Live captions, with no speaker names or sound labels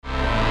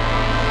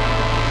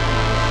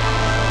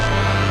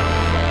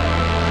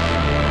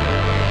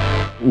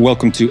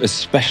Welcome to a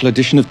special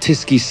edition of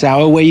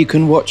TyskySour, where you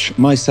can watch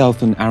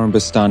myself and Aaron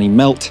Bastani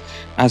melt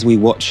as we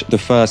watch the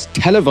first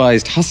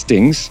televised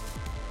hustings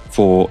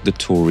for the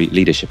Tory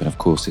leadership. And of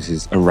course, this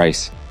is a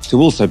race to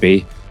also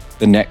be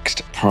the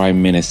next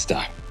Prime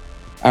Minister.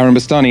 Aaron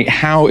Bastani,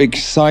 how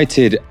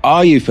excited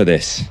are you for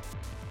this?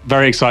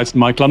 Very excited,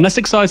 Michael. I'm less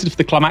excited for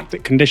the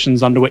climactic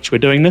conditions under which we're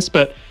doing this,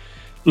 but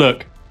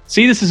look,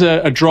 see this as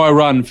a dry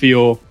run for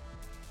your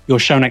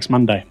show next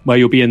Monday, where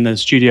you'll be in the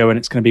studio and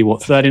it's going to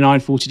be,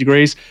 39, 40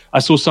 degrees? I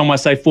saw somewhere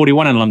say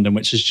 41 in London,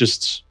 which is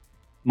just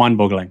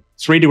mind-boggling.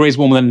 3 degrees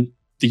warmer than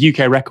the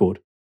UK record.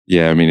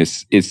 Yeah, I mean,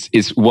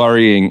 it's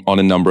worrying on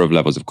a number of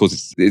levels. Of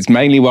course, it's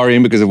mainly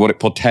worrying because of what it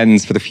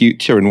portends for the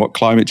future and what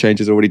climate change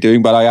is already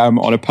doing. But I am,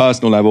 on a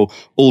personal level,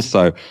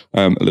 also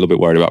a little bit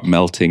worried about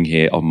melting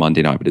here on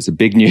Monday night. But it's a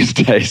big news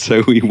day,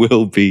 so we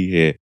will be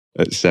here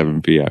at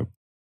 7 p.m.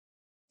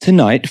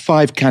 Tonight,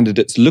 5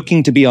 candidates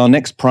looking to be our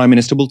next Prime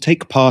Minister will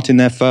take part in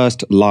their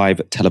first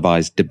live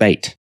televised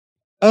debate.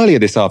 Earlier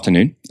this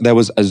afternoon, there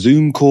was a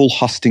Zoom call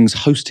hustings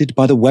hosted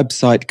by the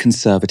website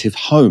Conservative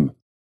Home.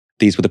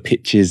 These were the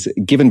pitches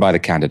given by the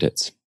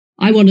candidates.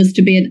 I want us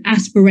to be an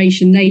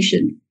aspiration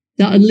nation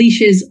that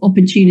unleashes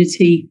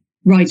opportunity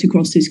right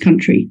across this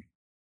country.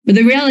 But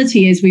the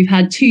reality is we've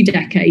had 2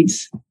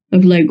 decades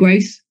of low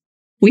growth.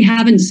 We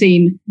haven't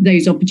seen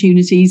those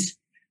opportunities.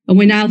 And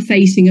we're now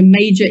facing a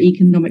major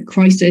economic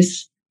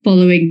crisis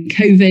following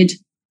COVID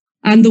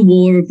and the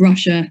war of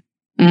Russia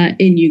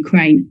in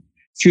Ukraine.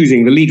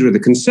 Choosing the leader of the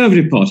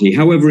Conservative Party,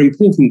 however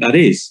important that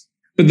is,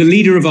 but the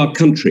leader of our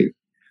country,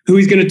 who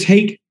is going to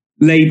take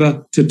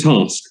Labour to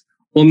task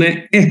on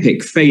their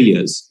epic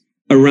failures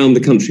around the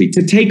country,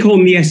 to take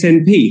on the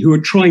SNP, who are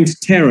trying to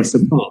tear us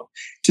apart,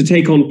 to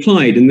take on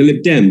Plaid and the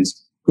Lib Dems,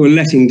 who are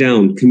letting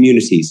down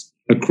communities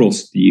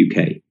across the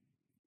UK.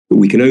 But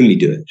we can only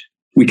do it.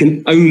 We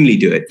can only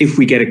do it if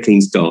we get a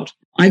clean start.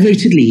 I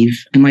voted Leave,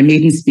 and my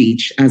maiden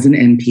speech as an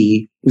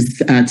MP was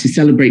to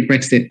celebrate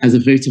Brexit as a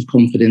vote of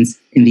confidence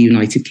in the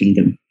United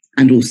Kingdom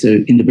and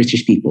also in the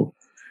British people.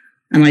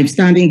 And I'm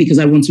standing because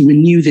I want to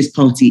renew this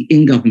party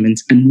in government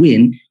and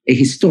win a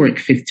historic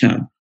 5th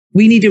term.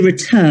 We need a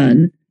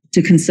return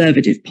to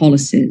Conservative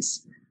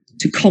policies,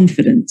 to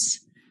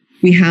confidence.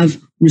 We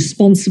have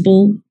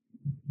responsible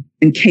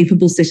and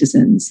capable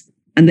citizens,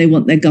 and they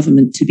want their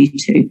government to be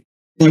too.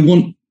 I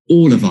want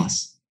all of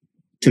us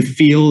to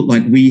feel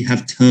like we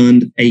have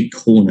turned a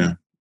corner,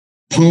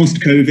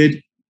 past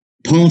COVID,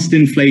 past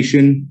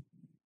inflation,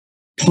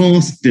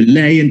 past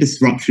delay and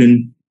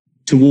disruption,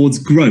 towards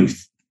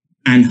growth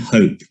and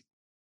hope.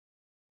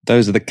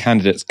 Those are the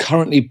candidates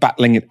currently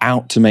battling it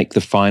out to make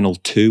the final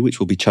 2, which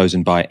will be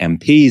chosen by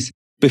MPs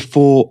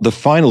before the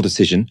final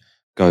decision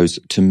goes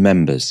to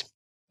members.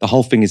 The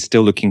whole thing is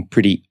still looking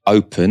pretty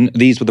open.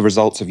 These were the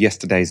results of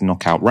yesterday's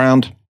knockout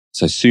round.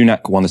 So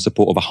Sunak won the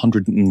support of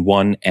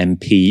 101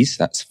 MPs.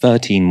 That's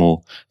 13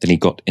 more than he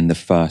got in the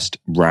first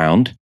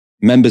round.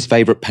 Members'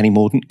 favourite Penny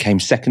Mordaunt came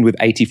second with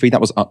 83.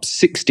 That was up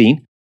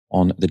 16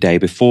 on the day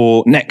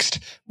before. Next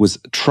was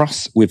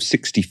Truss with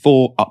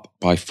 64, up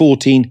by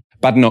 14.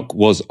 Badenoch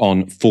was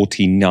on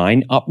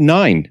 49, up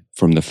 9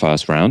 from the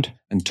first round.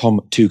 And Tom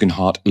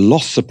Tugendhat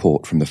lost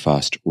support from the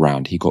first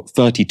round. He got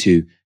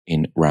 32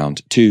 in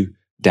round 2,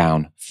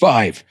 down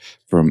 5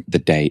 from the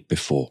day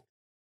before.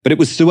 But it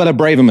was Suella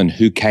Braverman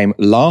who came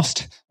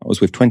last. That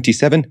was with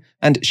 27,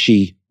 and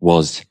she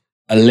was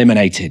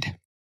eliminated.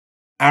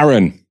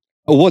 Aaron,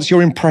 what's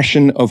your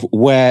impression of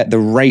where the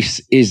race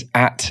is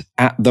at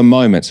the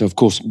moment? So, of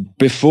course,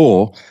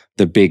 before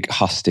the big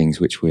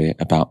hustings, which we're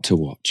about to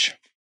watch.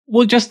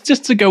 Well, just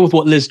to go with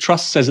what Liz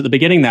Truss says at the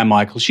beginning there,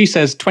 Michael, she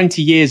says 20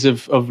 years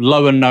of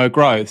low and no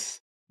growth.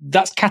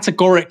 That's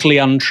categorically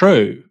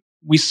untrue.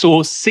 We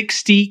saw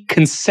 60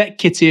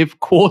 consecutive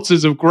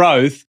quarters of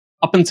growth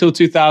up until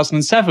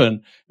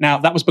 2007. Now,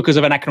 that was because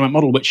of an economic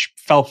model which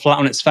fell flat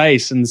on its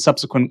face in the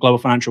subsequent global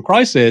financial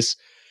crisis.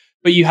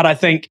 But you had, I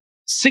think,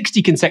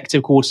 60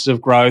 consecutive quarters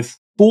of growth.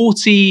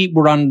 40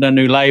 were under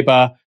New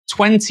Labour.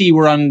 20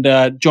 were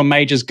under John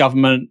Major's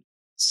government.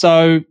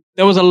 So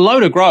there was a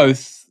load of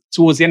growth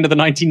towards the end of the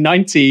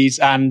 1990s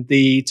and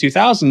the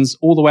 2000s,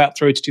 all the way up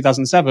through to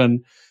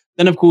 2007.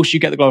 Then, of course, you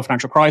get the global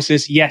financial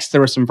crisis. Yes,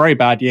 there are some very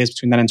bad years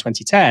between then and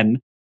 2010.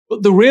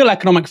 But the real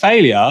economic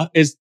failure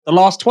is the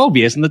last 12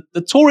 years. And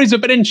the Tories have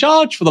been in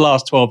charge for the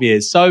last 12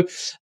 years. So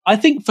I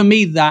think for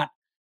me, that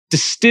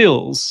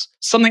distills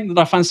something that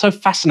I find so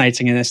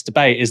fascinating in this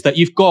debate is that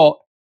you've got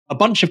a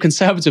bunch of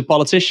Conservative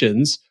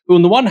politicians who,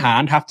 on the one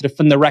hand, have to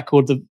defend the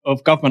record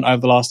of government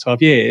over the last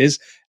 12 years,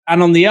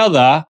 and on the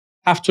other,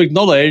 have to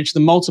acknowledge the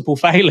multiple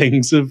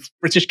failings of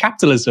British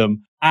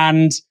capitalism.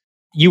 And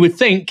you would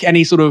think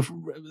any sort of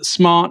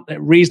smart,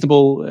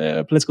 reasonable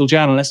political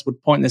journalist would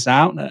point this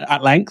out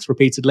at length,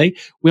 repeatedly.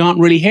 We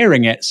aren't really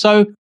hearing it.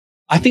 So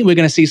I think we're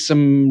going to see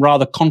some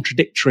rather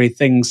contradictory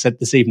things said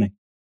this evening.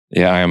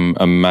 Yeah, I am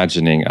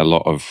imagining a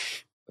lot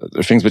of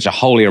things which are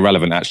wholly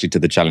irrelevant actually to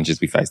the challenges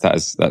we face.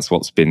 That's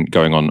what's been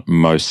going on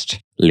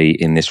mostly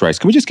in this race.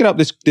 Can we just get up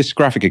this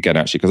graphic again,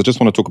 actually? Because I just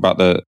want to talk about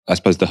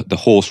the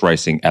horse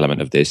racing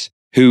element of this.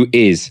 Who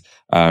is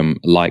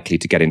likely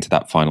to get into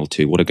that final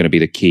two? What are going to be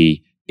the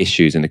key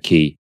issues and the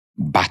key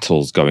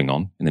battles going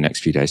on in the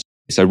next few days?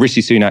 So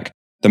Rishi Sunak,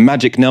 the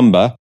magic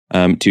number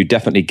to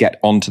definitely get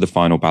onto the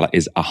final ballot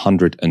is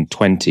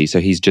 120. So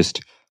he's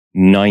just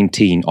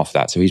 19 off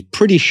that. So he's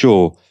pretty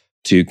sure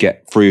to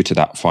get through to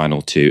that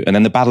final two. And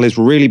then the battle is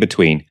really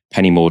between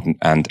Penny Mordaunt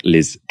and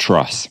Liz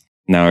Truss.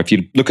 Now, if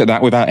you look at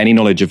that without any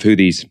knowledge of who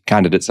these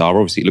candidates are,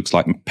 obviously it looks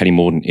like Penny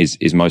Mordaunt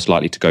is most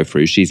likely to go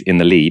through. She's in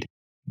the lead.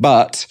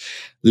 But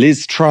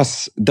Liz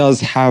Truss does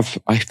have,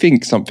 I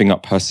think, something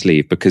up her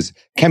sleeve, because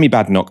Kemi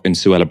Badenoch and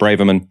Suella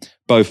Braverman,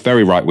 both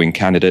very right-wing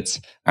candidates,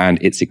 and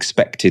it's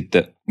expected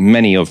that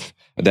many of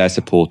their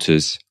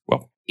supporters,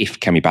 well, if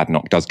Kemi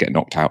Badenoch does get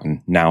knocked out,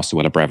 and now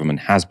Suella Braverman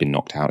has been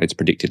knocked out, it's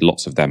predicted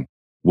lots of them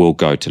will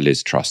go to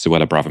Liz Truss.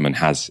 Suella Braverman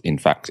has, in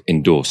fact,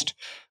 endorsed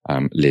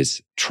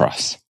Liz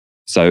Truss.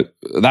 So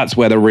that's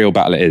where the real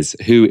battle is.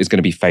 Who is going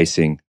to be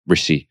facing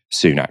Rishi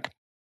Sunak?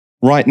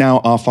 Right now,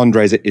 our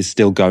fundraiser is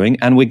still going,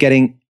 and we're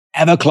getting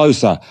ever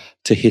closer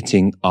to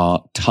hitting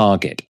our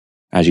target.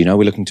 As you know,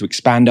 we're looking to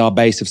expand our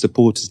base of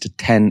supporters to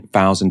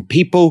 10,000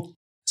 people.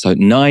 So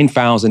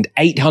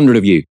 9,800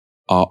 of you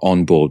are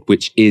on board,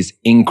 which is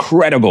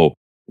incredible.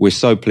 We're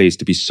so pleased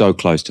to be so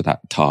close to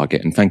that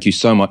target. And thank you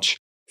so much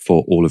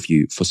for all of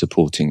you for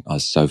supporting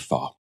us so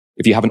far.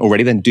 If you haven't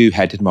already, then do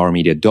head to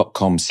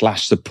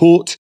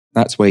tomorrowmedia.com/support.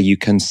 That's where you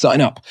can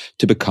sign up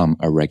to become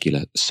a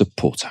regular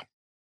supporter.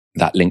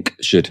 That link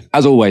should,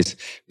 as always,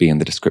 be in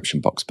the description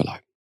box below.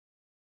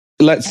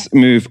 Let's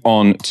move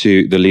on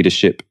to the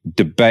leadership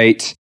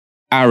debate.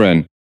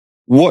 Aaron,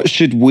 what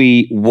should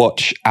we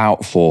watch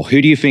out for?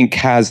 Who do you think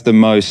has the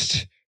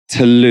most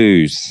to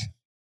lose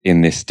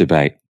in this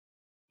debate?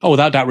 Oh,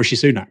 without doubt, Rishi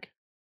Sunak.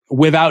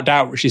 Without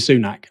doubt, Rishi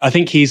Sunak. I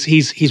think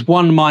he's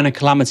one minor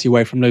calamity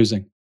away from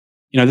losing.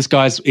 You know, this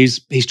guy's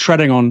he's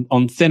treading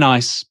on thin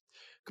ice.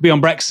 Could be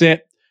on Brexit.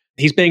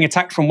 He's being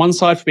attacked from one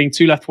side for being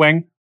too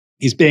left-wing.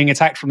 He's being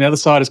attacked from the other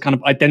side as kind of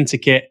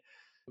identikit,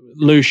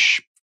 louche,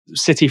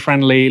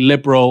 city-friendly,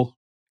 liberal,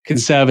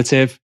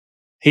 conservative.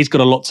 He's got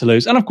a lot to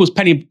lose. And of course,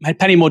 Penny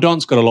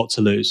Mordaunt's got a lot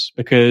to lose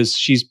because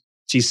she's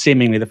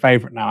seemingly the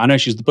favourite now. I know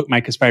she's the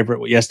bookmaker's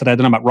favourite yesterday. I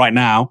don't know about right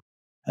now.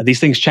 These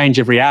things change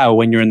every hour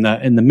when you're in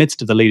the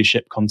midst of the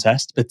leadership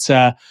contest. But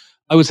I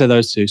would say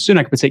those two.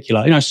 Sunak in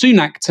particular. You know,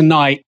 Sunak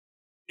tonight,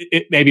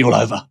 it may be all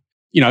over.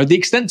 You know, the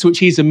extent to which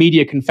he's a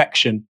media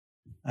confection.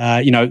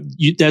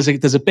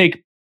 There's a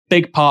big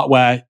part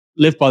where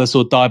live by the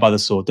sword, die by the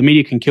sword. The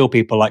media can kill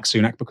people like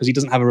Sunak because he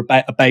doesn't have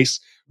a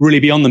base really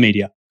beyond the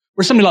media.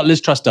 Whereas somebody like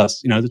Liz Truss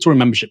does. You know, the Tory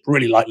membership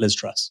really like Liz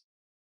Truss.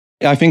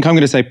 I think I'm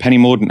going to say Penny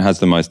Mordaunt has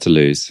the most to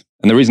lose.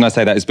 And the reason I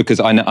say that is because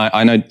I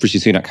know Rishi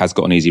Sunak has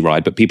got an easy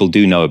ride, but people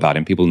do know about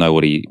him. People know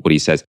what he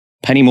says.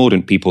 Penny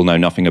Mordaunt, people know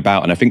nothing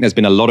about. And I think there's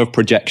been a lot of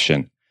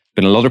projection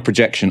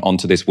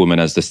onto this woman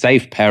as the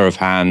safe pair of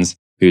hands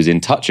who's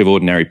in touch with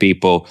ordinary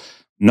people.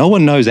 No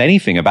one knows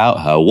anything about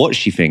her, what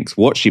she thinks,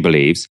 what she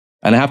believes.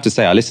 And I have to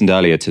say, I listened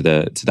earlier to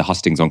the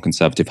hustings on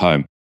Conservative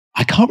Home.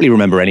 I can't really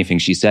remember anything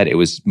she said. It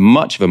was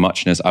much of a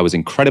muchness. I was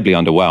incredibly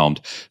underwhelmed.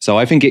 So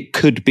I think it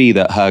could be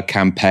that her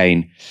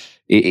campaign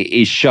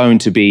is shown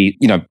to be,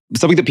 you know,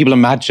 something that people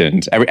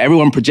imagined.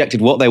 Everyone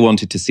projected what they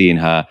wanted to see in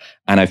her.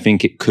 And I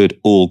think it could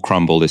all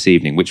crumble this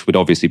evening, which would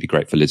obviously be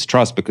great for Liz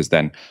Truss, because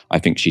then I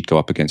think she'd go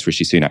up against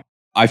Rishi Sunak.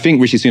 I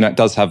think Rishi Sunak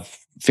does have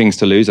things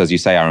to lose, as you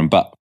say, Aaron,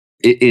 but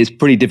it is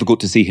pretty difficult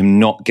to see him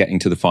not getting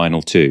to the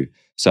final two.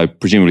 So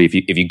presumably,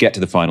 if you get to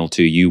the final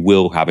two, you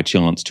will have a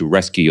chance to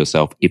rescue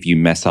yourself if you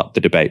mess up the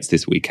debates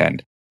this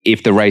weekend.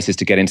 If the race is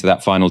to get into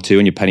that final two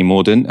and you're Penny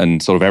Mordaunt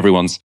and sort of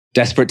everyone's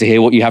desperate to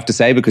hear what you have to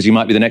say because you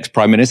might be the next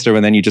prime minister,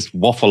 and then you just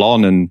waffle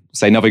on and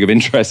say nothing of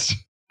interest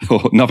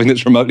or nothing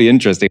that's remotely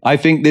interesting, I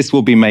think this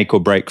will be make or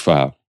break for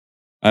her.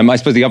 I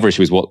suppose the other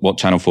issue is what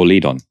Channel 4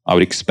 lead on. I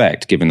would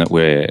expect, given that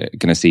we're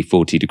going to see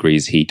 40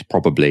 degrees heat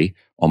probably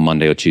on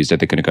Monday or Tuesday,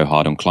 they're going to go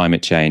hard on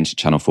climate change.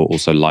 Channel 4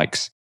 also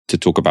likes to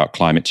talk about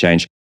climate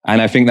change.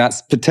 And I think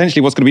that's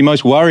potentially what's going to be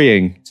most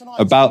worrying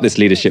about this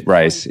leadership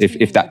race,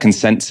 if that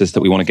consensus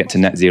that we want to get to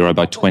net zero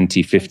by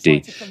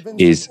 2050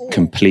 is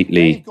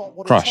completely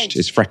crushed,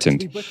 is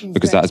threatened,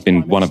 because that has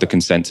been one of the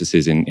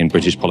consensuses in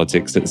British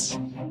politics that's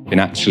been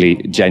actually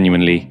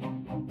genuinely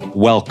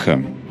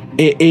welcome.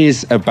 It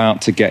is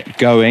about to get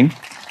going.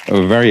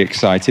 We're very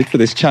excited for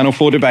this Channel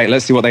 4 debate.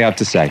 Let's see what they have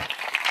to say.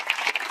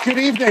 Good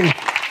evening.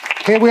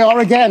 Here we are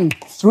again,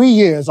 3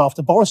 years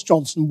after Boris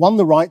Johnson won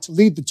the right to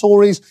lead the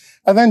Tories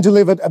and then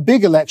delivered a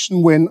big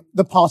election win.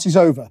 The party's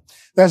over.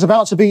 There's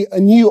about to be a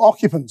new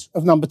occupant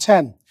of number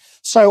 10.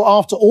 So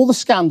after all the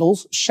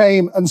scandals,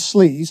 shame and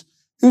sleaze,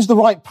 who's the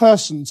right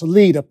person to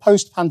lead a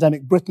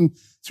post-pandemic Britain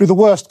through the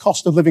worst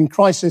cost of living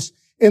crisis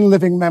in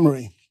living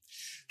memory?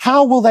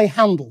 How will they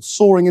handle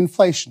soaring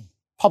inflation,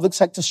 public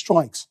sector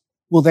strikes?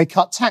 Will they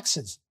cut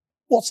taxes?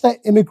 What's their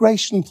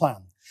immigration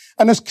plan?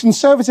 And as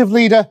Conservative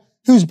leader,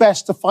 who's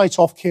best to fight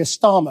off Keir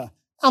Starmer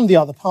and the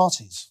other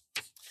parties?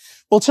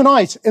 Well,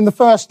 tonight, in the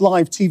first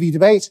live TV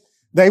debate,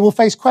 they will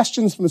face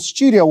questions from a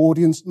studio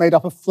audience made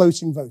up of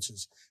floating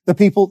voters, the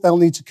people they'll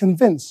need to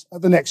convince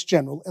at the next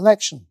general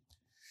election.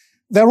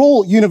 They're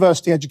all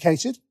university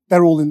educated.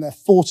 They're all in their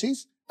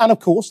 40s. And of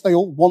course, they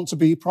all want to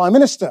be Prime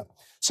Minister.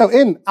 So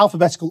in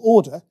alphabetical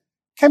order,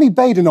 Kemi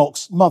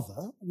Badenoch's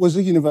mother was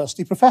a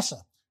university professor.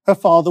 Her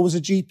father was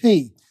a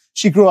GP.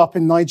 She grew up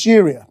in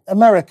Nigeria,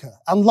 America,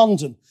 and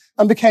London,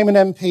 and became an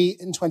MP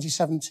in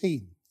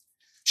 2017.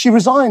 She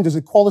resigned as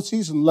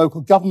Equalities and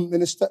Local Government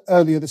Minister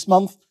earlier this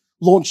month,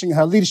 launching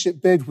her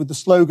leadership bid with the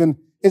slogan,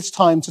 "It's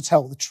time to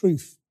tell the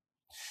truth."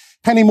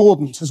 Penny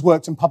Mordaunt has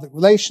worked in public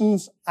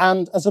relations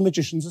and as a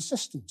magician's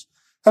assistant.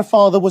 Her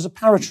father was a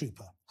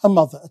paratrooper, her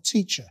mother a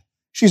teacher.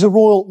 She's a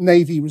Royal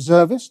Navy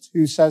reservist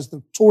who says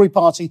the Tory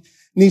party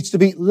needs to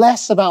be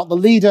less about the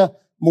leader,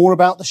 more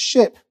about the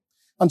ship.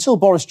 Until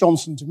Boris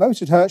Johnson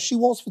demoted her, she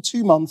was for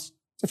 2 months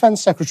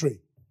Defence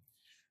Secretary.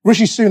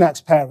 Rishi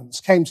Sunak's parents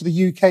came to the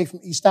UK from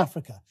East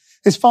Africa.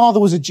 His father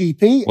was a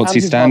GP What's and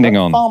he his standing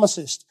mother a on?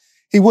 pharmacist.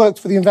 He worked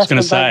for the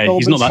investment bank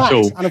he's Goldman not that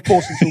Sachs, tall. and of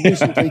course, until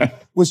recently,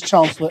 was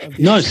Chancellor of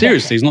the No, Exchequer.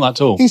 seriously, he's not that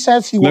tall. He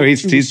says he No,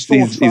 wants he's to restore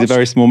a trust.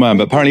 very small man,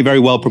 but apparently very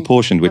well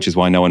proportioned, which is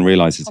why no one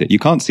realises it. You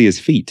can't see his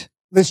feet.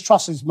 Liz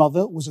Truss's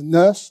mother was a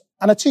nurse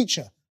and a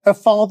teacher. Her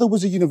father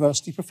was a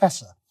university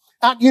professor.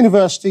 At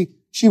university,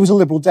 she was a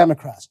Liberal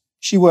Democrat.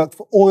 She worked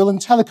for oil and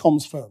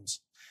telecoms firms.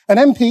 An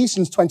MP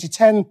since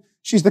 2010,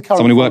 she's the current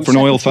Someone who worked for an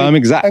oil Secretary firm, and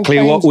exactly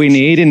claims what we that she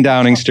need in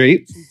Downing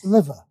Street. to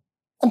deliver.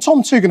 And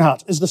Tom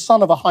Tugendhat is the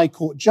son of a High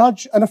Court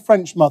judge and a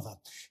French mother.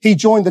 He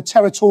joined the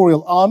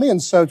Territorial Army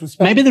and served with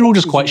special Maybe they're all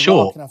just forces quite in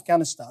Iraq short. and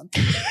Afghanistan.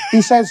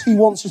 He says he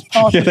wants his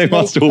party Yeah, they to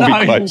must make all be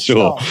a quite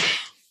short. start.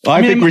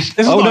 I mean, think this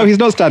is no, like- he's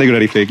not standing on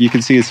anything. You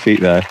can see his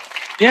feet there.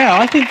 Yeah,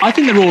 I think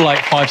they're all like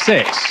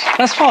 5'6".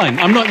 That's fine.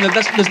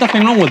 There's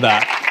nothing wrong with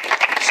that.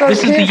 So This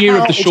is the here's year of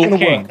how the it's short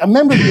gonna king. work. A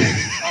member of the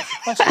audience asks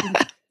a question.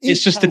 It's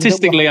Each just candidate will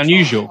statistically have a chance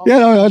unusual. to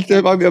Yeah,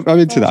 answer. no, I'm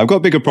into that. I've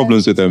got bigger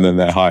problems with them than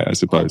their height, I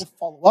suppose. I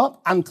will follow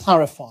up and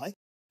clarify.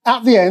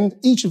 At the end,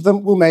 each of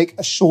them will make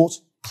a short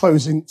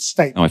closing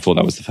statement. Oh, I thought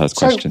that was the first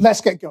So question. let's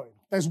get going.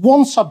 There's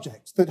one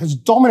subject that has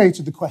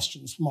dominated the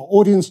questions from our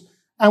audience,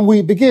 and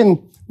we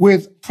begin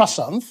with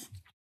Prasanth.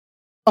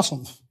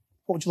 Prasanth,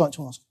 what would you like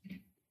to ask?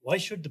 Why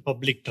should the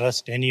public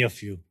trust any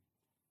of you?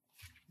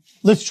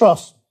 Liz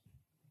Truss.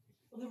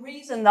 Well, the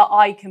reason that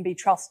I can be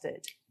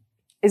trusted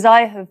is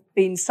I have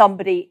been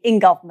somebody in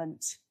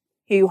government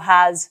who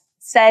has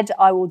said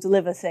I will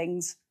deliver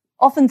things,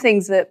 often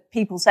things that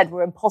people said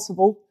were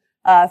impossible.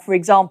 For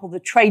example, the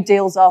trade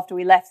deals after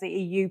we left the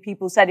EU,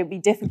 people said it would be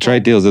difficult. The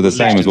trade deals are the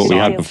same as what we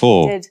had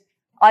before.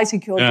 I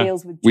secured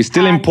deals with Japan, We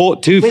still import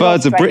with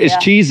 2/3 of British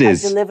Australia.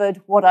 cheeses. I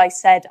delivered what I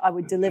said I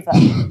would deliver.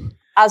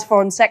 As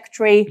Foreign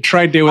Secretary,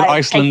 Trade deal with I have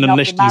Iceland taken and up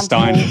the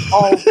Liechtenstein.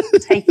 mantle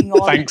of taking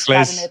on Thanks,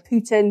 Liz. Vladimir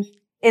Putin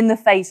in the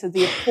face of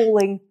the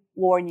appalling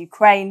war in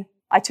Ukraine.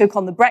 I took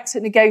on the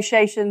Brexit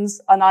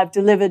negotiations, and I've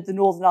delivered the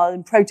Northern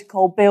Ireland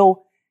Protocol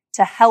bill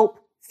to help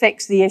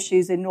fix the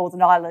issues in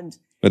Northern Ireland.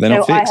 But they're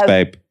not So I fixed, have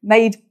babe.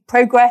 made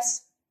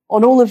progress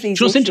on all of these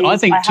Sure, issues. I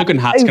think haven't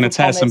Tugendhat's going to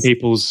tear some overpromised.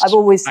 people's I've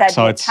always said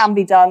what backsides. can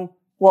be done,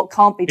 what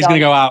can't be He's done. gonna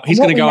go out- he's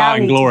And gonna go what we out now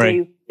in need to glory.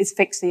 do is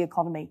fix the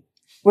economy.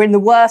 We're in the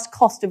worst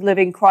cost of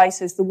living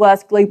crisis, the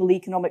worst global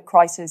economic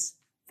crisis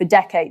for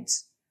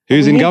decades.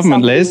 Who's We in need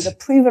government, somebody Liz? with a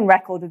proven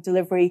record of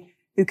delivery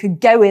who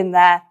could go in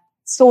there,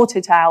 sort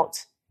it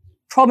out,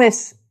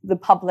 promise the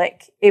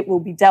public it will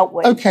be dealt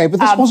with. Okay, but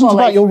this and wasn't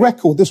follow about your through.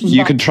 record. This was You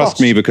about can trust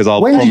me because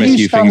I'll When did promise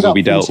you stand things will up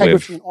be for dealt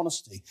integrity with. and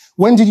honesty?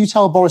 When did you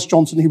tell Boris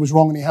Johnson he was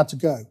wrong and he had to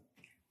go?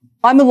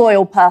 I'm a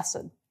loyal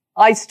person.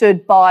 I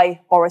stood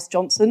by Boris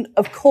Johnson.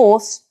 Of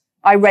course,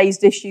 I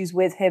raised issues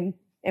with him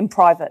in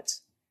private,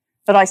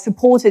 but I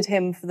supported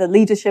him for the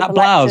leadership That election.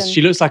 blouse,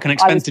 she looks like an I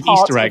was expensive part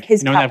Easter of egg.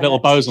 his You know, when they have little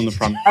cabinet, bows on the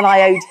front. and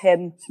I owed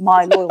him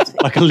my loyalty.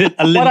 Like a What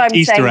lit I'm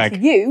Easter saying egg. to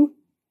you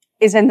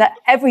is in that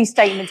every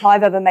statement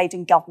I've ever made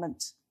in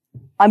government,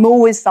 I'm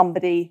always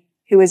somebody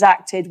who has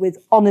acted with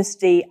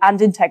honesty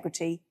and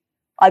integrity.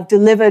 I've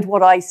delivered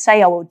what I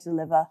say I will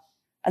deliver,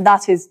 and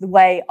that is the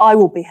way I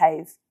will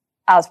behave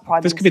as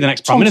Prime This Minister. could be the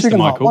next Prime Tom Minister, Tugendhat,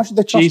 Michael. why should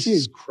they trust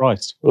Jesus you?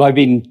 Christ. Well, I've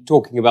been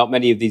talking about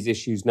many of these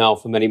issues now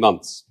for many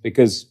months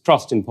because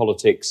trust in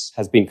politics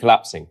has been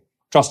collapsing.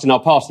 Trust in our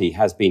party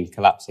has been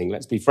collapsing.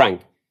 Let's be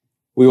frank.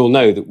 We all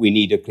know that we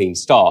need a clean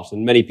start,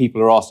 and many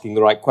people are asking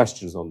the right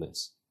questions on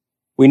this.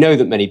 We know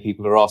that many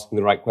people are asking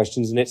the right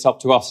questions, and it's up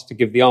to us to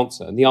give the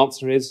answer. And the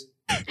answer is,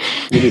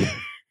 we need.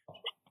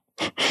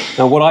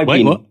 Now, what I've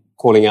been what?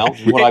 calling out,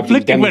 and what I've been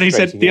Flipping when he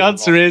said demonstrating the over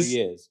answer last is- few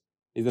years,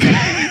 is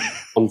that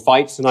I'm on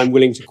fights, and I'm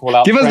willing to call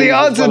out. Give us the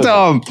friends as answer,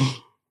 well as Tom.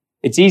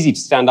 It's easy to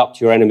stand up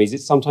to your enemies.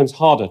 It's sometimes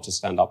harder to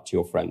stand up to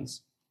your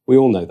friends. We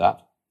all know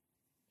that.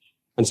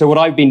 And so what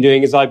I've been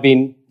doing is I've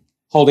been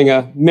holding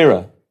a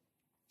mirror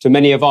to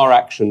many of our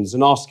actions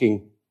and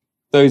asking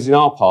those in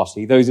our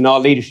party, those in our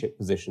leadership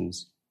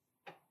positions,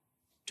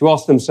 to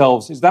ask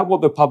themselves, is that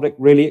what the public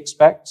really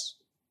expects?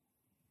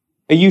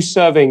 Are you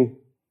serving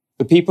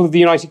the people of the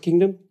United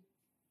Kingdom,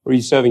 or are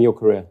you serving your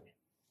career?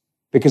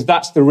 Because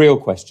that's the real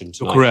question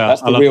tonight. Your career.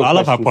 That's the I real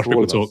love how question posh for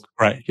all people of us. talk.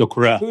 Right, your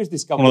career. Who is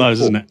this One government of those,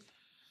 for? isn't it?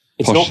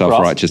 It's Posh, not for us.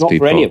 self-righteous It's not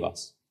for any of people.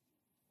 us.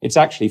 It's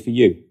actually for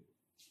you.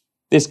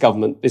 This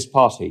government, this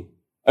party,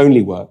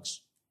 only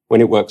works when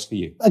it works for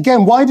you.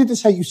 Again, why did it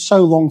take you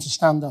so long to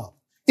stand up?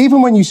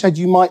 Even when you said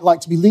you might like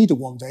to be leader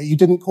one day, you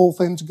didn't call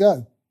for him to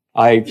go.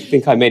 I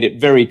think I made it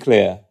very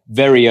clear,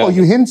 very early. Oh,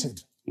 you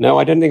hinted? No,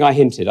 I don't think I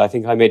hinted. I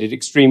think I made it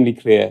extremely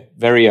clear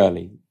very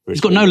early. He's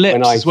got no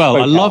lips as well.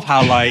 I love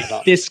how, like,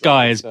 this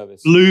guy is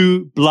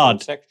blue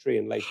blood. Secretary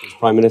and later as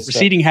Prime Minister.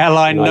 Receding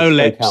hairline, no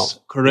lips.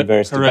 In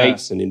various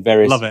debates and in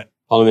various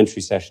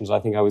parliamentary sessions, I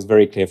think I was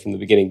very clear from the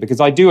beginning,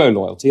 because I do owe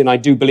loyalty and I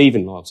do believe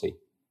in loyalty.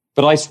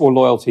 But I swore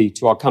loyalty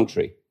to our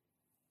country.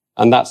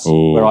 And that's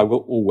where I will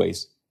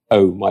always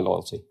owe my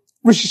loyalty.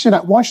 Rishi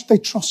Sunak, why should they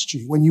trust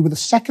you when you were the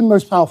second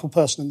most powerful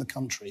person in the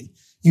country?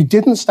 You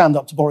didn't stand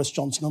up to Boris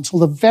Johnson until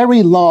the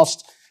very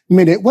last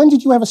minute. When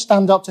did you ever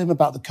stand up to him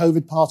about the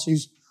COVID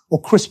parties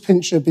or Chris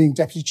Pincher being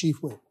Deputy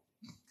Chief Whip?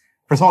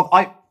 Prasant,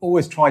 I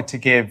always tried to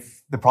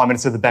give the Prime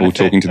Minister the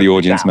benefit. All talking to the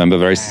audience member,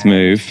 very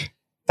smooth.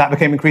 That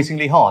became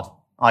increasingly hard.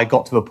 I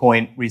got to a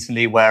point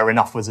recently where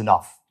enough was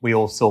enough. We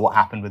all saw what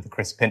happened with the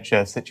Chris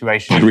Pincher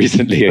situation. By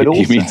recently,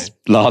 he means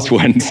last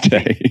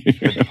Wednesday.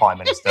 With the Prime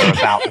Minister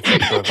about the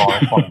future of our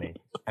economy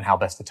and how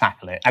best to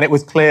tackle it. And it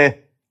was clear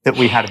that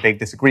we had a big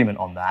disagreement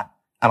on that.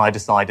 And I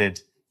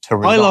decided to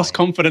resign. I lost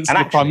confidence in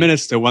the Prime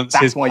Minister once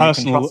his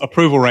personal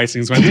approval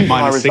ratings went to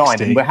minus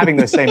 60. And we're having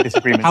those same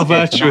disagreements. How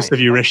virtuous of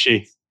you,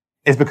 Rishi.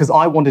 Is because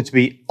I wanted to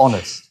be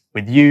honest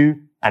with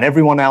you and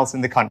everyone else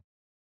in the country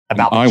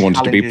about I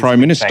wanted to be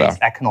Prime Minister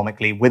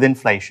economically with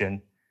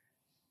inflation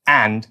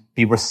and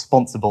be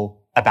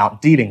responsible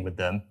about dealing with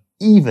them,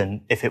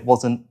 even if it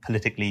wasn't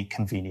politically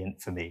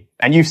convenient for me.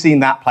 And you've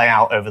seen that play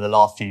out over the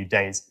last few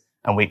days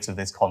and weeks of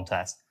this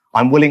contest.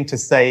 I'm willing to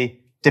say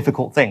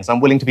difficult things. I'm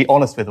willing to be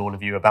honest with all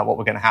of you about what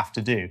we're going to have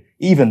to do,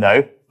 even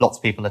though lots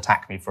of people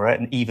attack me for it,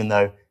 and even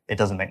though it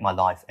doesn't make my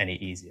life any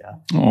easier.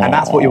 Aww. And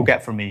that's what you'll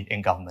get from me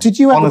in government. Did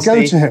you ever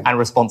go to him? And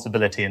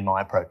responsibility in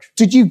my approach.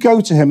 Did you go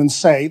to him and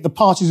say, the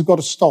parties have got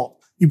to stop?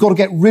 You've got to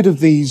get rid of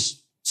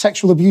these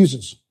sexual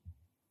abusers?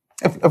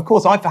 Of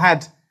course, I've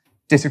had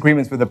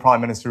disagreements with the Prime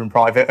Minister in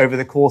private over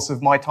the course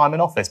of my time in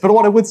office. But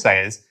what I would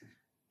say is,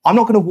 I'm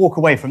not going to walk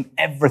away from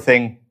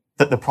everything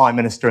that the Prime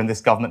Minister and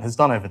this government has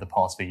done over the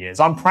past few years.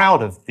 I'm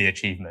proud of the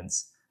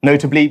achievements,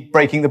 notably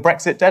breaking the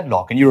Brexit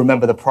deadlock. And you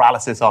remember the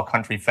paralysis our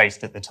country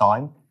faced at the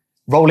time,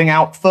 rolling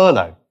out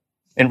furlough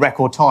in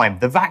record time,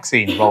 the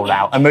vaccine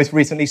rollout, and most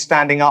recently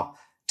standing up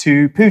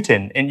to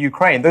Putin in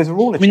Ukraine. Those are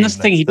all achievements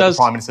that the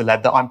Prime Minister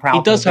led that I'm proud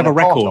of. He does have a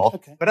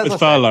record but with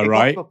furlough,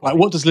 right? Like,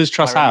 what does Liz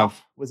Truss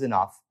have? Was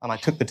enough, and I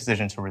took the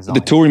decision to resign. The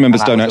Tory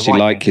members don't actually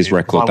like his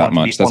record that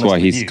much. That's why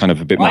he's kind of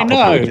a bit more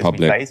popular with the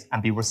public.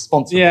 And be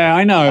responsible. Yeah,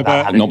 I know,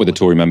 but not with the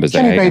Tory members.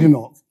 Jenny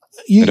Badenoch,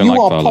 you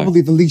are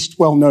probably the least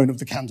well-known of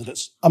the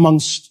candidates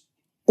amongst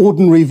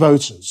ordinary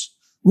voters.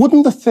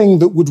 Wouldn't the thing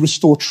that would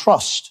restore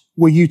trust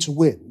were you to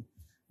win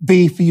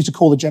be for you to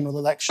call a general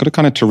election? Got a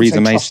kind of Theresa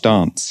May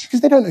stance.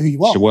 Because they don't know who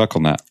you are. Should work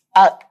on that.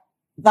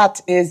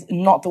 That is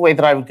not the way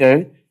that I would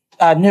go.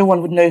 No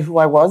one would know who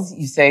I was,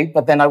 you say,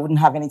 but then I wouldn't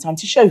have any time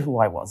to show who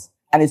I was.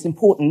 And it's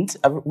important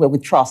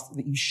with trust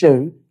that you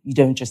show, you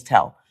don't just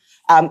tell.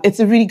 It's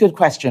a really good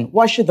question.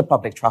 Why should the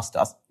public trust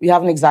us? We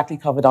haven't exactly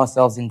covered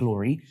ourselves in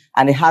glory,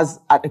 and it has,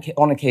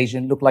 on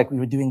occasion, looked like we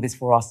were doing this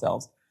for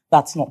ourselves.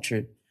 That's not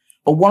true.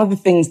 But one of the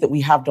things that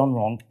we have done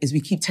wrong is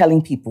we keep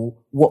telling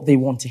people what they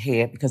want to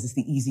hear because it's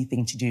the easy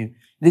thing to do.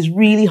 It is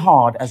really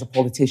hard as a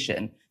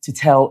politician to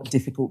tell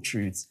difficult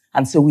truths.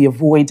 And so we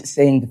avoid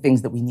saying the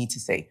things that we need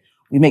to say.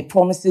 We make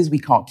promises we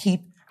can't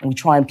keep, and we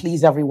try and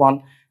please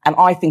everyone. And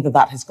I think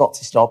that has got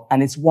to stop.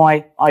 And it's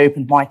why I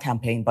opened my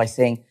campaign by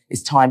saying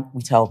it's time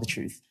we tell the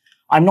truth.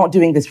 I'm not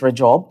doing this for a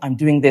job. I'm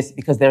doing this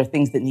because there are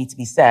things that need to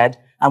be said.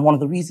 And one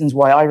of the reasons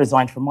why I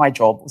resigned from my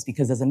job was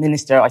because as a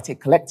minister, I take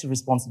collective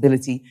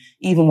responsibility,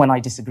 even when I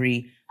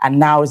disagree. And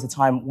now is the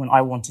time when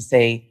I want to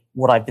say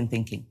what I've been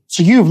thinking.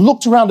 So you've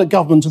looked around at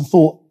government and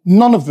thought,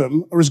 none of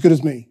them are as good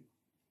as me?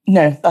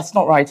 No, that's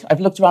not right.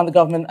 I've looked around the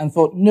government and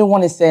thought, no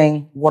one is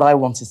saying what I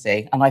want to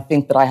say. And I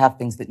think that I have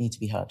things that need to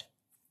be heard.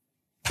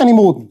 Penny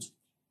Mordaunt,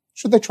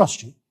 should they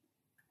trust you?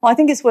 Well, I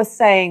think it's worth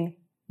saying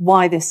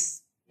why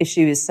this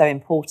issue is so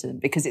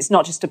important, because it's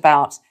not just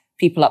about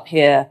people up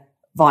here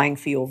vying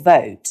for your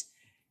vote.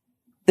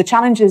 The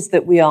challenges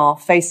that we are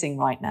facing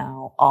right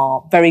now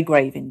are very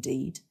grave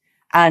indeed.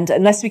 And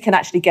unless we can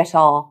actually get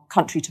our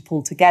country to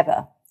pull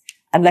together,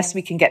 unless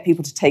we can get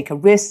people to take a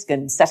risk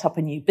and set up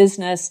a new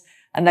business,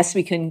 unless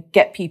we can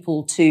get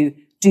people to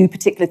do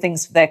particular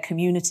things for their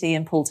community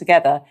and pull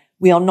together,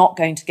 we are not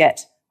going to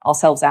get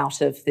ourselves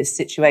out of this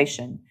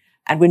situation.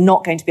 And we're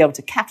not going to be able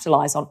to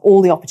capitalise on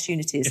all the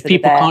opportunities if that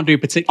people are there. Can't do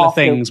particular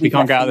things, we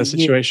can't get out of the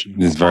situation.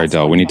 This is very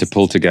dull. We need to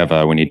pull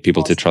together. We need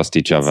people to trust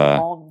each other. It's a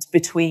bond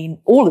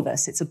between all of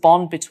us. It's a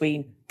bond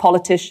between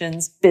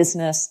politicians,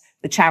 business,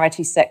 the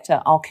charity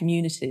sector, our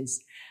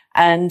communities.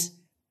 And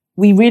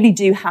we really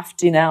do have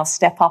to now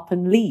step up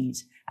and lead.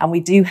 And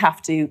we do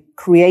have to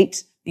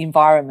create the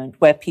environment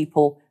where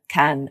people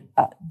can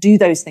do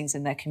those things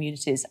in their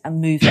communities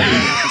and move their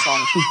communities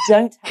on. If we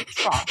don't have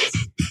trust...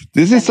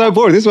 This is so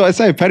boring. This is what I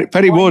say. Penny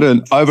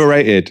Mordaunt,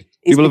 overrated.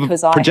 is People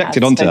because have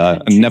projected onto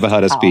her and never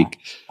heard her speak.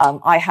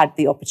 I had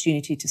the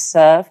opportunity to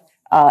serve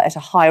at a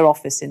higher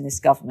office in this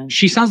government.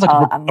 She sounds like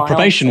a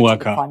probation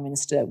worker. The Prime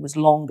Minister was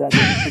longer than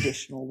the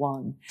traditional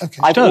one. Okay.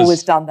 I've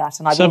always done that,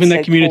 and I've serving also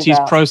their community's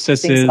called out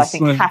processes. things that I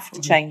think have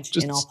to change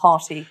in our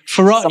party.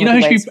 Farage, you know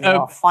who should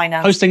be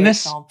hosting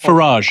this?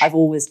 Farage. I've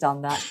always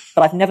done that,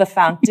 but I've never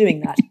found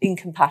doing that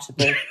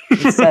incompatible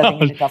with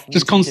serving in the government.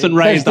 Just constant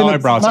raised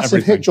eyebrows. There's been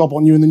a massive hit job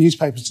on you in the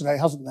newspapers today,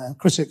 hasn't there?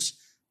 Critics,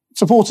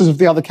 supporters of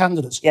the other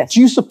candidates. Yes. Do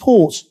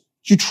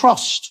you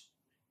trust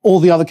all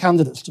the other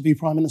candidates to be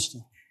Prime Minister?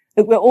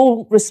 Look, we're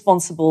all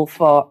responsible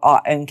for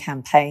our own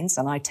campaigns,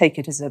 and I take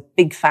it as a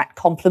big fat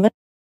compliment.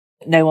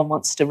 No one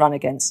wants to run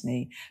against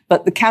me.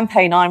 But the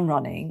campaign I'm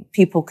running,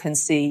 people can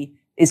see,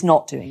 is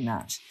not doing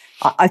that.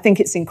 I think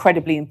it's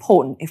incredibly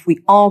important if we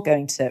are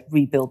going to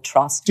rebuild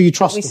trust. Do you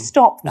trust we them?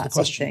 stop that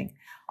sort of thing.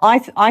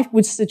 I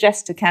would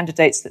suggest to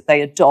candidates that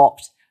they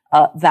adopt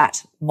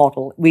that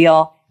model. We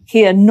are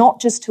here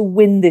not just to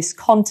win this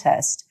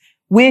contest.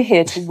 We're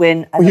here to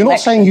win an You're election. not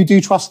saying you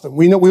do trust them.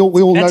 We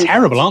all know. They're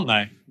terrible, aren't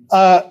they?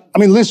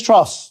 Liz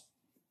Truss,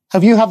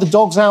 have you had the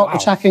dogs out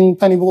attacking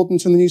Penny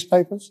Mordaunt in the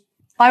newspapers?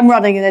 I'm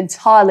running an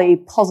entirely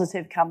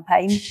positive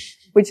campaign,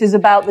 which is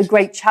about the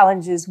great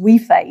challenges we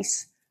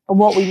face and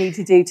what we need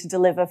to do to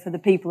deliver for the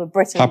people of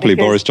Britain. Happily,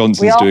 because Boris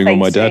Johnson's we are doing all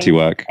my facing dirty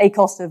work. A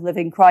cost of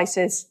living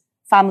crisis.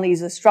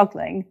 Families are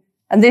struggling.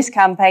 And this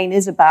campaign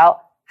is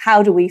about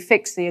how do we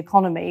fix the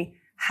economy?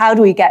 How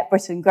do we get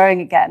Britain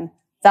growing again?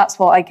 That's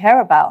what I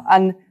care about.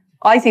 And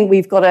I think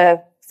we've got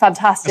a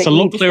fantastic It's a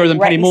lot clearer than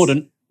Penny race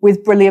Mordaunt.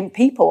 with brilliant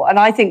people. And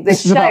I think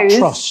this is about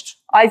trust.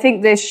 I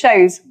think this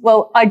shows,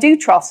 well, I do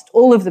trust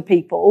all of the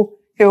people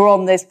who are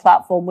on this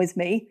platform with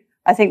me.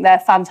 I think they're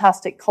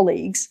fantastic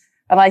colleagues.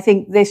 And I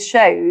think this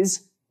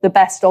shows the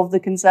best of the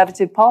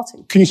Conservative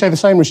Party. Can you say the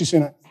same, Rishi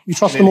Sunak? You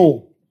trust them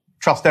all?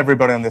 Trust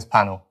everybody on this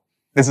panel.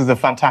 This is a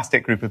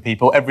fantastic group of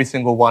people. Every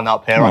single one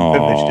up here, I'm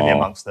privileged to be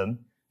amongst them.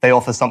 They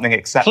offer something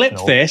exceptional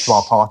to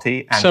our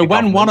party. And so the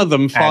when one of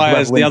them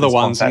fires the other this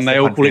ones and contest, they the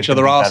all country call is each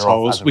other gonna be better off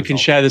assholes, as a we can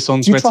result. share this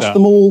on Do you Twitter. trust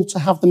them all to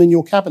have them in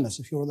your cabinet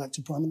if you're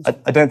elected Prime Minister?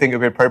 I don't think it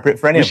would be appropriate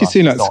for any Rishi of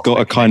us. Sunak's got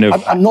a kind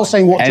of I'm not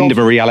saying what end of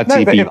a reality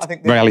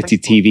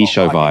TV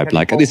show vibe.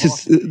 Like this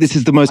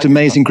is the most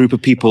amazing group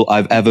of people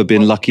I've ever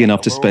been lucky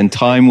enough to spend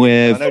time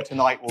with. I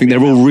think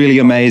they're all really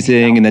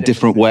amazing in their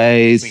different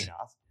ways.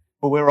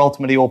 But we're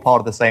ultimately all part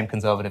of the same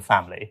Conservative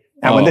family.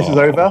 And when this is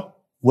over,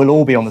 we'll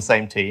all be on the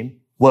same team,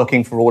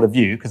 working for all of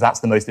you, because that's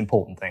the most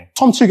important thing.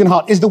 Tom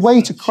Tugendhat, is the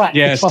way to crack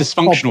Yeah, the it's trust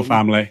dysfunctional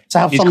problem family. to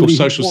have He's somebody called who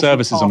social wasn't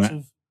services on part it.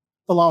 of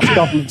the last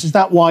government? Is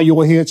that why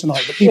you're here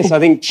tonight? That people Yes, I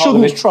think part of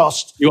shouldn't it-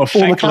 trust You're a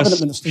former feckless- cabinet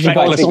ministers.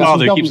 feckless Boris Johnson's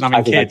father who keeps government.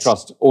 I think I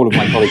trust all of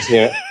my colleagues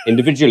here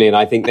individually, and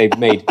I think they've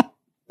made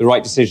the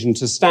right decision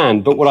to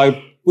stand. But what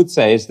I would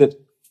say is that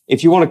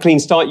if you want a clean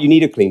start, you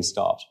need a clean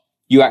start.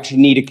 You actually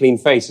need a clean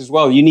face as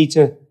well. You need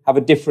to have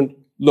a different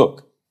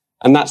look.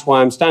 And that's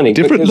why I'm standing.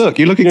 Different look.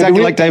 You look exactly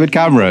the like David At the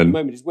Cameron.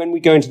 moment is when we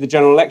go into the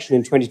general election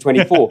in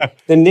 2024,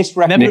 then this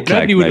Nobody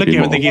would look at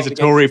him and think he's a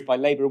Tory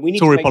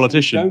Tory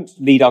politician. Don't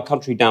lead our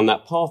country down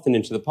that path and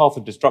into the path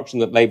of destruction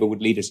that Labour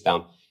would lead us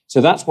down.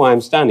 So that's why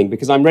I'm standing,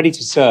 because I'm ready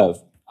to serve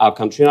our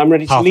country and I'm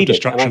ready to Path of lead it.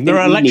 destruction. And I think There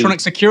are we need electronic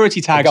security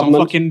tags a on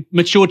government fucking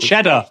mature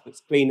cheddar.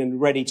 that's clean and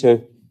ready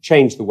to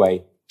change the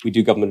way we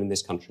do government in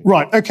this country.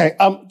 Right, okay.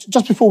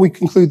 Just before we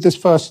conclude this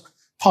first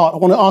part, I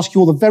want to ask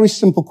you all a very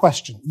simple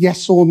question.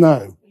 Yes or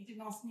no?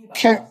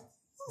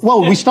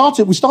 Well, we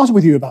started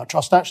with you about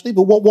trust, actually,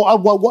 but what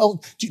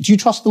do you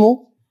trust them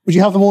all? Would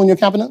you have them all in your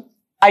cabinet?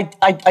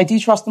 I do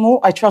trust them all.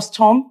 I trust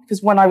Tom,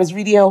 because when I was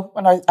really ill,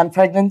 I'm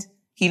pregnant,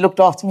 he looked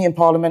after me in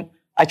Parliament.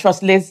 I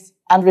trust Liz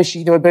and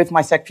Rishi. They were both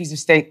my secretaries of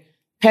state.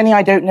 Penny,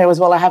 I don't know as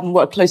well. I haven't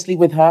worked closely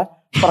with her,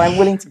 but I'm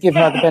willing to give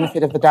her the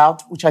benefit of the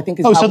doubt, which I think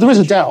is... Oh, so there is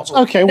a doubt.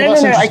 Okay, well,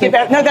 that's interesting.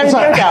 There is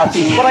no doubt.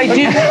 But I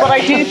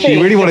do think...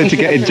 She really wanted to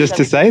get in just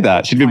to say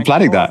that. She'd been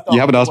planning that. You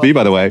haven't asked me,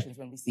 by the way.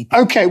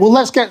 Okay, well,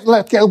 let's get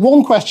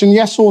one question,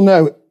 yes or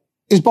no.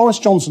 Is Boris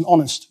Johnson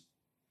honest?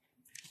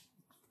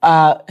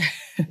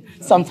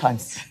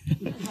 Sometimes.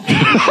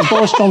 Is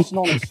Boris Johnson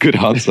honest? Good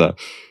answer.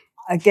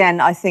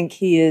 Again, I think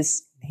he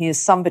is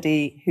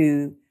somebody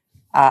who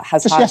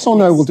has Just had yes or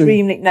no will do.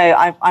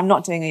 No, I'm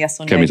not doing a yes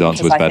or no. Kemi's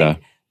answer was because I better.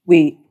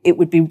 think it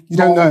would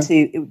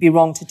be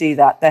wrong to do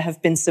that. There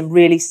have been some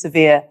really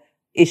severe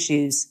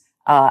issues,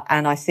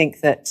 and I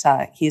think that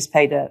he has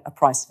paid a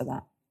price for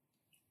that.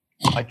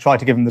 I tried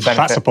to give him the benefit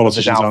That's a of the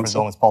politician's doubt for answer. as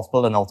long as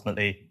possible, and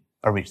ultimately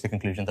I reached the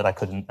conclusion that I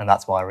couldn't, and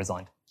that's why I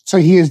resigned. So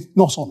he is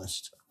not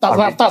honest.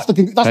 That's the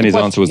Penny's question.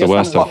 answer was the Yes,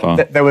 worst no, so far.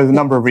 There were a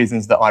number of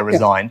reasons that I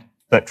resigned,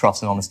 but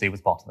trust and honesty was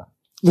part of that.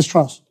 Liz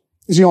Truss,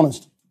 is he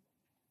honest?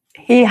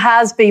 He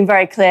has been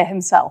very clear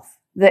himself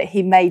that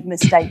he made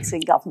mistakes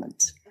in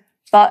government.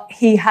 But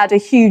he had a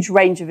huge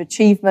range of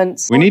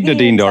achievements. We need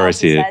Nadine himself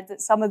Dorris here. said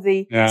that some of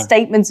the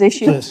statements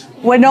issued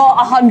were not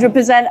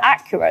 100%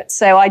 accurate.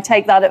 So I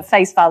take that at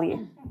face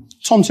value.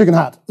 Tom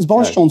Tugendhat, is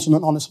Boris Johnson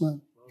an honest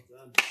man?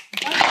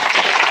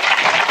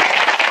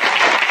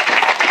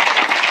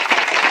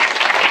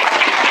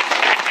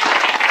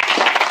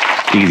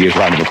 Easiest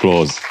round of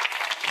applause.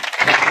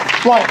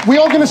 Right, we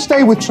are going to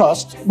stay with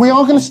Trust.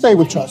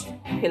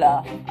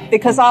 Popular,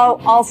 because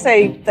I'll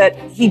say that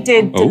he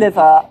did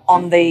deliver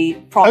on the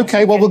promise.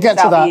 Okay, well, we'll get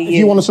to that. If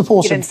you want to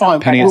support him, fine.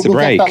 Penny, it's the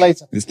break. We'll get that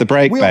later. It's the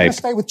break, We are babe. going to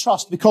stay with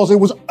Trust because it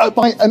was,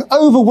 by an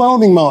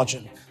overwhelming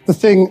margin, the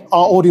thing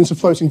our audience of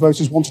floating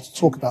voters wanted to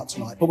talk about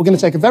tonight. But we're going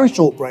to take a very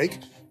short break.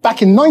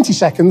 Back in 90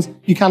 seconds,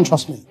 you can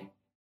trust me.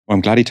 Well,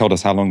 I'm glad he told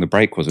us how long the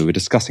break was. We were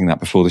discussing that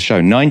before the show.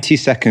 90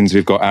 seconds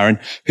we've got, Aaron.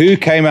 Who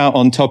came out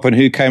on top and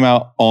who came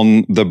out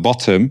on the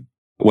bottom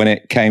when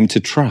it came to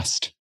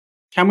Trust?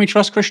 Can we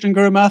trust Krishnan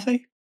Guru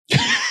Murthy?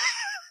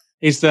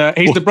 He's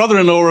the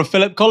brother-in-law of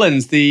Philip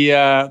Collins, the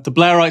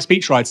Blairite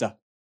speechwriter.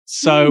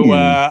 So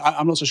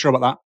I'm not so sure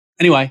about that.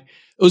 Anyway,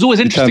 it was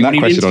always interesting when he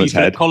would interview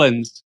Philip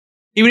Collins.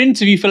 He would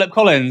interview Philip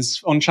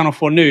Collins on Channel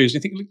 4 News. You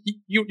think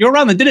you're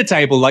around the dinner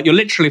table, like you're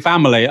literally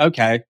family.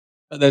 Okay,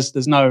 but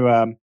there's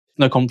no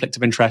conflict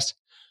of interest.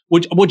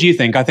 What do you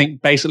think? I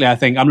think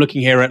I'm looking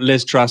here at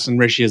Liz Truss and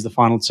Rishi as the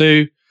final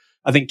two.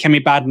 I think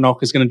Kemi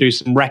Badenoch is going to do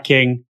some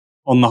wrecking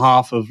on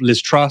behalf of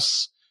Liz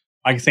Truss.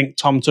 I think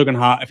Tom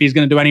Tugendhat, if he's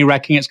going to do any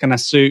wrecking, it's going to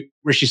suit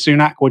Rishi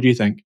Sunak. What do you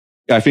think?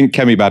 I think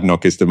Kemi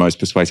Badenoch is the most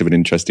persuasive and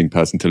interesting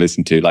person to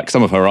listen to. Like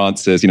some of her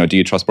answers, do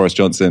you trust Boris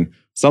Johnson?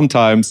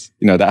 Sometimes,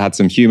 that had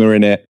some humor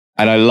in it.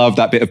 And I love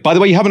that bit of, by the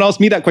way, you haven't asked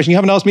me that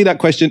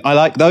question. I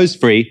like those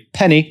three.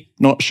 Penny,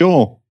 not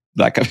sure.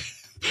 Like, I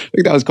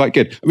think that was quite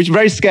good. She's a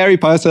very scary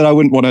person. I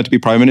wouldn't want her to be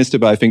prime minister,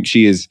 but I think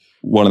she is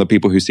one of the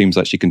people who seems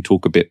like she can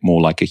talk a bit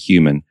more like a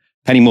human.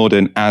 Penny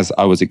Mordaunt, as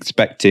I was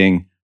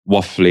expecting,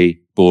 waffly,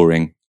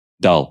 boring,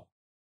 dull.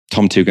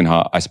 Tom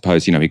Tugendhat, I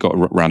suppose, he got a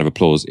round of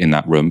applause in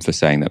that room for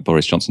saying that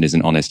Boris Johnson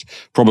isn't honest.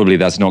 Probably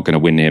that's not going to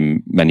win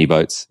him many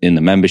votes in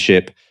the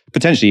membership.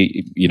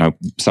 Potentially,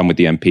 some with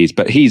the MPs,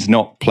 but he's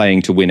not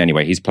playing to win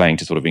anyway. He's playing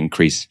to sort of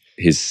increase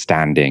his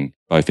standing,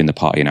 both in the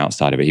party and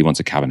outside of it. He wants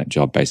a cabinet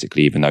job,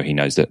 basically, even though he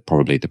knows that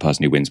probably the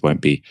person who wins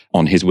won't be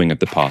on his wing of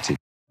the party.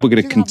 We're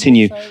going to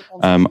continue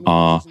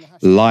our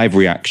live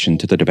reaction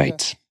to the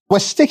debate. We're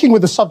sticking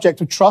with the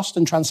subject of trust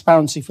and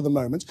transparency for the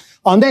moment.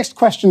 Our next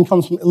question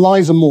comes from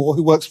Eliza Moore,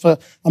 who works for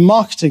a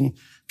marketing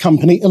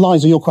company.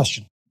 Eliza, your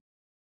question.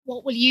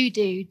 What will you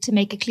do to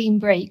make a clean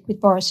break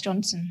with Boris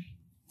Johnson?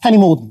 Penny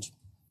Mordaunt.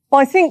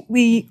 Well, I think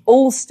we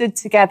all stood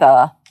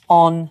together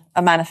on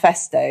a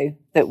manifesto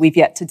that we've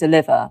yet to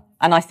deliver.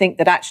 And I think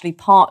that actually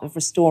part of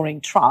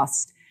restoring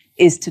trust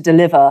is to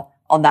deliver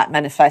on that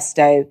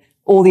manifesto,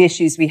 all the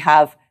issues we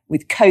have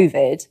with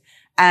COVID,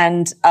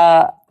 and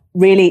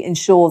really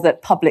ensure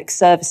that public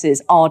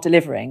services are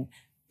delivering.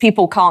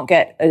 People can't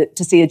get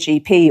to see a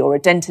GP or a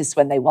dentist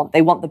when they want.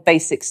 They want the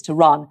basics to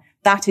run.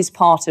 That is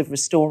part of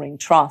restoring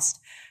trust.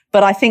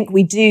 But I think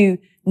we do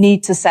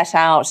need to set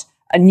out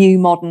a new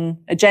modern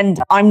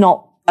agenda. I'm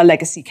not a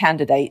legacy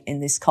candidate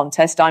in this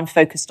contest. I'm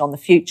focused on the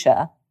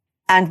future.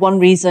 And one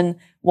reason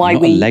why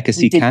we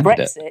did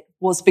Brexit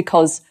was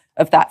because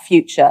of that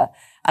future.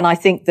 And I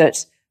think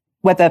that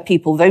whether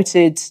people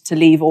voted to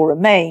leave or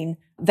remain,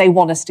 they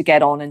want us to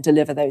get on and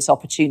deliver those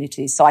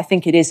opportunities. So I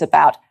think it is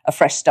about a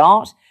fresh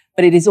start,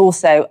 but it is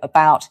also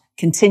about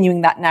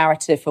continuing that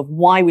narrative of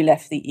why we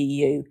left the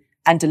EU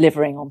and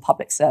delivering on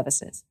public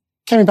services.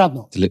 Kemi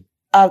Badenoch.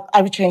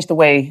 I would change the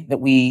way that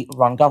we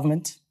run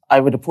government. I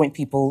would appoint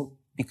people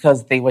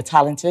because they were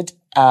talented,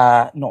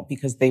 not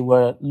because they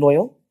were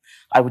loyal.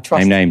 I would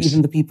trust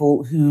even the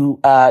people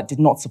who did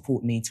not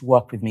support me to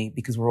work with me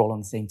because we're all on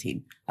the same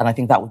team. And I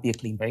think that would be a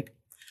clean break.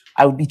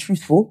 I would be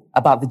truthful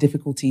about the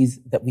difficulties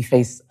that we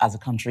face as a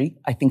country.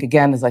 I think,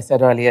 again, as I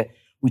said earlier,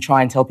 we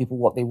try and tell people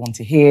what they want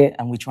to hear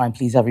and we try and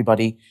please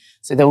everybody.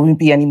 So there won't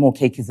be any more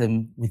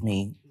cakeism with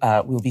me.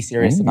 We'll be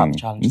serious about the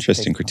challenge.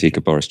 Interesting critique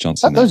of Boris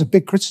Johnson. Those are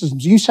big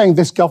criticisms. Are you saying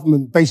this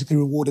government basically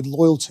rewarded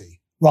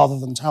loyalty rather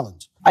than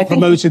talent?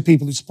 Promoted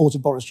people who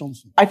supported Boris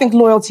Johnson? I think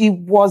loyalty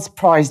was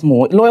prized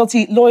more.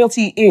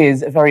 Loyalty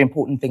is a very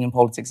important thing in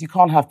politics. You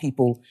can't have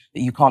people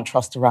that you can't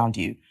trust around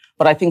you.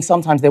 But I think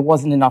sometimes there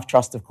wasn't enough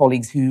trust of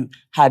colleagues who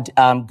had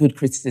good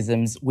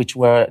criticisms which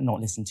were not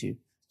listened to.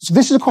 So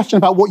this is a question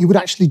about what you would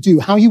actually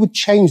do, how you would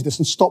change this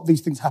and stop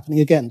these things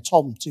happening again.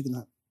 Tom,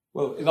 Tugendhat.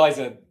 Well,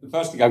 Eliza, the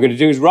first thing I'm going to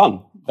do is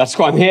run. That's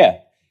why I'm here,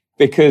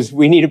 because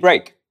we need a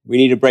break. We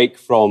need a break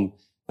from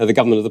the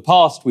government of the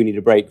past. We need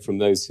a break from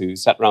those who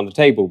sat around the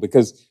table,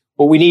 because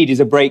what we need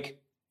is a break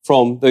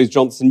from those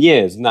Johnson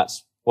years, and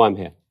that's why I'm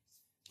here.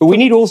 But we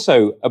need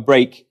also a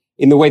break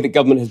in the way that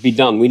government has been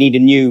done. We need a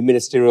new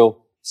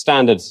ministerial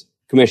standards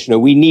commissioner.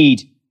 We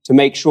need to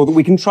make sure that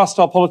we can trust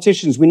our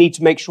politicians. We need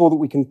to make sure that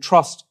we can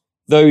trust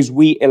those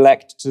we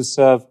elect to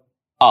serve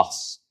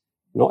us.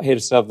 They're not here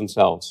to serve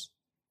themselves.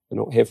 They're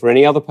not here for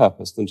any other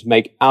purpose than to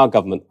make our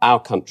government, our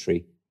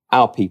country,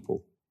 our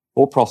people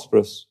more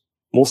prosperous,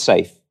 more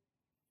safe,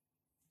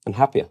 and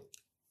happier.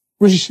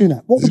 Rishi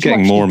Sunak, what this is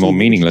getting more and more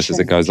meaningless as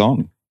it goes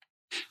on.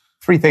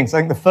 Three things. I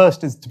think the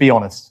first is to be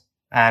honest.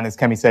 And as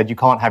Kemi said, you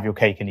can't have your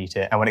cake and eat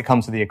it. And when it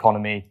comes to the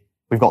economy,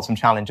 we've got some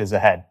challenges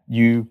ahead.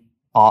 You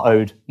are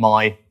owed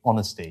my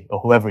honesty, or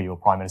whoever your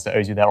prime minister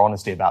owes you their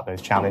honesty about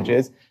those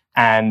challenges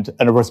and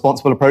a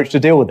responsible approach to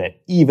deal with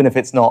it, even if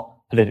it's not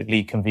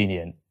politically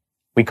convenient.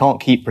 We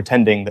can't keep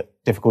pretending that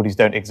difficulties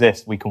don't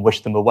exist. We can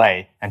wish them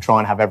away and try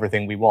and have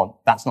everything we want.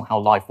 That's not how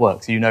life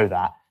works. You know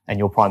that, and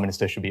your Prime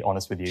Minister should be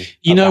honest with you.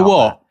 You know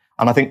what? That.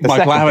 And I think the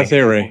Michael, I have a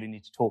theory. is we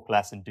need to talk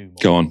less and do more.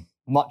 Go on.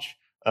 Much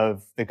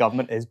of the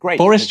government is great.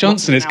 Boris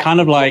Johnson is kind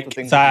of like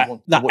that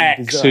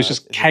ex who's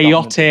just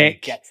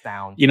chaotic.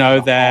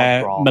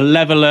 They're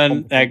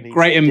malevolent. They're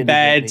great in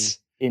bed.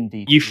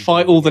 You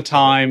fight all the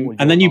time,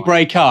 and then you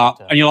break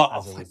up, and you're like,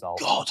 oh my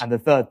God. And the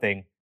third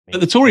thing, but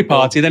the Tory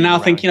party, they're now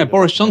thinking,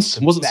 Boris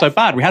Johnson wasn't so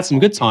bad. We had some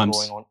good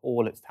times.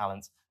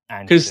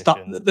 Because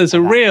there's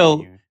a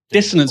real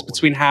dissonance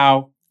between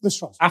how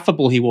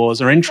affable he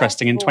was or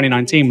interesting in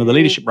 2019 with the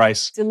leadership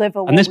race and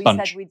this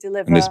bunch.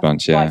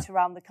 Right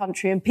around the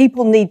country. And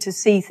people need to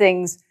see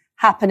things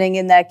happening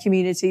in their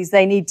communities.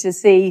 They need to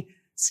see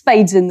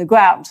spades in the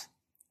ground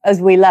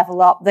as we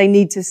level up. They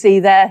need to see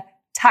their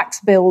tax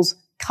bills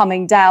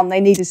coming down.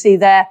 They need to see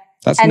their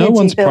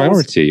energy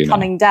bills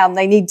coming down.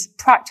 They need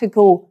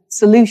practical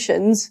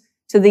solutions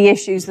to the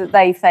issues that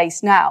they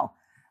face now.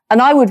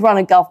 And I would run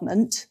a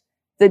government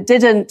that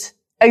didn't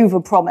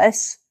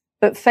overpromise,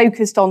 but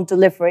focused on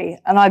delivery.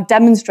 And I've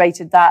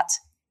demonstrated that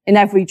in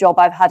every job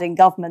I've had in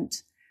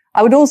government.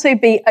 I would also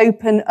be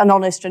open and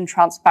honest and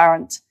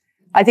transparent.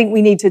 I think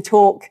we need to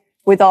talk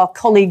with our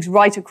colleagues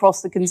right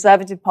across the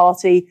Conservative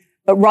Party,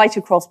 but right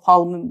across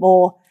Parliament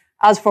more.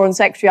 As Foreign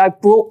Secretary,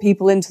 I've brought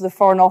people into the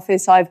Foreign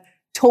Office. I've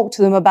talked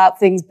to them about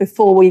things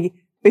before we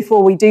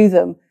do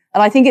them.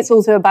 And I think it's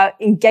also about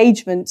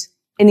engagement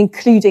in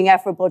including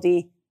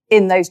everybody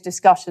in those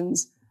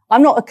discussions.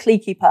 I'm not a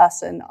cliquey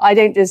person. I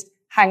don't just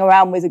hang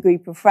around with a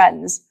group of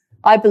friends.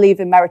 I believe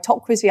in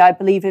meritocracy. I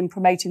believe in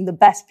promoting the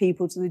best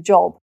people to the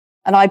job.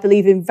 And I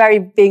believe in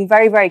being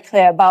very, very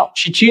clear about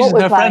she chooses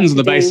her friends on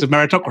the basis of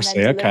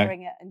meritocracy. And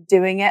delivering it and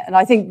doing it. And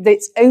I think that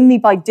it's only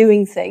by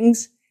doing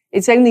things,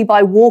 it's only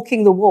by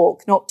walking the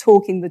walk, not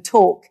talking the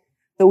talk,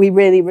 that we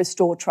really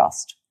restore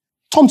trust.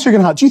 Tom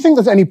Tugendhat, do you think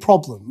there's any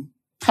problem,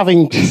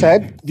 having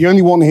said the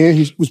only one here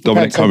who was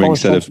Dominic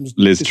Cummings said of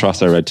Liz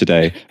Truss, I read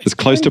today, as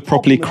close to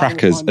properly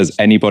crackers as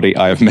anybody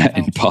I have met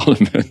in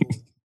Parliament.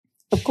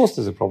 Of course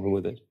there's a problem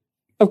with it.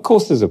 Of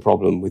course there's a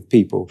problem with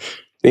people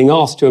being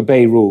asked to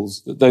obey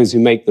rules that those who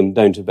make them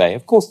don't obey.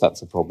 Of course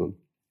that's a problem.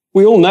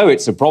 We all know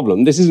it's a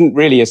problem. This isn't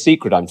really a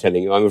secret, I'm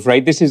telling you, I'm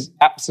afraid. This is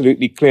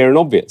absolutely clear and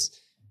obvious.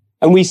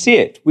 And we see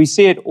it. We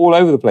see it all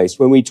over the place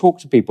when we talk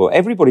to people.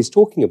 Everybody's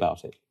talking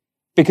about it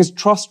because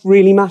trust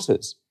really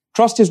matters.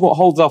 Trust is what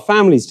holds our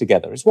families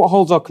together. It's what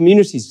holds our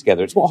communities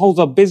together. It's what holds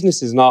our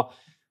businesses and our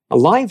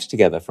lives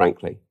together,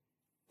 frankly.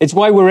 It's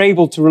why we're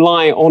able to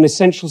rely on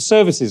essential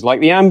services like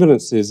the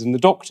ambulances and the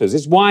doctors.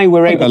 It's why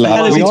we're able we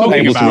aren't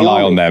able to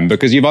rely on them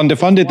because you've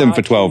underfunded them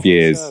for 12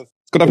 years.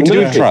 It's got nothing to do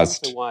with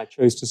trust. That's why I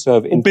chose to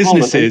serve in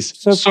businesses.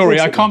 Sorry,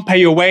 I can't pay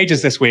your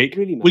wages this week.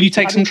 Will you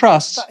take some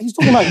trust? He's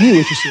talking about you,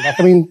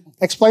 interestingly.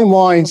 Explain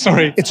why it's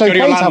okay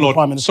to have a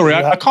Prime Minister. Sorry,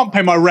 I can't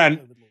pay my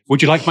rent.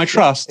 Would you like my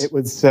trust? It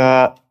was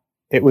a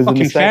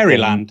mistake.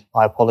 Fairyland.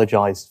 I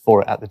apologised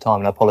for it at the time,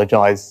 and I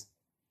apologise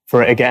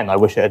for it again. I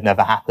wish it had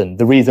never happened.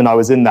 The reason I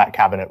was in that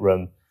cabinet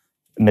room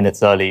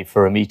minutes early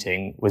for a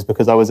meeting was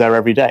because I was there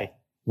every day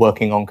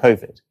working on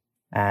COVID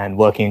and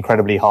working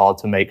incredibly hard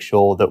to make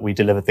sure that we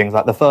delivered things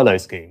like the furlough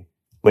scheme,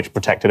 which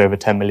protected over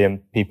 10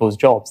 million people's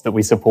jobs, that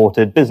we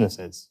supported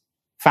businesses,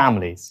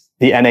 families,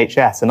 the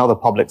NHS and other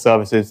public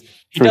services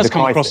through the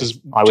crisis.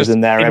 I was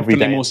in there every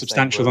day. More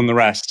substantial than the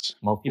rest.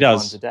 He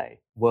does. Times a day,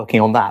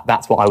 working on that.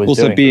 That's what I was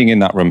doing. Also being in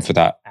that room for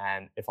that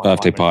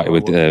birthday party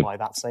with the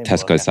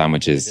Tesco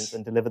sandwiches.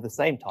 And deliver the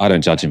same type I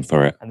don't judge him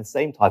for it. And the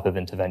same type of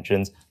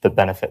interventions that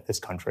benefit this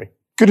country.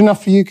 Good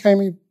enough for you,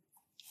 Kami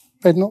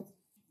Badenoch?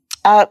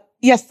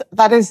 Yes,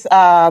 that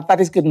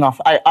is good enough.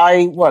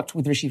 I worked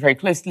with Rishi very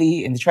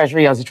closely in the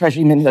Treasury. I was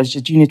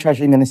a junior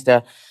Treasury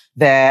Minister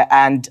there,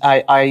 and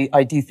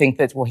I do think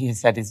that what he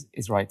has said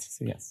is right.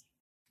 So yes.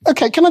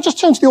 Okay, can I just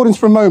turn to the audience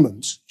for a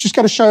moment? Just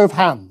get a show of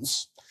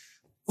hands.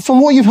 From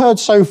what you've heard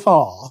so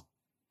far,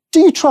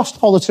 do you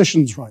trust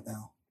politicians right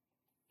now?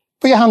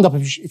 Put your hand up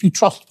if you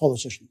trust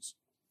politicians.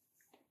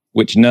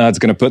 Which nerd's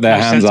going to put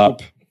their hands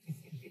up?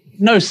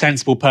 No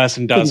sensible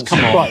person does.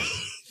 Come on. Right.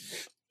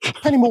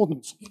 Penny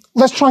Mordaunt,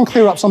 let's try and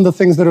clear up some of the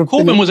things that have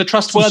Corbyn was a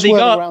trustworthy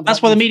guy.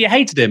 That's why the media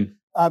hated him.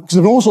 Because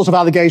there have been all sorts of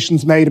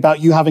allegations made about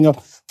you having a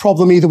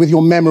problem either with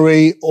your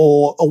memory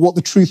or what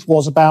the truth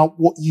was about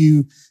what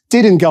you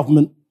did in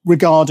government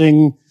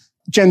regarding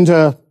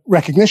gender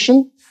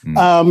recognition.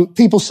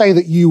 People say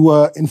that you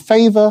were in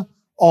favour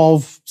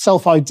of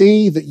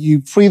self-ID, that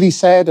you freely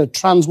said a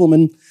trans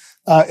woman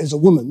is a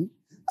woman.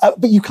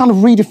 But you kind of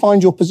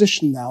redefined your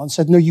position now and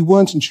said, no, you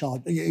weren't in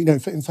charge,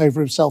 in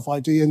favour of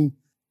self-ID, and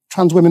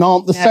trans women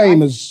aren't the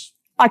same as...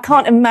 I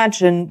can't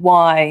imagine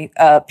why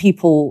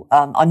people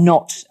are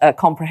not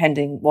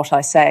comprehending what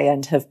I say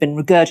and have been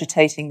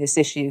regurgitating this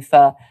issue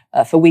for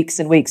weeks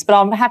and weeks. But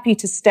I'm happy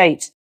to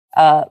state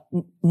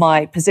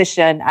my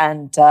position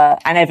and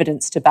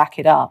evidence to back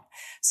it up.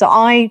 So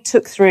I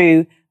took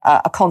through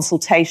a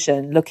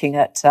consultation looking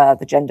at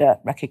the Gender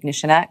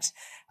Recognition Act.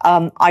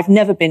 I've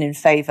never been in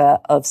favour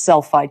of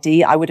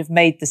self-ID. I would have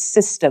made the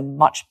system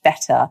much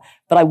better,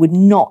 but I would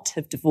not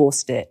have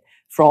divorced it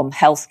from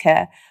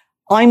healthcare.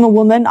 I'm a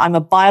woman. I'm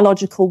a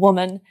biological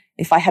woman.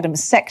 If I had a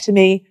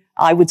mastectomy,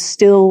 I would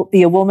still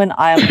be a woman.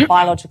 I am a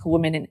biological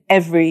woman in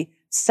every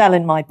cell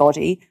in my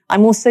body.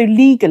 I'm also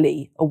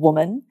legally a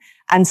woman.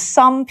 And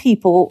some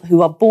people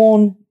who are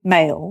born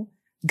male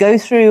go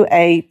through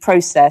a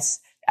process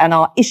and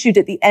are issued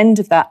at the end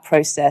of that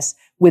process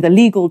with a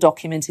legal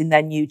document in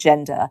their new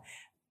gender.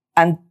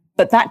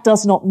 But that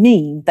does not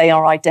mean they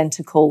are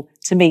identical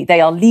to me.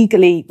 They are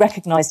legally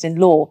recognized in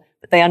law,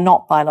 but they are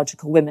not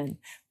biological women.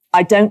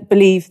 I don't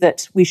believe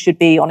that we should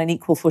be on an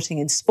equal footing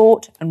in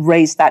sport, and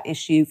raised that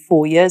issue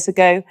 4 years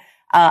ago.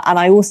 And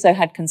I also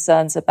had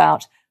concerns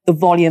about the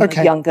volume of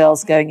young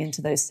girls going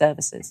into those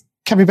services.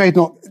 Kemi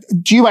Badenoch,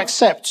 do you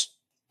accept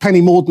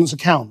Penny Mordaunt's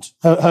account,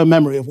 her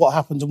memory of what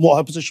happened and what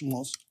her position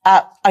was?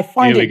 I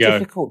find it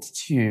difficult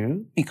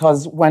too,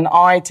 because when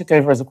I took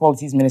over as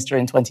Equalities Minister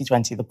in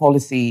 2020, the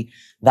policy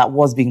that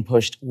was being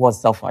pushed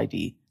was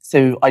self-ID.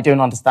 So I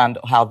don't understand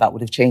how that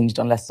would have changed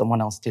unless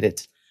someone else did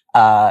it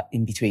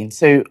in between.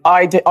 So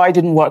I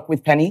didn't work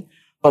with Penny,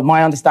 but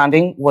my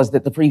understanding was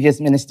that the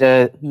previous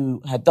minister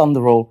who had done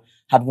the role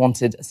had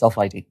wanted a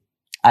self-ID.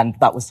 And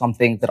that was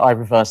something that I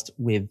reversed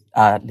with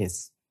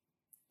Liz.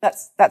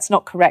 That's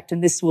not correct,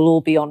 and this will all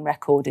be on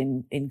record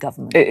in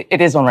government. It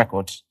is on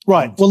record.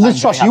 Right. Well,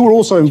 Liz Truss, you were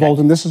also involved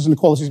in this as an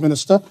Equalities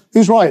Minister.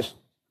 Who's right?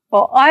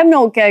 Well, I'm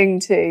not going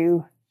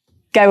to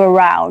go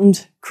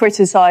around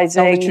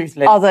criticising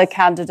other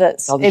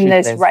candidates in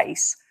this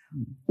race.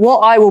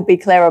 What I will be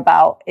clear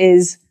about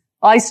is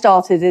I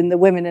started in the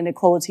Women and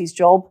Equalities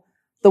job.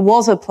 There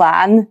was a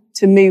plan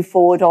to move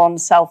forward on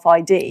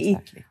self-ID.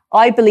 Exactly.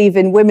 I believe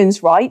in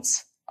women's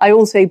rights. I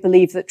also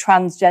believe that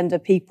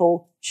transgender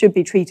people should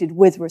be treated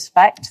with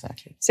respect.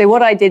 Exactly. So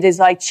what I did is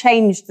I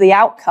changed the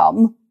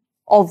outcome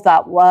of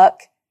that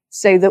work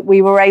so that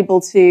we were able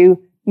to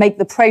make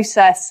the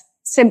process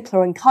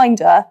simpler and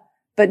kinder,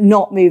 but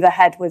not move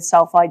ahead with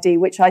self-ID,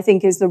 which I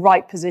think is the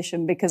right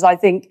position, because I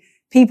think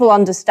people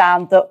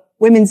understand that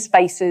women's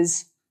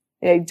spaces,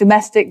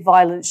 domestic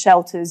violence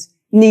shelters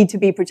need to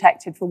be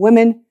protected for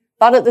women.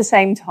 But at the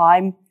same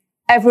time,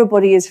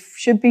 everybody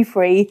should be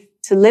free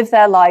to live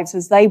their lives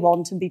as they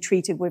want and be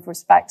treated with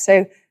respect.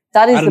 So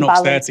that is the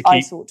balance I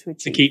sought to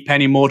achieve. To keep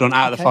Penny Mordaunt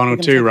out of the final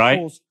two,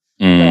 right?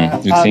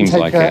 It seems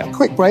like it. A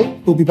quick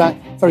break. We'll be back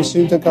very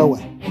soon. Don't go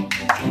away.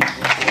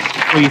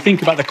 Well, you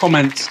think about the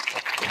comments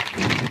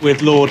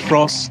with Lord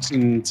Frost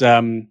and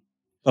the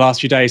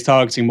last few days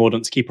targeting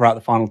Mordaunt to keep her out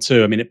of the final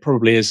two. I mean, it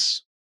probably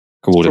is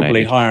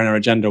probably higher on her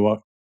agenda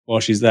while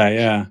she's there,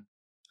 yeah.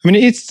 I mean,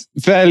 it's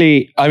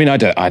fairly, I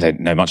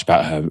don't know much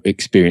about her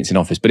experience in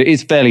office, but it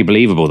is fairly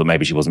believable that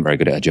maybe she wasn't very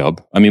good at her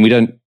job. I mean, we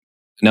don't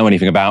know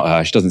anything about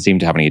her. She doesn't seem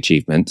to have any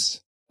achievements.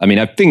 I mean,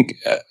 I think,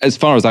 as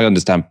far as I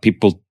understand,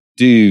 people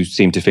do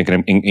seem to think,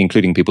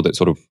 including people that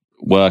sort of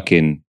work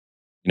in,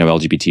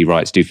 LGBT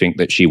rights, do think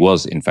that she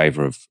was in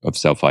favour of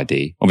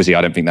self-ID. Obviously,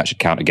 I don't think that should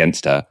count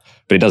against her,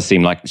 but it does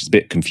seem like it's a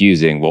bit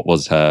confusing what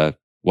was her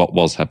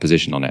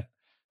position on it.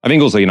 I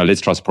think also,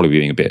 Liz Truss probably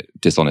being a bit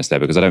dishonest there,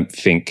 because I don't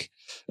think,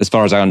 as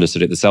far as I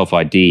understood it, the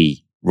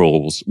self-ID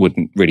rules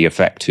wouldn't really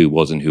affect who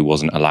was and who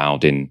wasn't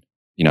allowed in,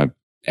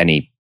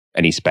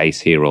 any space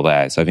here or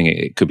there. So I think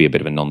it could be a bit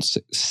of a non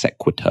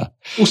sequitur.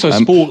 Also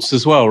sports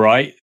as well,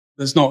 right?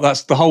 That's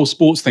the whole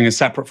sports thing is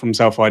separate from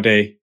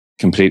self-ID.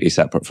 Completely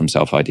separate from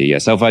self-ID. Yeah.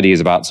 Self-ID is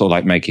about sort of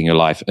like making your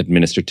life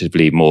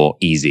administratively more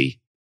easy.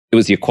 It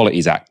was the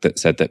Equalities Act that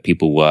said that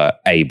people were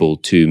able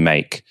to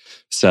make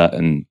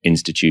certain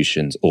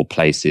institutions or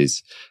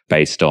places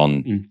based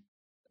on,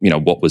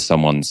 what was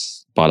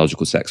someone's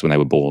biological sex when they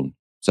were born.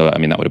 So, I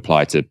mean, that would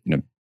apply to,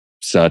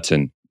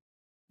 certain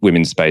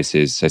women's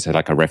spaces, say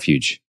like a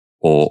refuge,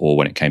 or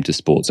when it came to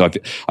sports. So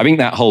I think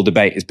that whole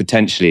debate is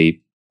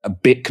potentially a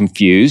bit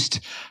confused.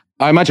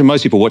 I imagine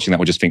most people watching that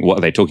will just think, what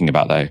are they talking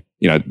about though?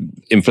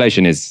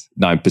 Inflation is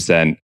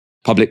 9%,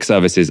 public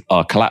services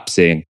are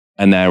collapsing,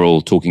 and they're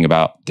all talking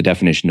about the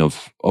definition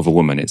of a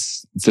woman.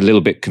 It's a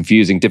little bit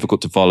confusing,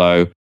 difficult to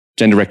follow.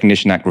 Gender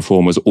Recognition Act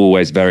reform was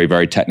always very,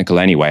 very technical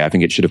anyway. I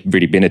think it should have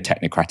really been a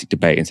technocratic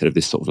debate instead of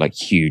this sort of like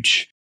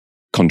huge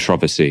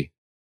controversy.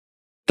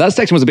 That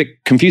section was a bit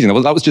confusing.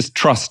 That was just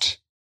trust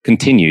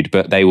continued,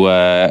 but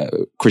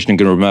Christian and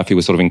Gunnar Murphy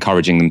were sort of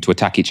encouraging them to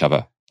attack each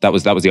other. That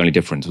was the only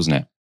difference, wasn't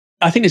it?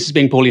 I think this is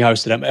being poorly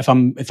hosted.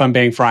 If I'm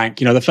being frank,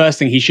 the first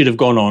thing he should have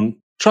gone on,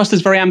 trust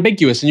is very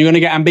ambiguous and you're going to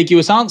get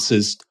ambiguous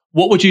answers.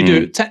 What would you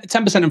do?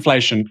 10%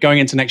 inflation going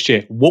into next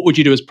year. What would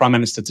you do as Prime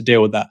Minister to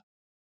deal with that?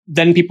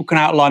 Then people can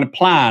outline a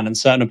plan and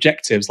certain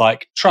objectives,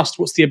 like trust.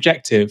 What's the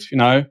objective?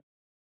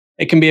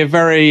 It can be a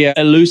very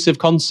elusive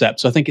concept.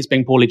 So I think it's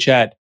being poorly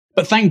chaired.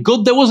 But thank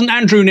God there wasn't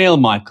Andrew Neil,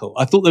 Michael.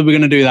 I thought they were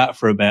going to do that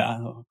for a bit.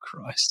 Oh,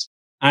 Christ.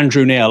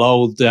 Andrew Neil,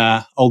 old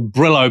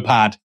Brillo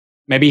pad.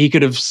 Maybe he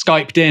could have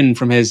Skyped in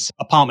from his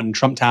apartment in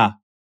Trump Tower.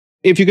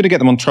 If you're going to get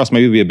them on trust,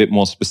 maybe be a bit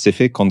more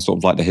specific on sort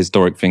of like the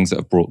historic things that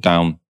have brought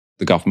down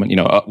the government.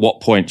 At what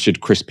point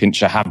should Chris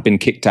Pincher have been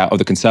kicked out of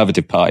the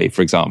Conservative Party,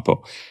 for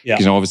example? Yeah.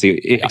 Because obviously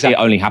it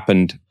only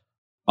happened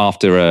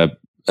after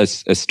a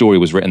story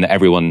was written that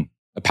everyone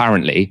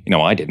apparently,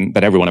 I didn't,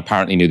 but everyone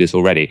apparently knew this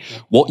already. Yeah.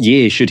 What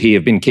year should he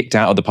have been kicked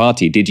out of the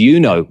party? Did you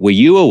know? Were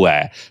you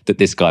aware that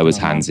this guy was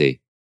handsy?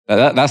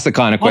 That's the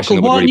kind of question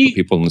that would really put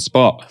people on the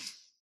spot.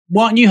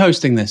 Why aren't you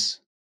hosting this?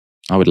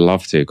 I would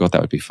love to. God,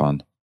 that would be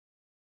fun.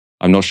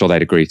 I'm not sure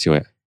they'd agree to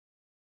it.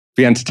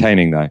 Be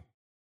entertaining though.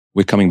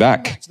 We're coming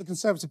back to the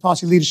Conservative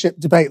Party leadership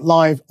debate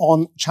live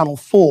on Channel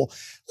 4.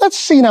 Let's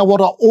see now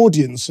what our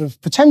audience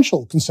of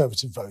potential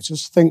Conservative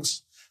voters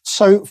thinks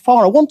so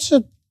far. I want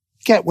to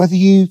get whether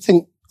you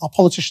think our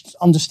politicians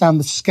understand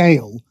the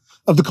scale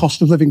of the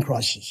cost of living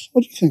crisis.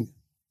 What do you think?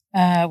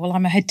 Well,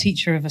 I'm a head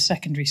teacher of a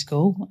secondary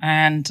school,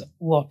 and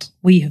what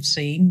we have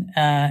seen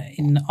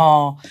in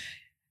our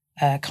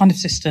kind of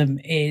system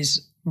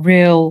is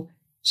real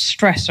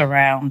stress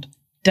around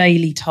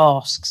daily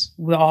tasks.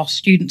 Our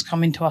students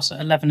coming to us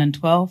at 11 and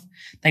 12.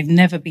 They've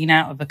never been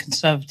out of a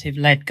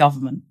Conservative-led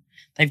government.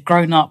 They've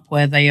grown up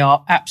where they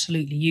are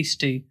absolutely used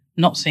to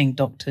not seeing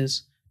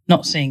doctors,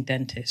 not seeing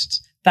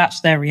dentists.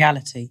 That's their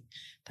reality.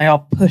 They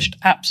are pushed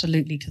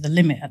absolutely to the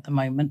limit at the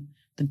moment.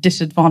 The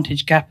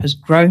disadvantage gap has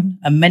grown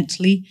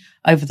immensely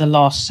over the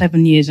last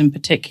 7 years in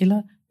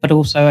particular, but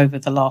also over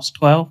the last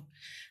 12.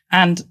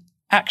 And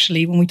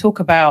actually, when we talk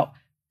about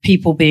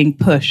people being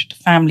pushed,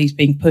 families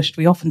being pushed,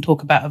 we often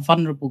talk about a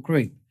vulnerable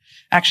group.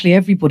 Actually,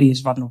 everybody is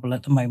vulnerable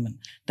at the moment.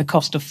 The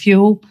cost of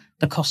fuel,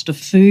 the cost of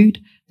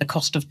food, the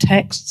cost of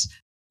texts.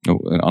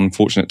 An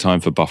unfortunate time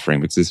for buffering,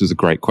 because this was a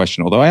great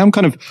question. Although I am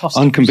kind of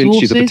unconvinced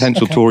she's a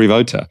potential Tory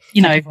voter.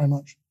 Thank you very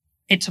much.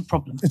 It's a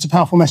problem. It's a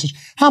powerful message.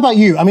 How about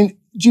you? I mean,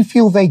 do you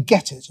feel they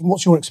get it? And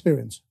what's your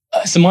experience?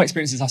 So my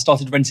experience is I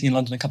started renting in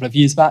London a couple of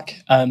years back.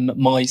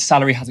 My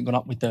salary hasn't gone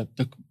up with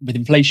with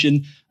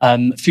inflation.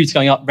 Food's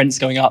going up, rent's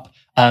going up,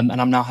 and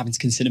I'm now having to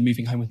consider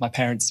moving home with my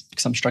parents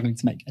because I'm struggling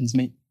to make ends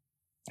meet.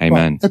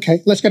 Amen. Right. Okay,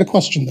 let's get a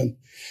question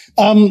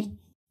then.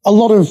 A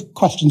lot of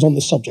questions on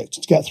this subject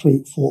to get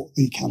through for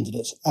the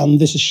candidates. And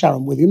this is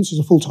Sharon Williams, who's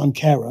a full-time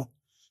carer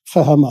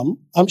for her mum.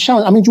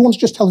 Sharon, do you want to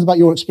just tell us about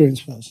your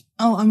experience first?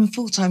 Oh, I'm a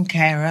full-time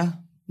carer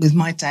with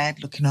my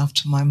dad looking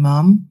after my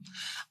mum.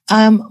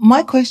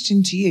 My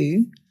question to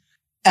you,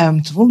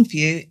 to all of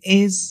you,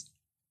 is,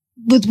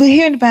 we're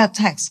hearing about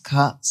tax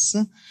cuts.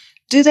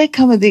 Do they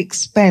come at the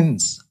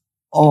expense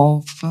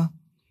of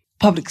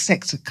public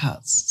sector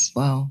cuts as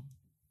well?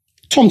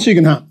 Tom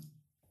Tugendhat.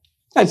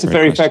 That's a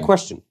very fair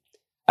question.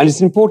 And it's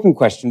an important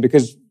question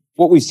because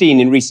what we've seen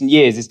in recent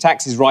years is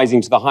taxes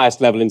rising to the highest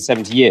level in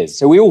 70 years.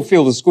 So we all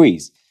feel the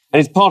squeeze.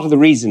 And it's part of the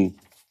reason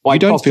why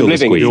cost of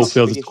living... We all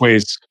feel the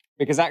squeeze.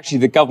 Because actually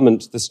the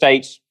government, the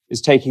state, is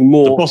taking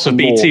more... The boss of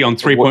BT on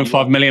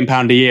 £3.5 million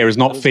a year is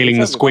not feeling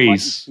the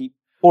squeeze.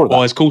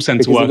 While his call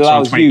centre works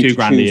on 22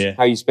 grand a year.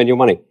 How you spend your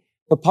money.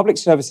 But public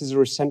services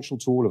are essential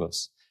to all of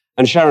us.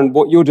 And Sharon,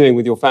 what you're doing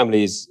with your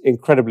family is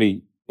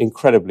incredibly,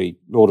 incredibly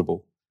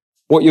laudable.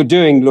 What you're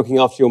doing looking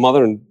after your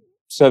mother and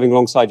serving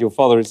alongside your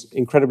father is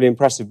incredibly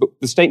impressive, but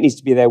the state needs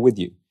to be there with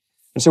you.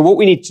 And so what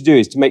we need to do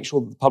is to make sure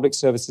that the public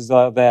services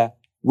are there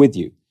with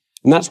you.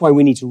 And that's why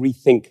we need to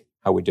rethink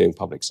how we're doing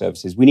public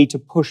services. We need to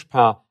push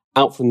power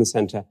out from the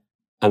centre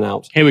and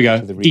out. Here we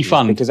go. To the regions.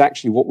 Defund. Because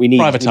actually what we need...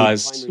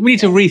 Privatise. We need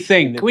to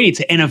rethink. We need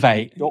to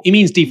innovate. It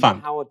means defund.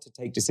 Empowered to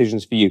take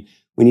decisions for you.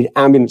 We need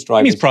ambulance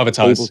drivers... It means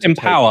privatise.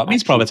 Empower. It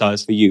means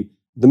privatise. For you.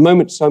 The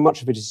moment so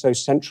much of it is so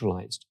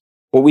centralised,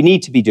 what we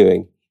need to be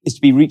doing is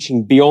to be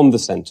reaching beyond the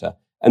centre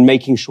and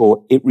making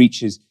sure it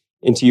reaches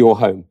into your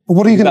home. But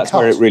what are you going to cut? That's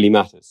where it really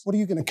matters. What are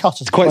you going to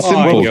cut? It's quite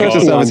simple.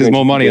 Social services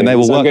more money and they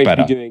will work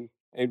better. I'm going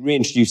to be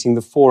reintroducing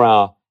the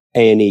 4-hour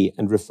A&E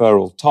and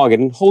referral target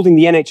and holding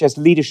the NHS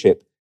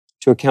leadership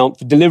to account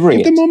for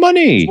delivering it. Give them more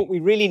money. What we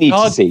really need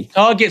to see...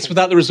 Targets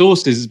without the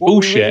resources is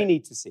bullshit. What we really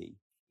need to see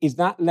is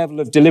that level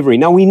of delivery.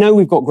 Now, we know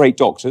we've got great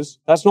doctors.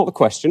 That's not the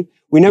question.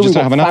 We know we've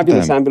got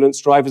fabulous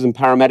ambulance drivers and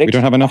paramedics. We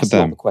don't have enough of them.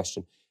 That's not the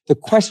question. The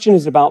question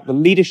is about the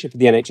leadership of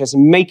the NHS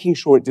and making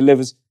sure it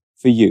delivers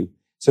for you.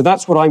 So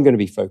that's what I'm going to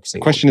be focusing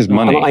on. The question is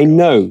money. And I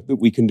know that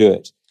we can do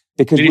it.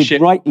 Because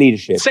with right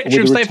leadership...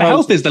 Secretary of State for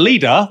Health is the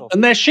leader,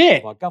 and they're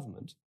shit. Our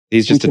government,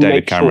 he's just a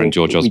David Cameron,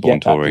 George Osborne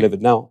Tory.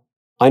 Now,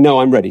 I know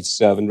I'm ready to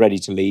serve and ready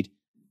to lead.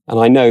 And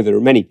I know there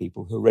are many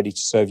people who are ready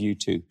to serve you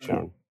too,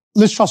 Sharon.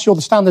 Liz Truss, you're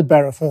the standard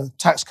bearer for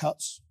tax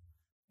cuts.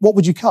 What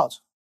would you cut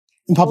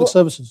in public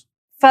services?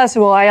 First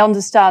of all, I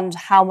understand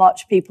how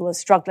much people are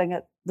struggling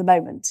at the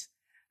moment.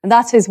 And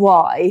that is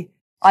why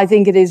I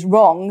think it is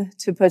wrong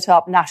to put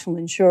up national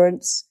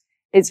insurance.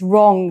 It's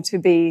wrong to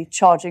be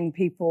charging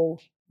people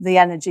the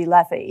energy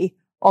levy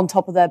on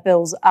top of their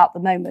bills at the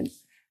moment.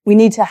 We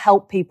need to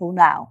help people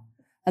now.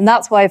 And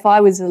that's why if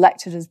I was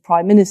elected as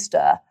Prime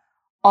Minister,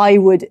 I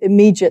would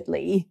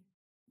immediately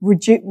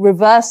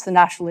reverse the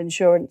national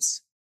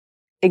insurance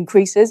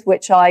increases,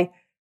 which I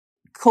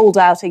called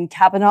out in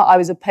Cabinet. I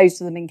was opposed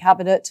to them in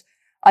Cabinet.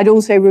 I'd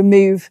also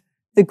remove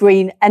the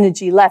green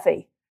energy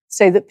levy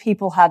so that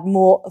people had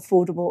more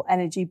affordable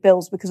energy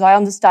bills, because I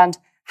understand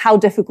how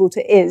difficult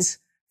it is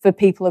for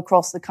people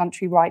across the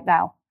country right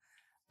now.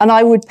 And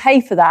I would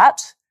pay for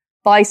that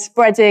by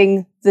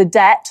spreading the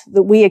debt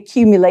that we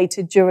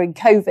accumulated during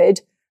COVID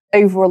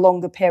over a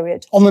longer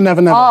period. On the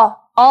never, never.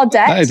 Our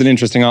debt. That is an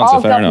interesting answer,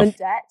 our fair government enough.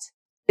 debt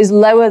is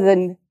lower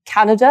than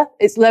Canada.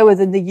 It's lower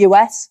than the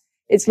US.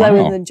 It's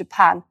lower than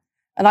Japan.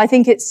 And I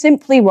think it's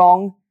simply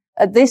wrong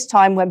at this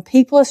time when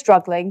people are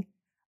struggling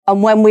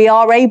and when we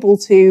are able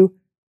to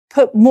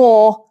put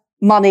more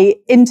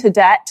money into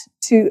debt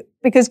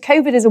because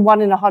COVID is a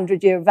 1 in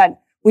 100-year event.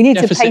 We need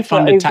to pay for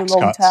it over the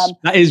long term.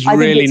 That is I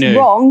really think it's new.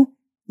 wrong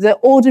that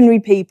ordinary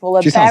people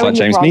are bearing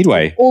the brunt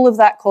of all of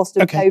that cost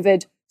of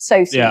COVID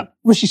so soon. Yeah.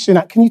 Rishi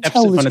Sunak, can you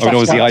tell this?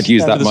 Obviously, I'd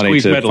use that money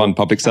to fund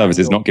public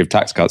services, not give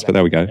tax cuts, but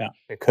there we go. Yeah.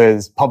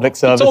 Because public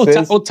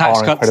services all tax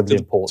are cuts incredibly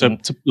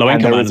important. to low-income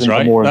And there earners, isn't a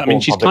right? more I mean,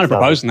 she's important kind of public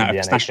proposing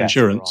that service for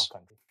national than the insurance.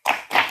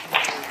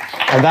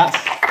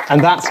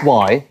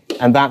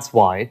 And that's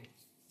why,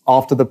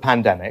 after the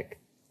pandemic,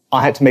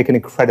 I had to make an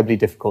incredibly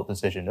difficult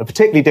decision, a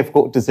particularly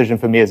difficult decision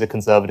for me as a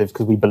Conservative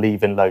because we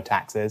believe in low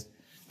taxes.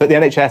 But the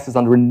NHS is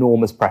under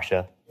enormous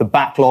pressure. The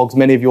backlogs,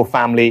 many of your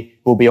family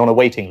will be on a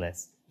waiting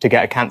list to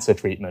get a cancer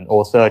treatment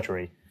or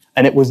surgery.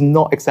 And it was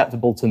not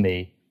acceptable to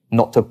me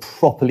not to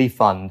properly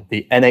fund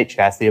the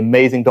NHS, the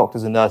amazing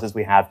doctors and nurses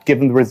we have, give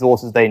them the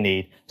resources they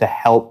need to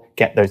help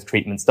get those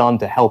treatments done,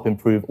 to help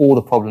improve all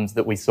the problems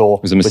that we saw.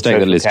 It was a mistake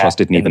that Liz Truss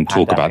didn't even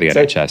talk about the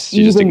NHS.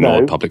 She just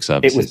ignored public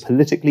services. It was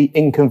politically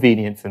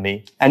inconvenient for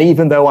me. And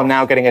even though I'm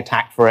now getting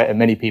attacked for it and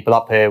many people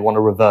up here want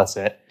to reverse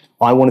it,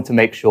 I wanted to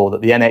make sure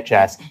that the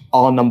NHS,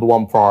 our number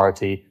one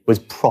priority, was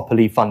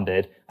properly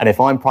funded. And if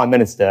I'm Prime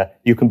Minister,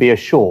 you can be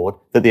assured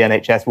that the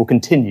NHS will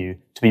continue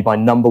to be my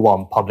number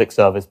one public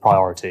service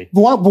priority.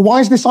 But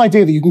why is this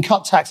idea that you can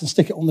cut tax and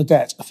stick it on the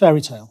debt a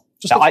fairy tale?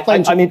 Just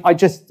explain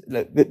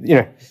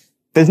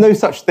there's no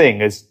such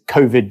thing as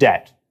COVID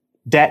debt.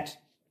 Debt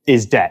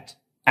is debt.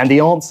 And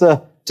the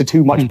answer to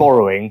too much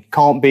borrowing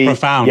can't be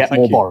yet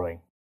more borrowing.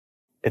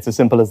 It's as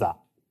simple as that.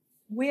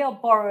 We are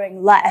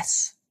borrowing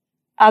less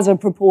as a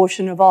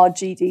proportion of our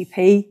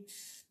GDP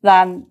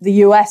than the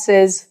US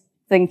is,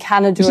 than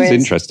Canada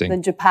is,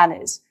 than Japan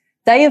is.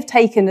 They have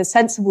taken a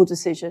sensible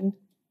decision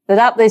that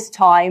at this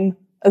time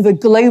of a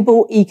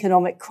global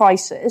economic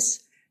crisis,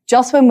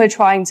 just when we're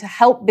trying to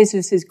help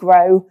businesses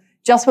grow,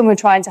 just when we're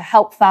trying to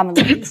help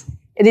families,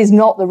 it is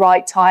not the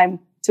right time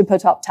to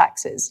put up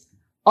taxes.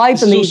 I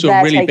believe also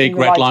they're a really taking big the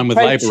red right line with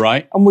approach, Labour,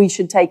 right? And we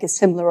should take a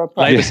similar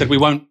approach. Labour said we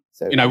won't,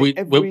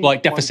 we're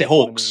like deficit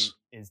hawks.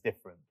 Is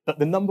different. But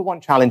the number one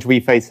challenge we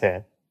face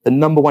here, the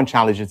number one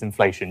challenge is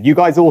inflation. You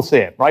guys all see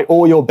it, right?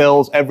 All your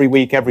bills every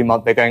week, every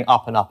month, they're going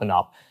up and up and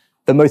up.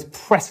 The most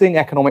pressing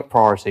economic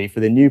priority for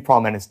the new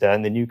Prime Minister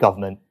and the new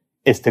government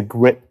is to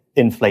grip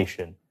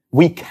inflation.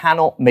 We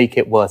cannot make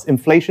it worse.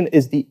 Inflation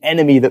is the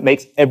enemy that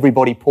makes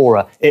everybody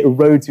poorer. It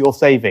erodes your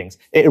savings.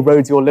 It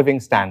erodes your living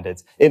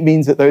standards. It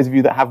means that those of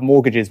you that have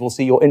mortgages will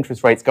see your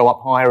interest rates go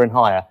up higher and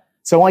higher.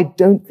 So I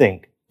don't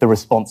think the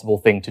responsible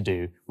thing to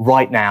do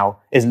right now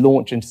is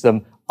launch into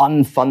some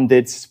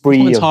unfunded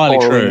spree of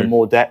borrowing and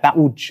more debt. That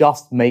will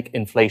just make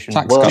inflation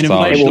worse. It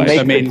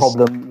will make the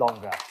problem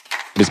longer.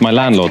 It's my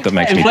landlord that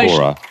makes me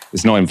poorer.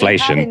 It's not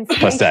inflation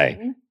per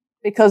se.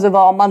 Because of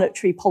our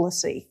monetary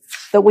policy,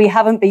 that we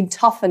haven't been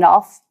tough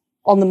enough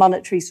on the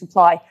monetary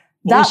supply.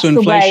 That's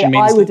the way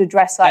I would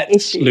address that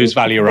issue. Lose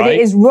value, right? But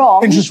it is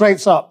wrong. Interest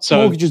rates up, So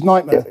mortgages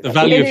nightmare. The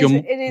value of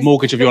your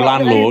mortgage of your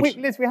landlord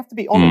Liz, we have to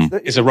be honest.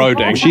 is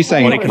eroding. She's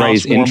saying Well, it can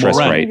raise ask for more interest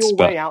rent. rates,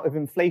 but out of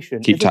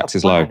inflation keep isn't a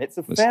taxes plan. low. It's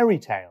a fairy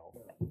tale.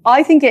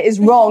 I think it is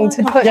wrong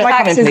to put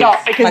taxes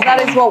up because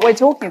that is what we're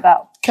talking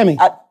about. Kemi.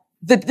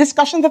 The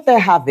discussion that they're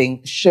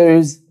having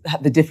shows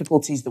the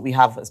difficulties that we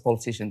have as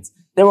politicians.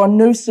 There are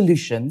no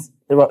solutions.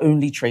 There are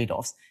only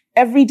trade-offs.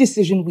 Every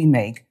decision we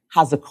make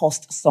has a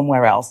cost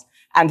somewhere else.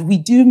 And we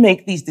do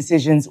make these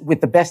decisions with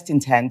the best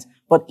intent,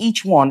 but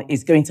each one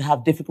is going to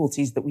have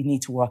difficulties that we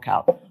need to work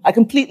out. I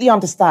completely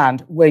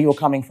understand where you're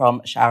coming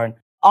from, Sharon.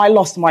 I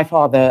lost my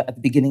father at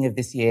the beginning of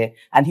this year,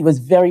 and he was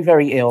very,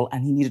 very ill,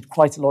 and he needed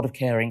quite a lot of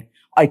caring.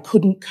 I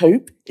couldn't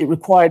cope. It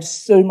required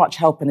so much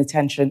help and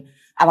attention.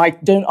 And I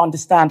don't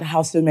understand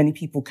how so many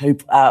people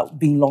cope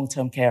being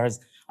long-term carers.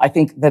 I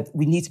think that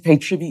we need to pay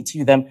tribute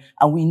to them,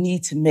 and we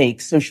need to make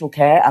social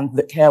care and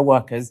the care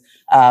workers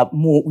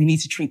we need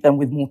to treat them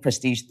with more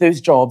prestige. Those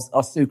jobs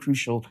are so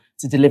crucial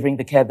to delivering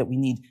the care that we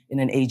need in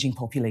an aging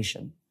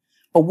population.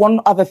 But one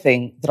other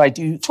thing that I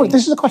do... Sorry,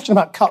 this is a question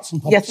about cuts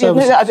and public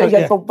services.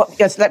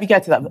 Yes, let me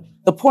get to that.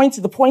 The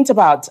point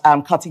about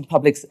cutting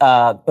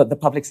the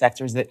public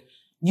sector is that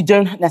you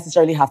don't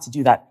necessarily have to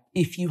do that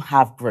if you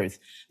have growth.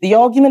 The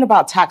argument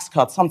about tax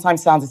cuts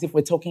sometimes sounds as if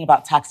we're talking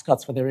about tax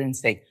cuts for their own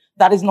sake.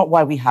 That is not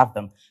why we have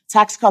them.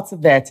 Tax cuts are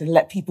there to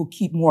let people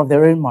keep more of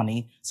their own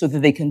money so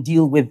that they can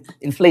deal with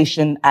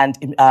inflation and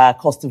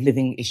cost of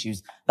living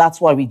issues. That's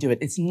why we do it.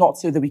 It's not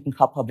so that we can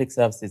cut public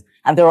services.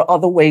 And there are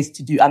other ways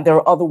to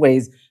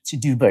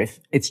do both.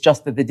 It's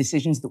just that the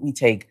decisions that we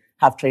take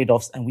have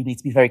trade-offs, and we need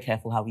to be very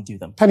careful how we do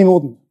them. Penny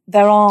Morden.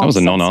 There are that was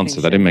a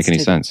non-answer. That didn't make any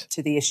sense.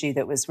 To the issue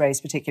that was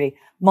raised particularly.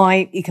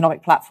 My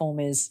economic platform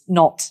is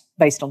not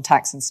based on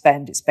tax and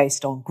spend. It's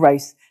based on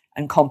growth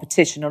and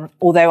competition. And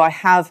although I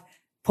have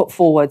put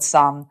forward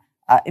some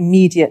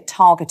immediate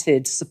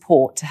targeted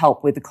support to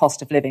help with the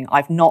cost of living,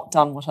 I've not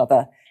done what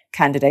other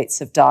candidates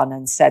have done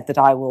and said that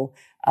I will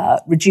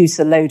reduce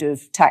a load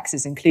of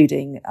taxes,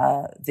 including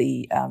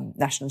the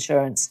national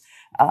insurance,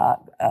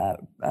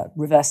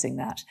 reversing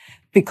that,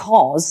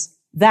 because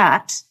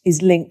that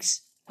is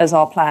linked as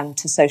our plan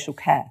to social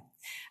care.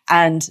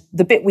 And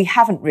the bit we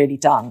haven't really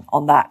done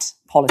on that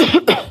policy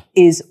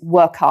is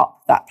work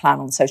up that plan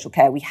on social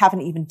care. We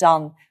haven't even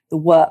done the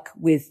work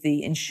with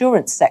the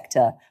insurance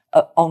sector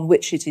on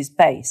which it is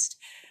based.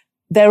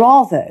 There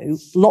are, though,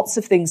 lots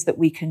of things that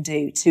we can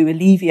do to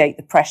alleviate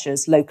the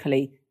pressures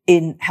locally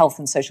in health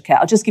and social care.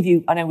 I'll just give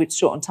you, I know it's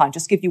short on time,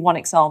 just give you one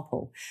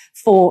example.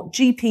 For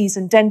GPs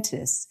and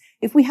dentists,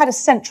 if we had a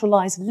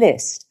centralised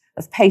list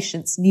of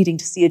patients needing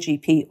to see a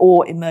GP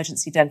or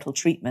emergency dental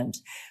treatment,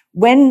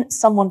 when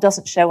someone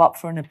doesn't show up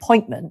for an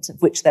appointment, of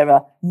which there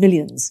are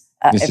millions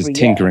this every is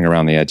tinkering year,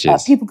 around the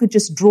edges. people could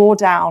just draw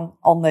down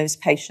on those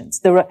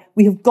patients.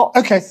 We have got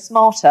to be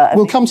smarter.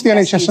 We'll come to the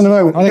NHS in a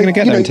moment. Are they going to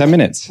get there in 10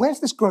 minutes? Where's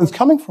this growth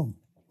coming from?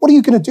 What are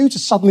you going to do to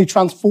suddenly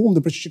transform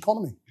the British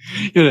economy?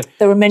 There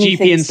are many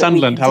GP in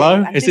Sunderland.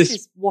 Hello, is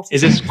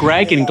this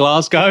Greg in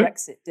Glasgow?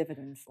 Brexit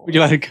dividend for. Would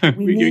you like to go?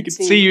 We could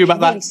see you about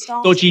that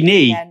dodgy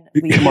knee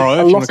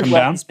tomorrow if you want to come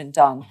down. Has been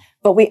done,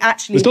 but we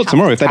actually it's not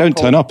tomorrow. If they don't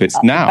turn up,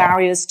 it's now.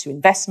 Barriers to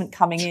investment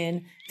coming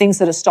in, things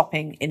that are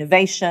stopping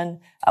innovation.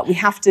 We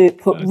have to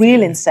put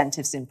real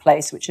incentives in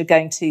place, which are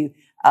going to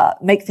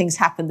make things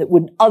happen that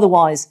wouldn't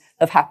otherwise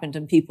have happened,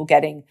 and people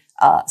getting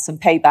some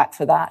payback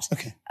for that.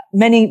 Okay.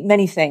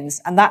 Many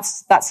things, and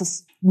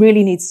that's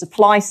really needs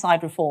supply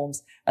side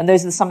reforms, and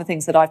those are some of the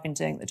things that I've been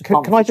doing at the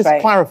Department Can I just of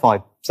Trade. clarify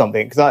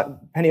something? Because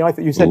Penny, I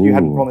thought you said you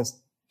hadn't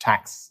promised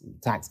tax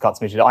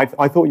cuts.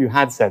 I thought you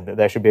had said that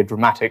there should be a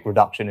dramatic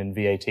reduction in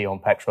VAT on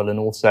petrol, and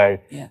also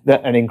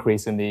an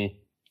increase in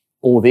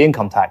all the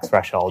income tax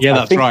thresholds. Yeah, I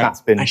that's think right.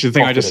 That's been actually the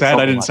thing I just said.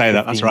 I didn't say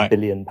that. That's right. £15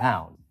 billion.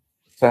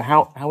 So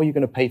how are you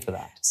going to pay for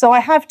that? So I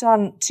have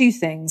done two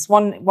things.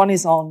 One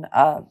is on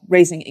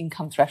raising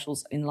income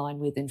thresholds in line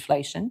with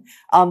inflation.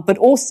 But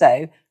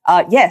also,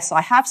 yes, I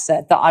have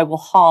said that I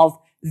will halve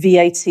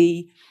VAT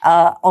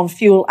on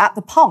fuel at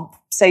the pump,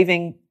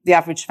 saving the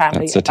average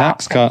family That's a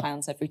tax cut.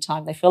 £10 every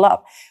time they fill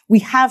up. We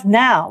have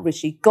now,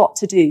 Rishi, got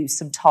to do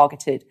some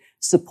targeted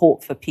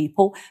support for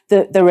people.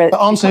 But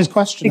answer his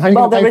question. How are you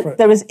going to pay for it?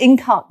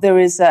 There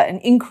is an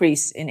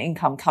increase in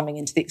income coming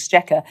into the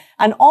exchequer.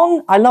 And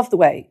I love the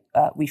way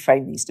we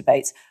frame these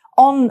debates.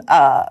 On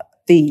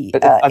the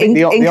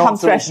income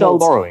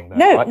thresholds,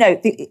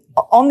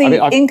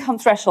 income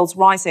thresholds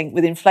rising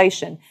with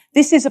inflation,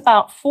 this is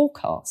about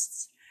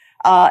forecasts.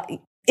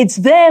 It's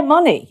their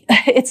money.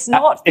 It's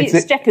not the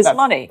exchequer's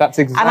money. That's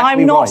exactly right.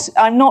 And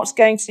I'm not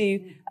going to,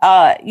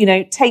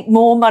 take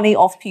more money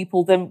off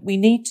people than we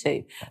need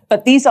to.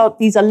 But these are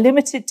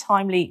limited,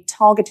 timely,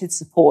 targeted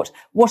support.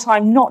 What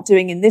I'm not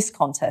doing in this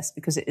contest,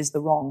 because it is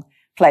the wrong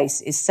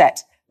place, is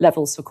set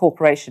levels for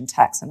corporation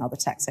tax and other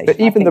taxation. But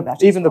even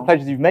the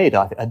pledges you've made,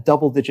 I think, are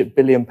double-digit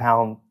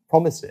billion-pound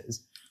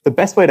promises. The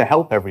best way to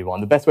help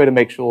everyone, the best way to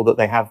make sure that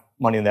they have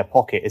money in their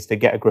pocket, is to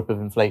get a grip of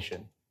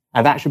inflation.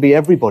 And that should be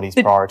everybody's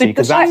priority,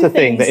 because that's the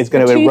thing that is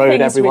going to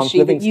erode everyone's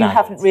living standards. You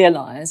haven't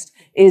realised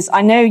is,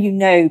 I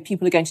know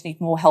people are going to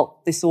need more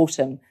help this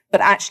autumn,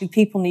 but actually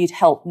people need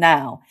help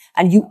now.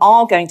 And you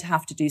are going to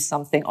have to do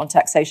something on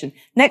taxation.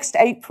 Next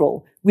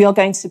April, we are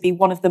going to be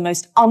one of the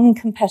most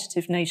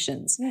uncompetitive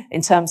nations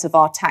in terms of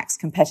our tax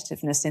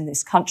competitiveness in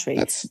this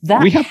country.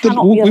 We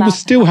will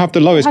still have the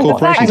lowest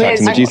corporation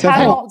tax in the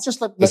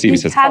G7.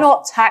 You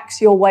cannot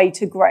tax your way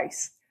to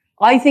growth.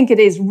 I think it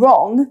is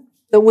wrong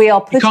that we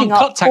are putting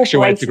up tax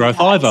your way to growth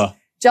either.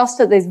 Just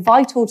at this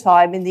vital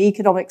time in the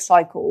economic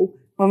cycle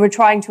when we're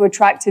trying to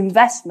attract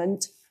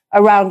investment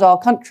around our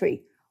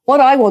country. What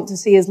I want to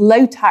see is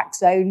low tax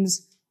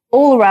zones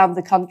all around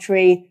the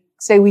country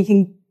so we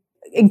can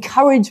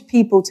encourage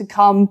people to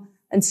come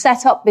and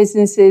set up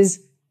businesses,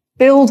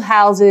 build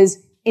houses,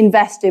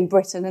 invest in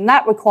Britain. And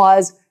that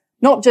requires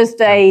not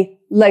just a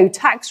low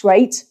tax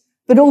rate,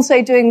 but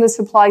also doing the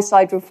supply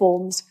side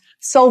reforms.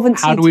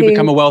 Solvency. How do we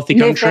become a wealthy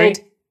country?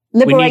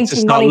 We need to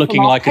start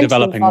looking like a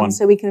developing one.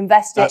 So we can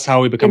invest That's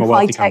how we become in a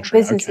wealthy high-tech country.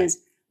 businesses.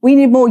 Okay. We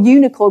need more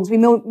unicorns. We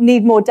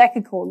need more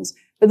decacorns.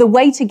 But the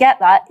way to get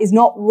that is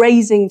not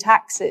raising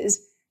taxes.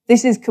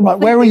 This is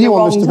completely where are you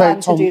on this wrong debate,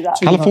 time Tom? to do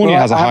that. California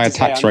has a higher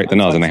tax rate than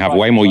us, and they have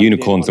way more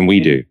unicorns than we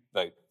do.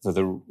 Vote for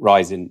the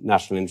rise in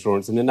national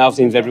insurance, and it now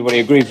seems everybody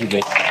agrees with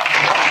me.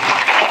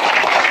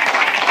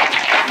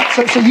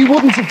 So you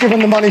wouldn't have given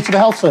the money to the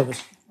health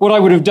service? What I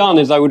would have done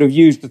is I would have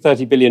used the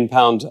 £30 billion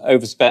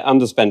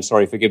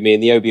underspend, forgive me, in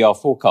the OBR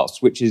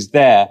forecasts, which is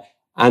there.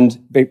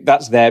 And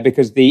that's there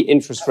because the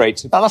interest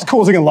rates... That's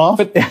causing a laugh.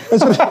 But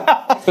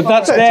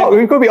that's there.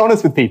 We've got to be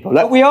honest with people.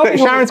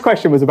 Sharon's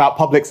question was about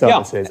public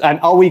services. Yeah. And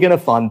are we going to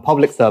fund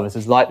public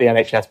services like the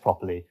NHS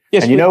properly?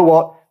 Yes, and you know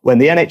what? when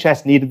the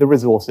NHS needed the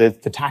resources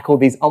to tackle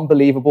these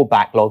unbelievable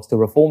backlogs to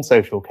reform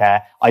social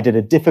care, I did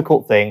a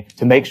difficult thing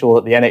to make sure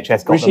that the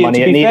NHS got the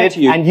money it needed,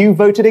 and you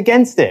voted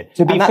against it.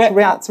 To be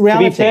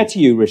fair to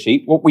you,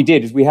 Rishi, what we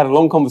did is we had a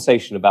long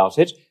conversation about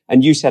it,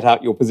 and you set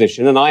out your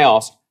position, and I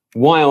asked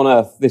why on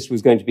earth this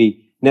was going to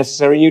be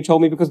necessary, and you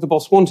told me because the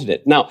boss wanted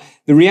it. Now,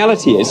 the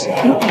reality is...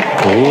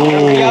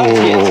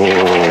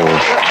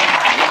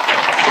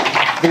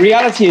 The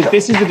reality is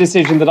this is a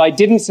decision that I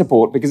didn't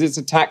support because it's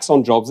a tax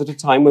on jobs at a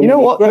time when you know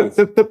what? Growth.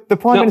 The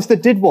Prime Minister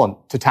did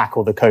want to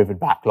tackle the COVID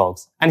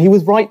backlogs, and he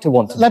was right to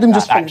want to Let do him that,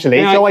 just finish.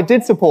 actually. So I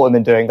did support him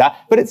in doing that.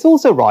 But it's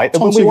also right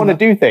that when we want to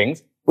do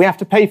things, we have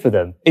to pay for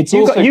them.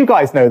 You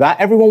guys know that.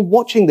 Everyone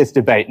watching this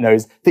debate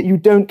knows that you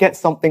don't get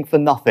something for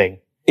nothing.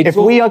 If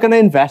we are going to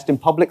invest in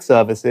public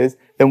services,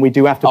 then we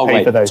do have to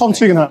pay for those Tom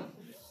Tugendhat.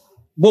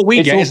 What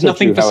we get is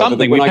nothing for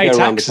something. We pay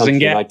taxes and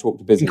get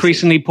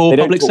increasingly poor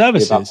public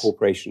services. They don't talk to me about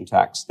corporation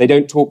tax. They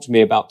don't talk to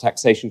me about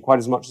taxation quite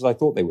as much as I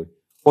thought they would.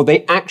 What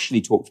they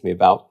actually talk to me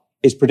about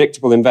is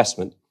predictable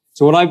investment.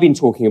 So what I've been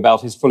talking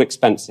about is full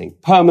expensing,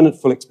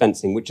 permanent full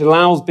expensing, which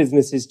allows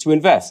businesses to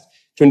invest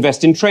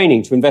in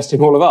training, to invest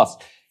in all of us,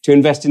 to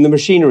invest in the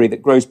machinery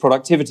that grows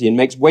productivity and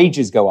makes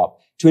wages go up,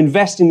 to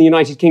invest in the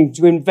United Kingdom,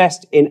 to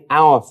invest in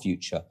our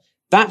future.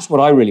 That's what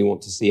I really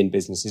want to see in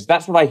businesses.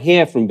 That's what I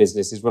hear from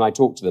businesses when I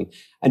talk to them.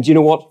 And you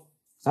know what?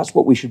 That's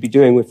what we should be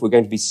doing if we're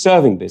going to be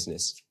serving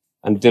business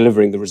and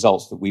delivering the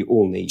results that we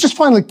all need. Just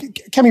finally,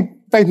 Kemi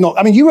Badenoch,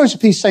 I mean, you wrote a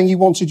piece saying you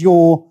wanted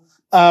your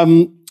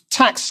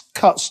tax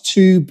cuts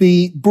to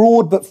be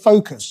broad but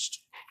focused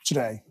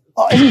today.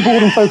 Isn't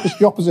broad and focused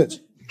the opposite?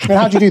 I mean,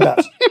 how do you do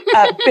that?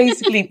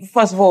 Basically,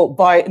 first of all,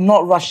 by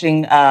not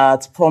rushing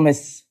to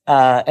promise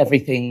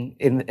everything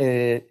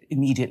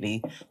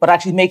immediately, but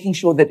actually making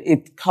sure that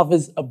it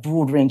covers a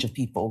broad range of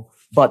people,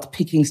 but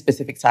picking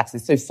specific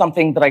taxes. So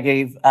something that I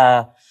gave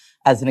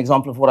as an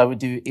example of what I would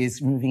do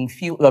is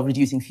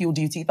reducing fuel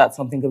duty. That's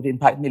something that would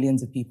impact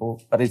millions of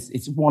people, but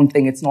it's one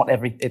thing. It's not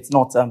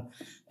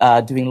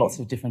doing lots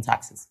of different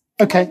taxes.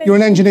 Okay, you're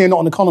an engineer, not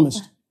an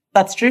economist.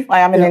 That's true.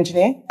 I am an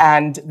engineer.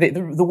 And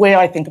the way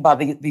I think about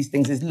these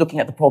things is looking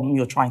at the problem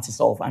you're trying to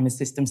solve. I'm a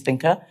systems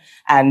thinker.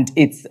 And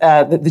it's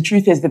the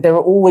truth is that there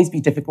will always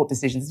be difficult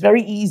decisions. It's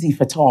very easy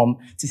for Tom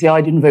to say,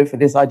 I didn't vote for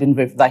this, I didn't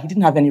vote for that. He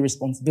didn't have any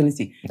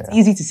responsibility. Yeah. It's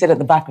easy to sit at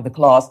the back of the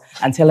class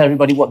and tell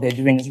everybody what they're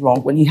doing is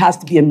wrong. When he has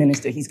to be a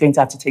minister, he's going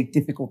to have to take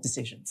difficult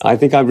decisions. I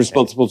think I'm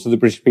responsible to the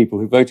British people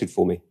who voted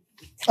for me.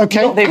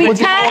 Okay.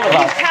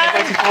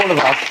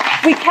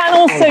 We can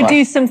also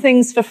do some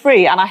things for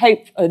free. And I hope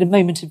at a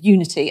moment of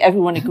unity,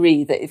 everyone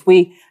agree that if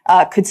we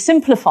could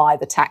simplify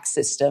the tax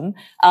system,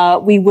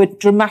 we would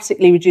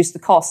dramatically reduce the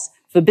costs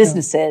for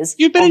businesses.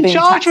 You've been in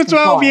charge for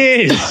 12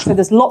 years. So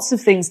there's lots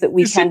of things that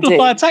we can do.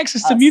 Simplify a tax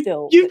system. You've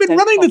been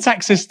running the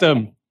tax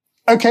system.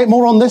 Okay,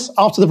 more on this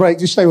after the break.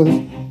 Just stay with us.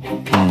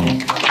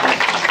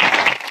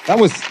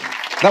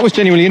 That was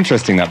genuinely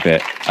interesting, that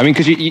bit. I mean,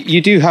 because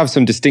you do have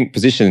some distinct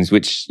positions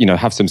which,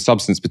 have some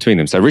substance between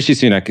them. So Rishi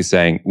Sunak is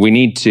saying we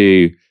need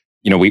to,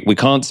 we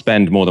can't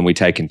spend more than we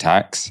take in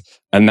tax.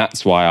 And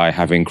that's why I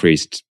have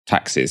increased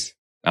taxes.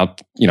 Now,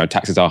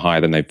 taxes are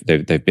higher than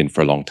they've been for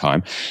a long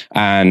time.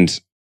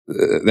 And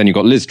then you've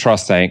got Liz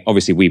Truss saying,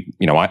 obviously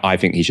I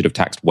think he should have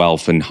taxed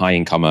wealth and high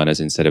income earners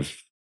instead of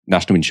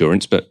national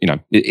insurance. But,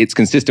 it's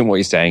consistent what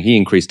he's saying. He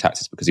increased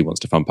taxes because he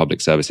wants to fund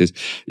public services.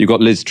 You've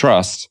got Liz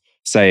Truss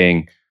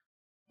saying,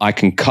 I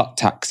can cut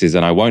taxes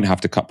and I won't have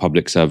to cut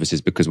public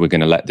services because we're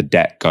going to let the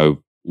debt go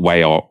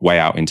way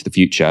out into the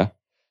future.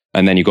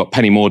 And then you've got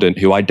Penny Mordaunt,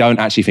 who I don't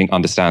actually think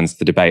understands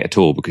the debate at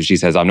all, because she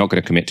says, I'm not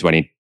going to commit to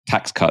any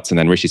tax cuts. And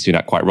then Rishi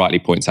Sunak quite rightly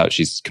points out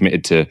she's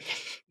committed to,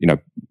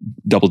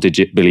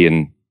 double-digit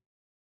billion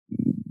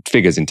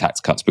figures in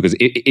tax cuts, because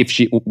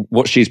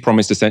what she's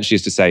promised essentially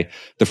is to say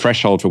the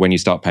threshold for when you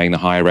start paying the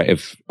higher rate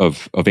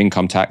of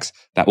income tax,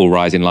 that will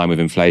rise in line with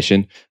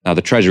inflation. Now,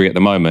 the Treasury at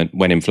the moment,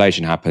 when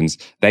inflation happens,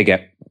 they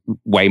get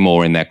way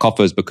more in their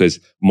coffers because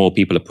more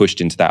people are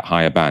pushed into that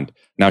higher band.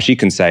 Now, she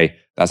can say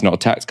that's not a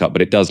tax cut,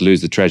 but it does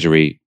lose the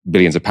Treasury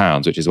billions of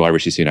pounds, which is why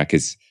Rishi Sunak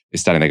is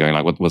standing there going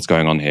like, what's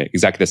going on here?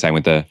 Exactly the same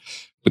with the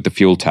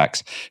fuel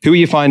tax. Who are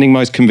you finding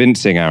most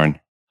convincing, Aaron?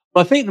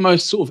 Well, I think the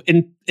most sort of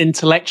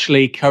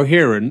intellectually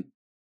coherent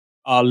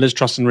are Liz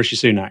Truss and Rishi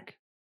Sunak.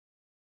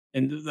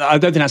 And I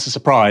don't think that's a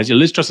surprise.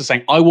 Liz Truss is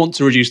saying, I want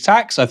to reduce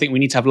tax. I think we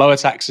need to have lower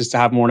taxes to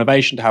have more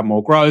innovation, to have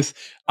more growth.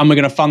 And we're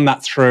going to fund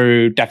that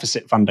through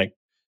deficit funding,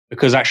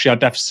 because actually our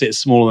deficit is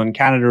smaller than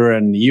Canada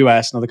and the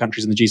US and other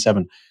countries in the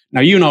G7.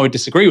 Now, you and I would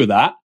disagree with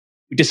that.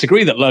 We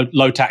disagree that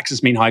low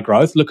taxes mean high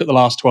growth. Look at the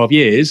last 12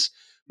 years.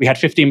 We had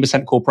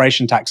 15%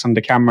 corporation tax under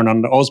Cameron,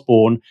 under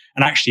Osborne.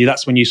 And actually,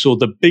 that's when you saw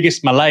the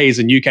biggest malaise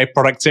in UK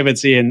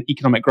productivity and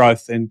economic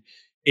growth in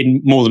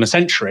more than a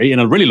century, in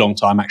a really long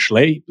time,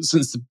 actually,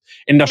 since the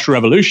Industrial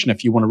Revolution,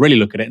 if you want to really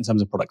look at it in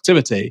terms of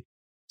productivity.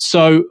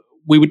 So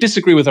we would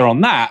disagree with her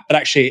on that, but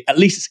actually, at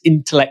least it's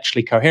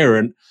intellectually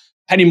coherent.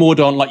 Penny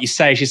Mordaunt, like you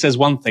say, she says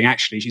one thing,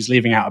 actually, she's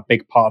leaving out a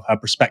big part of her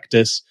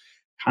prospectus,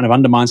 kind of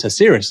undermines her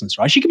seriousness,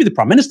 right? She could be the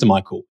Prime Minister,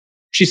 Michael.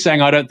 She's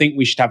saying, I don't think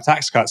we should have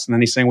tax cuts. And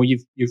then he's saying, well,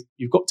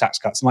 you've got tax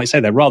cuts. And like I say,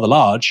 they're rather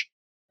large.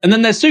 And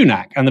then there's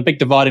Sunak, and the big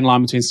dividing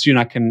line between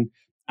Sunak and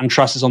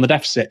Truss is on the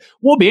deficit.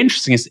 What would be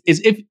interesting is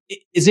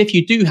if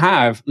you do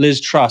have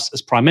Liz Truss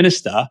as Prime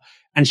Minister,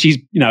 and she's,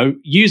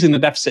 using the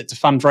deficit to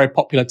fund very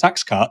popular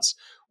tax cuts,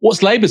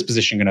 what's Labour's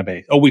position going to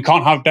be? Oh, we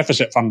can't have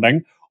deficit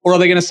funding. Or are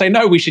they going to say,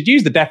 no, we should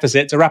use the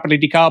deficit to rapidly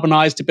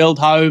decarbonise, to build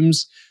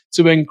homes,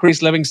 to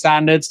increase living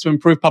standards, to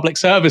improve public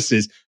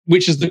services,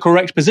 which is the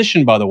correct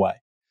position, by the way.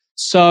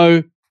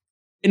 So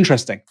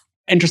interesting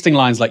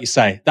lines, like you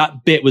say.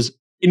 That bit was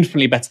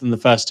infinitely better than the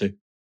first two.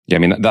 Yeah, I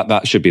mean,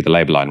 that should be the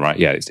Labour line, right?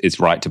 Yeah, it's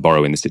right to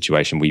borrow in this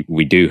situation.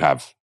 We do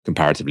have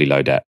comparatively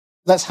low debt.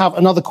 Let's have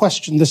another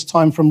question, this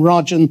time from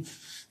Rajan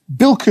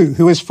Bilku,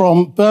 who is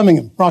from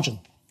Birmingham. Rajan.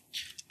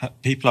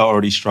 People are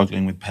already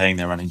struggling with paying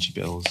their energy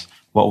bills.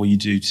 What will you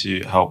do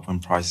to help when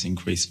prices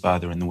increase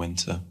further in the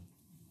winter?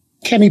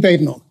 Kemi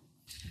Badenoch.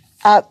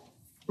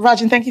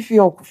 Rajan, thank you for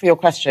your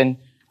question.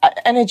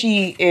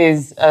 Energy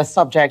is a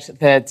subject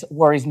that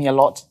worries me a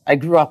lot. I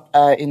grew up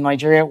in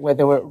Nigeria where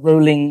there were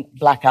rolling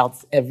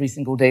blackouts every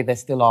single day. There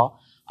still are.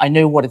 I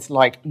know what it's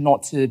like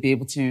not to be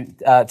able to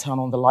turn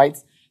on the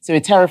lights. So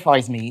it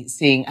terrifies me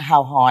seeing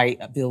how high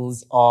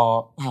bills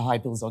are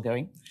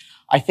going.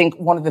 I think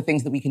one of the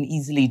things that we can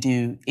easily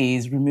do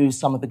is remove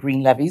some of the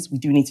green levies. We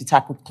do need to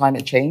tackle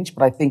climate change,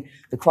 but I think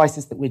the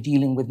crisis that we're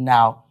dealing with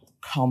now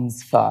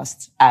comes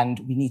first, and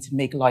we need to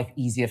make life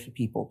easier for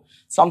people.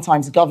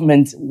 Sometimes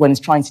government, when it's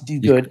trying to do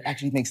good,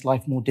 actually makes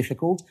life more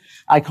difficult.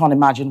 I can't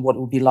imagine what it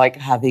would be like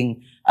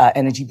having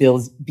energy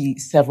bills be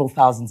several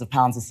thousands of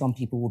pounds, as some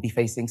people will be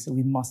facing. So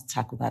we must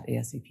tackle that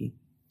ASAP.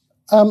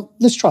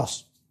 Liz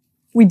Truss.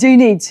 We do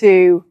need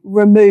to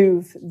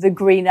remove the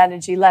green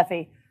energy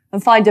levy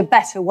and find a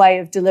better way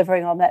of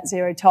delivering our net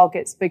zero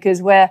targets,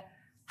 because we're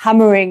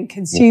hammering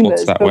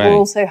consumers, but we're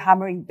also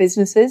hammering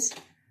businesses.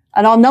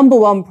 And our number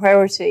one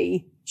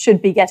priority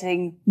should be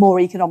getting more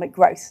economic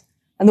growth.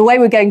 And the way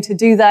we're going to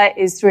do that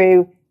is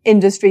through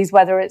industries,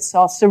 whether it's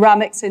our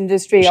ceramics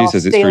industry, our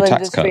steel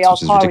industry, our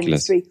car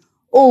industry.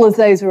 All of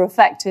those are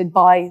affected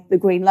by the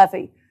green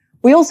levy.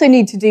 We also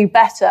need to do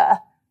better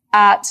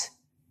at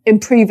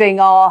improving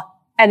our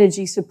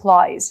energy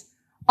supplies.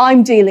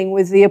 I'm dealing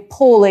with the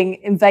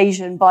appalling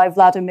invasion by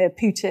Vladimir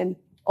Putin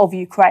of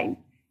Ukraine.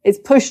 It's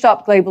pushed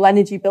up global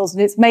energy bills,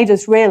 and it's made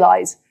us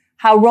realize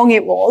how wrong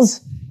it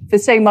was for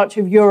so much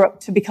of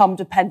Europe to become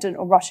dependent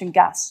on Russian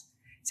gas.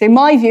 So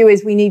my view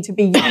is we need to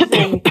be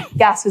using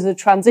gas as a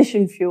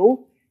transition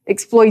fuel,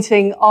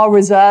 exploiting our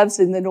reserves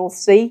in the North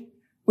Sea.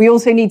 We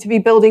also need to be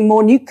building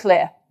more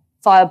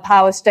nuclear-fired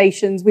power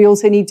stations. We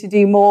also need to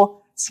do more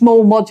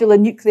small modular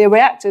nuclear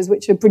reactors,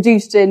 which are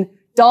produced in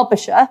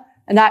Derbyshire,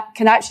 and that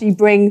can actually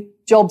bring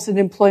jobs and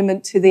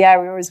employment to the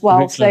area as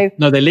well. So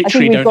no, they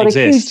literally I think we've got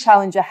a huge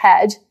challenge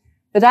ahead,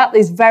 but at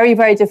this very,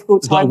 very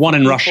difficult time. There's like one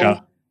in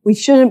Russia. We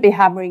shouldn't be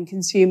hammering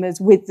consumers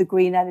with the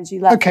green energy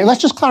levy. Okay,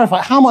 let's just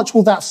clarify. How much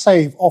will that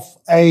save off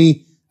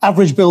a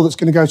average bill that's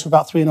going to go to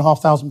about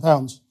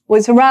 £3,500? Well,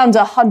 it's around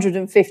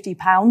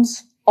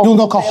 £150. You'll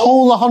knock a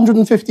whole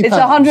 £150. It's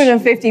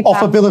 £150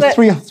 off a bill of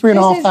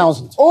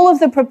 £3,500. All of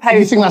the proposals. Do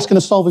you think that's going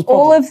to solve his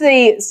problem? All of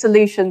the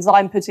solutions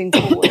I'm putting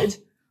forward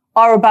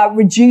are about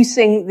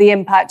reducing the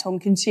impact on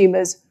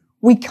consumers.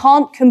 We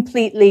can't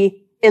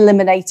completely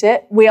eliminate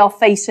it. We are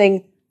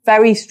facing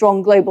very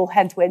strong global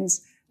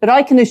headwinds. But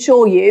I can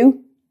assure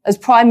you, as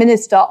Prime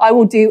Minister, I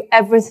will do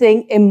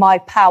everything in my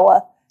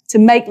power to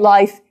make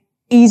life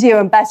easier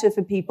and better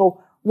for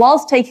people,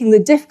 whilst taking the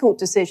difficult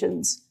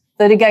decisions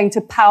that are going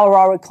to power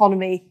our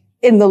economy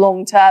in the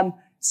long term,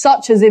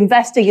 such as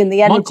investing in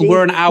the energy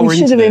we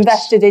should have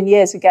invested in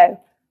years ago,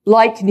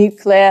 like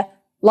nuclear,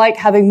 like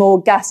having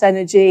more gas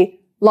energy,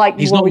 like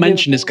he's not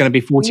mentioned it's going to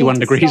be 41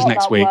 degrees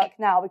next week.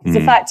 Now, because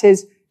the fact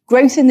is,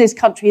 growth in this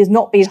country has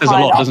not been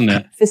high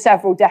enough for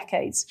several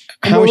decades.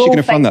 How is she going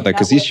to fund that, though?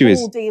 Because the issue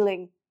is,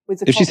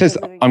 if she says,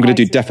 I'm going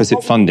to do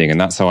deficit funding and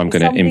that's how I'm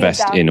going to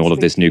invest in all of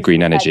this new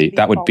green energy,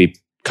 that would be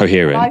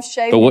coherent.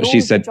 But what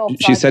she said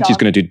she's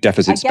going to do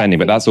deficit spending,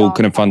 but that's all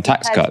going to fund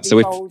tax cuts.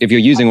 So if you're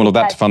using all of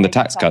that to fund the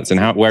tax cuts, then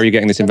where are you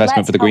getting this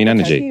investment for the green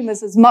energy?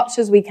 As much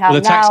as we can.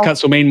 Well, the tax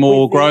cuts will mean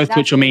more growth,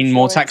 which will mean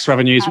more tax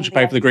revenues, which will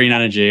pay for the green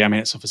energy. I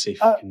mean, it's obviously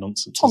fucking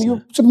nonsense. Tom,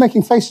 you're sort of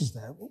making faces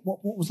there. What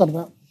was that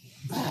about?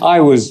 I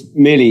was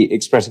merely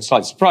expressing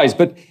slight surprise,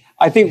 but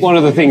I think one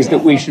of the things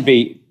that we should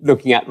be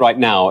looking at right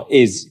now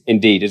is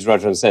indeed, as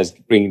Rajan says,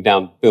 bringing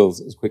down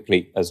bills as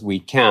quickly as we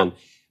can.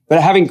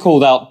 But having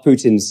called out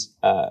Putin's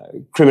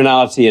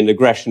criminality and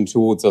aggression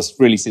towards us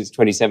really since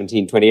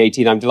 2017,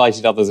 2018, I'm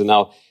delighted others are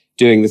now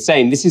doing the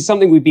same. This is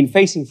something we've been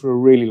facing for a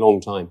really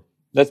long time.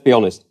 Let's be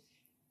honest.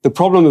 The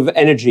problem of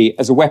energy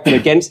as a weapon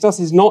against us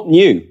is not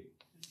new.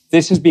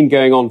 This has been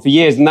going on for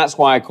years, and that's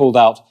why I called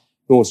out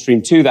Nord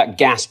Stream 2, that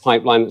gas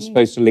pipeline that's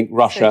supposed to link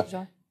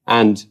Russia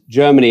and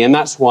Germany. And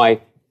that's why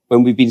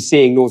when we've been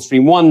seeing Nord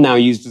Stream 1 now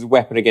used as a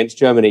weapon against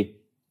Germany,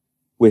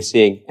 we're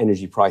seeing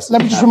energy prices.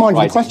 Let me just remind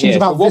you, the question's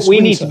about what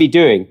we need to be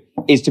doing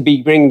is to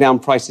be bringing down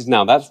prices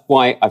now. That's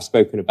why I've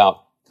spoken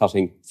about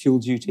cutting fuel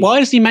duty. Why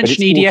does he mention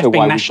But it's EDF also being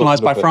why we've got to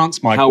nationalised by look at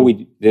France, Michael? How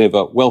we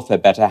deliver welfare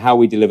better, how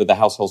we deliver the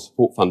household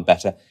support fund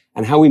better,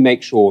 and how we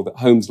make sure that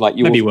homes like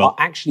yours are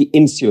actually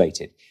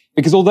insulated.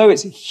 Because although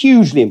it's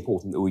hugely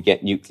important that we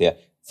get nuclear,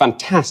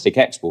 fantastic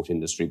export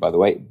industry, by the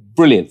way,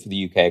 brilliant for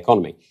the UK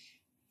economy.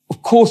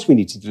 Of course we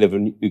need to deliver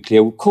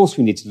nuclear. Of course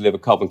we need to deliver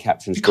carbon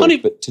capture and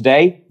storage. But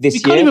today, this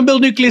year... We can't even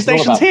build nuclear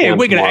stations here.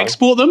 We're going to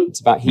export them.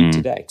 It's about heat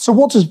today. So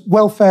what does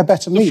welfare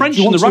better mean? The French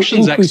and the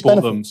Russians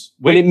export them.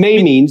 Well, it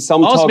may mean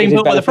some Ours are being targeted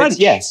built by the benefits, French.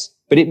 yes.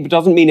 But it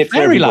doesn't mean it for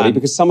everybody, Fairyland.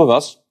 because some of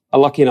us are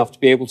lucky enough to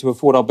be able to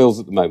afford our bills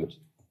at the moment.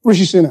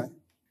 Rishi Sunak.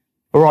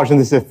 Well, Raj, and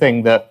this is a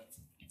thing that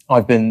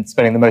I've been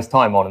spending the most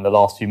time on in the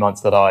last few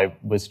months that I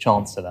was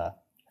Chancellor.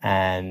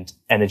 And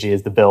energy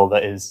is the bill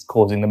that is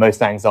causing the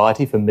most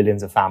anxiety for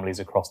millions of families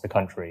across the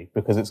country,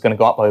 because it's going to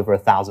go up over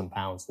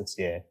 £1,000 this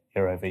year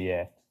over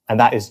year. And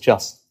that is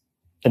just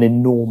an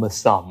enormous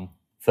sum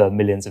for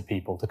millions of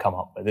people to come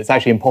up with. It's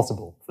actually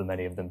impossible for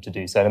many of them to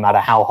do so, no matter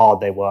how hard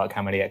they work,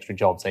 how many extra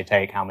jobs they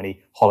take, how many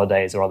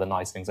holidays or other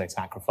nice things they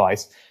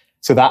sacrifice.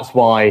 So that's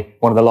why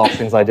one of the last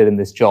things I did in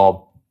this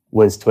job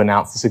was to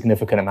announce a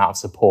significant amount of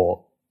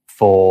support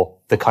for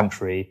the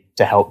country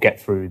to help get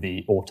through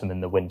the autumn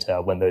and the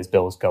winter when those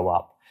bills go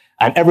up.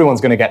 And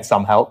everyone's going to get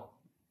some help,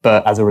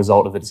 but as a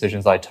result of the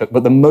decisions I took.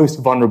 But the most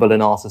vulnerable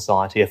in our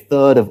society, a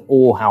third of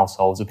all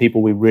households, the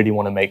people we really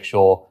want to make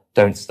sure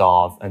don't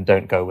starve and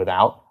don't go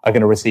without, are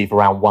going to receive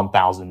around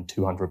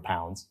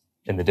 £1,200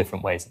 in the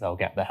different ways that they'll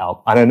get the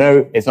help. And I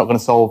know it's not going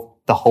to solve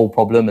the whole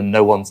problem, and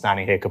no one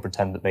standing here could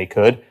pretend that they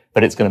could,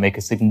 but it's going to make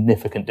a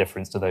significant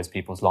difference to those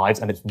people's lives.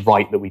 And it's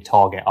right that we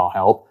target our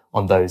help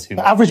on those who...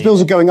 The average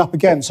bills are going up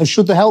again, so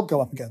should the help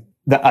go up again?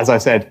 As I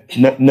said,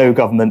 no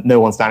government, no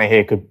one standing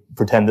here could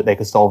pretend that they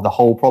could solve the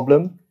whole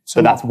problem.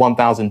 So that's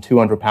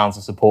 £1,200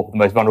 of support for the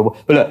most vulnerable.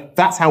 But look,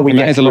 that's how we get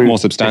That is a lot more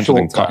substantial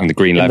than cutting the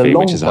green levy,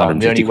 which is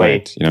 150 The only way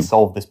quid. to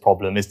solve this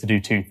problem is to do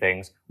two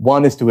things.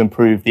 One is to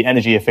improve the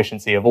energy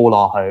efficiency of all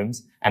our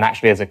homes. And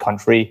actually, as a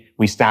country,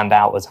 we stand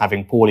out as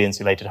having poorly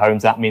insulated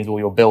homes. That means all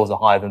your bills are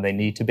higher than they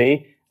need to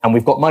be. And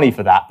we've got money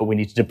for that, but we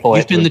need to deploy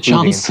it. You've been the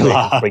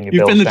Chancellor.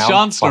 You've been the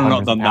Chancellor and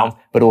not done that.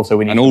 But also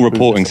we need and all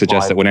reporting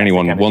suggests that when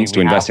anyone wants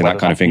to invest in that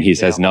kind of thing, he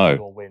says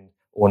no.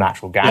 Or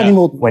natural gas.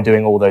 We're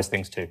doing all those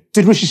things too.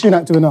 Did Rishi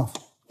Sunak do enough?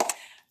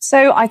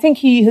 So I think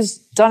he has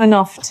done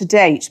enough to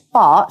date,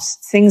 but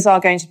things are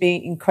going to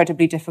be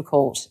incredibly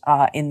difficult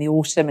in the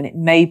autumn, and it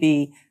may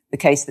be the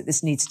case that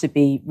this needs to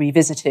be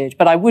revisited.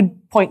 But I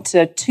would point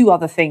to two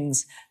other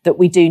things that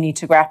we do need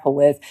to grapple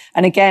with.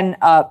 And again,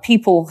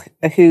 people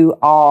who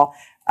are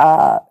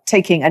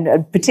taking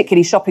and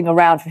particularly shopping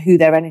around for who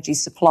their energy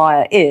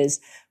supplier is,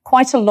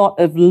 quite a lot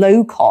of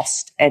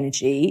low-cost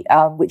energy,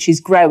 which is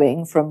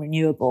growing from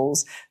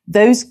renewables,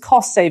 those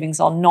cost savings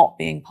are not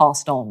being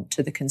passed on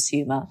to the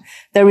consumer.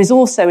 There is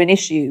also an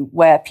issue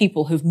where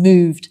people have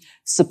moved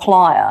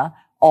supplier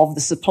of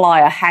the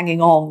supplier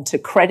hanging on to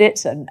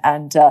credit and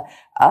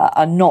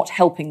are not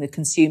helping the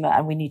consumer,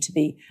 and we need to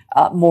be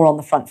more on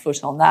the front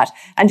foot on that.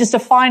 And just a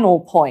final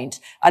point,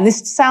 and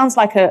this sounds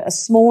like a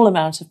small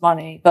amount of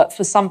money, but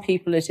for some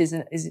people it's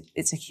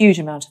a huge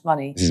amount of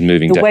money. This is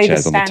moving deck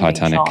chairs on the The way the standing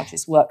Titanic. charge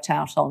is worked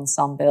out on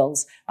some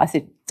bills, I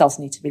think does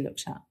need to be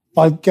looked at.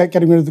 By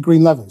getting rid of the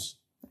green levies?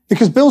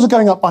 Because bills are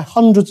going up by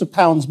hundreds of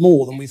pounds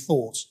more than we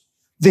thought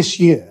this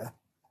year.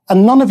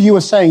 And none of you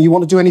are saying you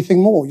want to do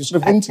anything more. You're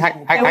sort of hinting.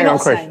 Hang on,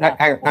 Chris.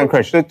 Hang on,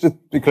 Chris.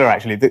 Just be clear,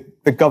 actually.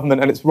 The government,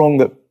 and it's wrong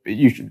that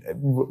you should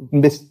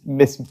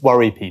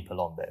mis-worry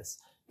people on this,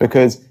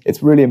 because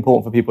it's really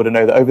important for people to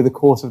know that over the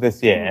course of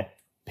this year,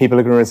 people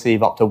are going to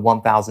receive up to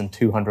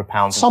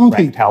 £1,200 of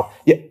direct help.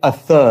 Yeah, a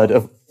third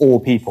of all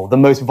people, the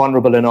most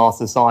vulnerable in our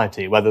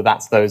society, whether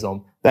that's those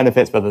on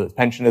benefits, whether it's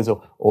pensioners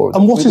or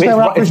and what is their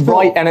average it's bill?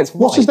 right, and it's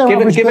What right. is their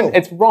average bill?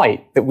 It's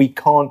right that we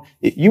can't.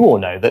 You all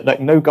know that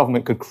no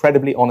government could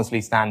credibly, honestly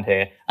stand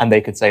here and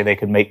they could say they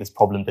could make this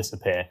problem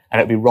disappear,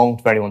 and it'd be wrong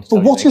for anyone to.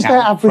 But what is their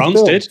average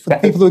bill for the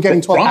people who are getting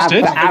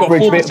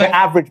the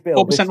average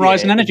bill? 4%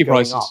 rise in energy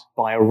prices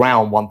by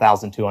around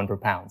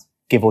 £1,200.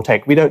 Give or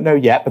take. We don't know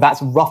yet, but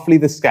that's roughly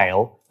the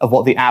scale of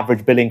what the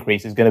average bill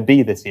increase is going to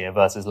be this year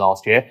versus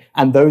last year.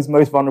 And those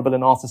most vulnerable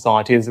in our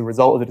society, as a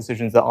result of the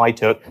decisions that I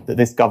took, that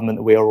this government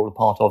that we are all a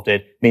part of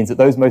did, means that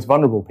those most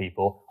vulnerable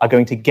people are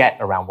going to get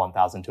around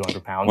 £1,200.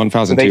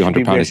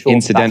 £1,200 is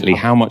incidentally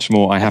how much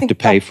more I have to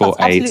pay for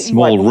a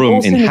small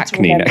room in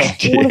Hackney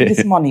next year. All of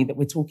this money that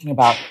we're talking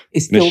about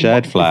is In a still,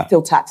 shared flat.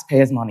 still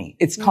taxpayers' money.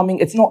 It's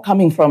not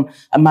coming from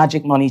a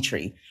magic money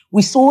tree.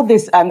 We saw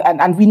this,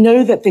 and we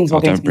know that things are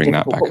going to be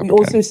difficult, but we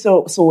also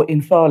saw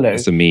in furlough.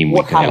 It's a meme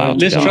we can allow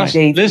to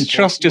die. Liz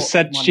Truss just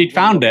said she'd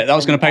found it. That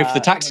was going to pay for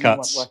the tax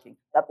cuts.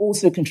 That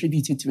also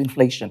contributed to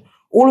inflation.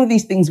 All of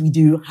these things we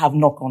do have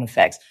knock-on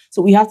effects.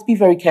 So we have to be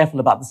very careful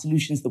about the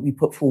solutions that we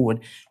put forward.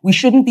 We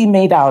shouldn't be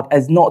made out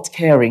as not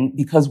caring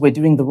because we're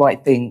doing the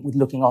right thing with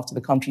looking after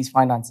the country's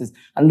finances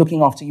and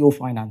looking after your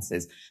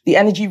finances. The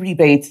energy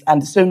rebates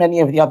and so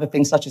many of the other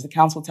things, such as the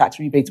council tax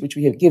rebates, which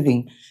we are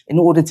giving in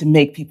order to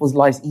make people's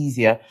lives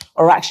easier,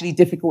 are actually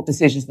difficult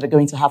decisions that are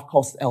going to have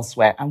costs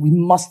elsewhere. And we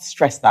must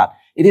stress that.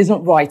 It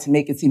isn't right to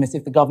make it seem as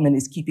if the government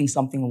is keeping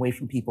something away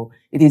from people.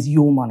 It is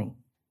your money.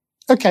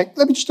 Okay,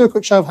 let me just do a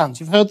quick show of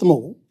hands. You've heard them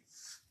all.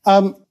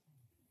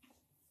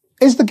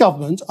 Is the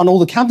government and all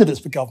the candidates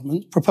for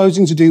government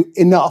proposing to do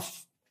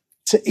enough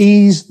to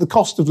ease the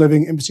cost of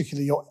living, in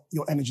particular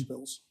your energy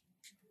bills?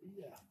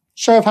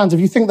 Show of hands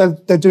if you think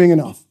they're doing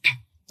enough.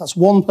 That's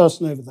one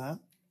person over there.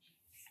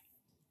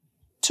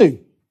 Two.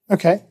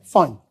 Okay,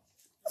 fine.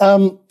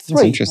 Three,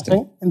 That's interesting. I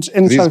think,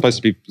 in These are total.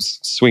 supposed to be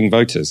swing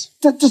voters.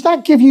 Does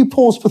that give you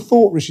pause for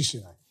thought, Rishi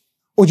Sunak?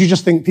 Or do you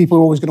just think people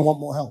are always going to want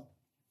more help?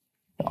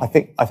 I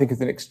think it's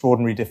an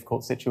extraordinarily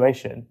difficult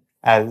situation.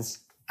 As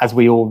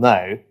we all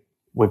know,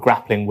 we're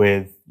grappling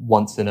with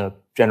once in a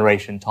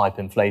generation type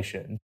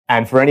inflation.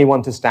 And for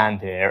anyone to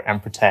stand here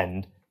and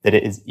pretend that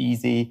it is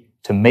easy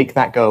to make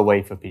that go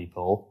away for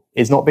people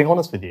is not being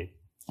honest with you.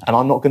 And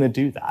I'm not going to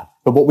do that.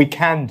 But what we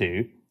can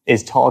do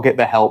is target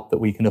the help that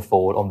we can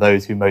afford on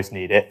those who most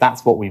need it.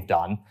 That's what we've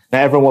done.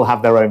 Now, everyone will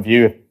have their own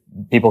view. If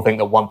people think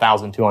that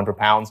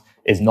 £1,200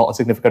 is not a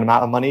significant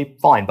amount of money,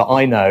 fine. But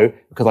I know,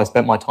 because I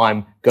spent my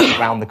time going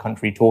around the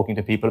country talking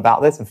to people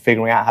about this and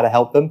figuring out how to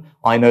help them,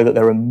 I know that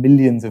there are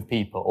millions of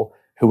people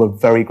who are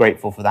very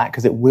grateful for that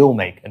because it will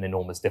make an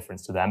enormous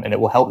difference to them and it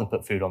will help them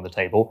put food on the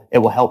table. It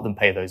will help them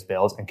pay those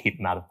bills and keep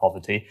them out of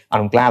poverty.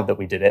 And I'm glad that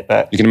we did it.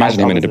 But you can imagine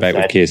him in a debate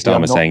with Keir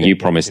Starmer saying, you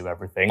promised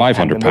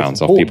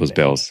 £500 off people's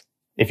bills.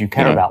 If you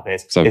care about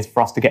this, is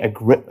for us to get a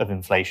grip of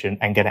inflation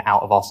and get it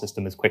out of our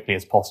system as quickly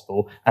as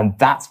possible. And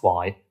that's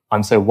why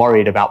I'm so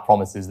worried about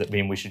promises that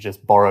mean we should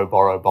just borrow,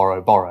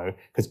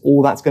 because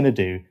all that's going to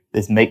do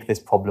is make this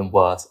problem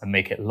worse and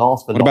make it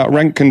last for longer. What about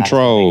rent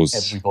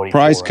controls,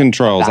 price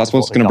controls? That's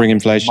what's going to bring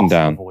inflation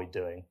down.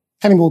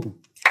 Penny Mordaunt.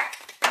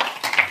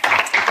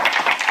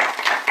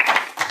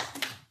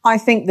 I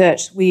think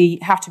that we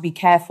have to be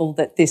careful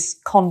that this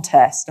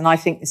contest, and I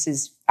think this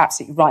is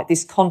absolutely right,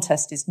 this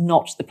contest is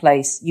not the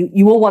place.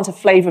 You all want a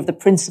flavour of the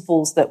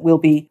principles that we'll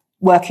be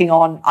working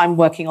on. I'm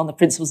working on the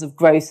principles of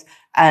growth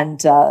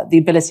and the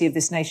ability of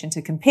this nation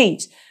to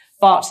compete.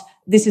 But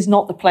this is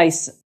not the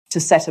place to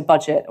set a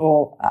budget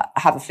or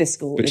have a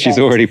fiscal But event. she's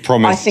already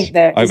promised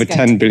over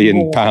 £10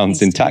 billion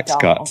in tax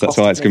cuts. That's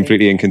why it's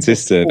completely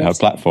inconsistent, her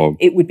platform.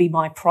 It would be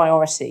my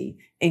priority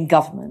in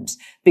government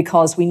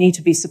because we need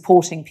to be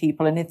supporting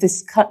people. And if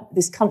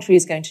this country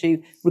is going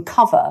to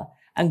recover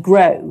and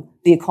grow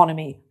the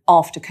economy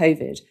after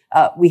COVID,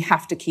 we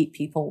have to keep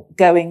people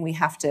going. We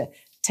have to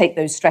take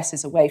those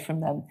stresses away from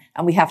them,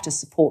 and we have to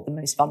support the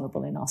most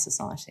vulnerable in our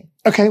society.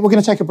 Okay, we're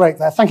going to take a break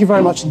there. Thank you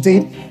very much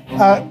indeed.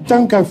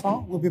 Don't go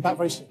far. We'll be back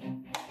very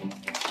soon.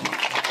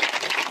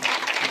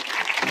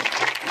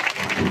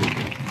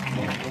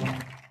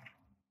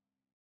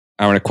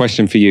 Aaron, a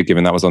question for you,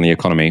 given that was on the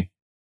economy.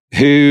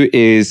 Who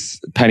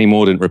is Penny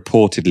Mordaunt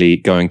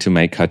reportedly going to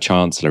make her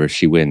Chancellor if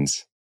she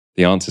wins?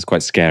 The answer's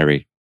quite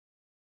scary.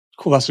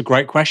 Cool, that's a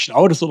great question. I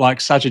would have thought like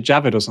Sajid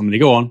Javid or somebody.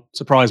 Go on,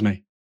 surprise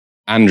me.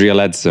 Andrea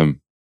Leadsom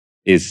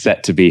is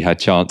set to be her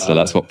Chancellor.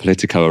 That's what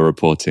Politico are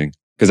reporting.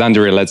 Because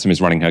Andrea Leadsom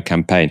is running her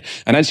campaign.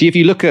 And actually, if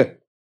you look at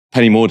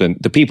Penny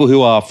Mordaunt, the people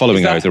who are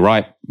following her is a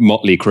right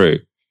motley crew.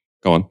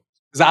 Go on.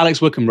 Is that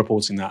Alex Wickham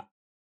reporting that?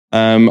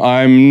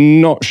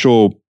 I'm not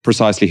sure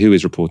precisely who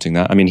is reporting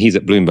that. I mean, he's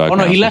at Bloomberg. Oh,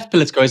 no, now, he left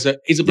Politico. He's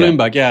at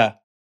Bloomberg, yeah.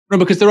 No,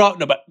 because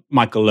but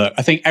Michael, look,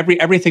 I think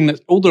everything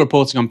that all the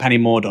reporting on Penny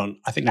Mordaunt,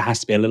 I think there has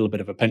to be a little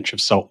bit of a pinch of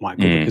salt,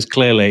 Michael, because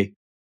clearly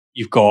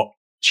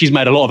she's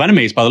made a lot of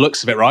enemies by the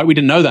looks of it, right? We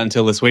didn't know that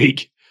until this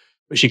week,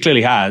 but she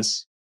clearly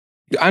has.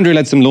 Andrea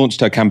Leadsom launched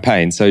her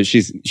campaign, so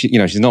she's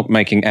not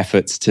making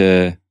efforts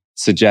to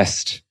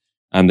suggest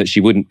that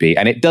she wouldn't be.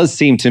 And it does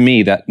seem to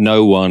me that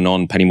no one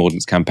on Penny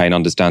Mordaunt's campaign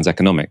understands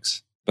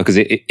economics because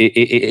it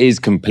is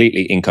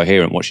completely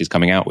incoherent what she's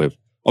coming out with.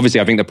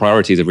 Obviously, I think the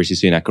priorities of Rishi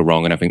Sunak are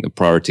wrong, and I think the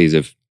priorities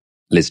of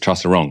Liz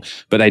Truss are wrong.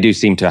 But they do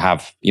seem to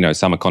have,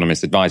 some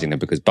economists advising them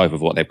because both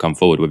of what they've come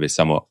forward with is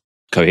somewhat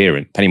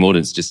coherent. Penny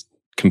Mordaunt's just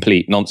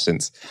complete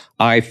nonsense.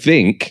 I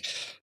think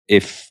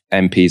if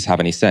MPs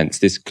have any sense,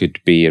 this could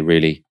be a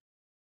really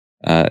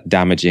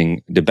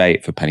damaging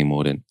debate for Penny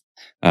Mordaunt.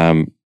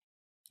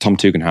 Tom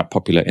Tugendhat,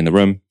 popular in the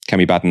room.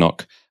 Kemi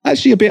Badenoch,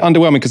 actually a bit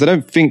underwhelming because I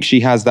don't think she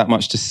has that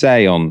much to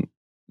say on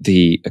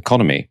the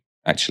economy,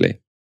 actually.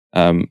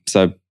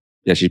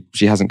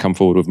 She hasn't come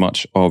forward with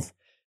much of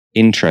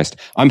interest.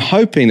 I'm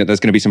hoping that there's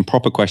going to be some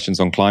proper questions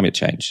on climate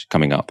change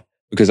coming up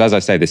because, as I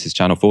say, this is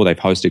Channel 4. They've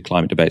hosted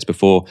climate debates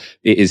before.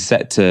 It is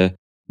set to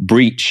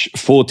breach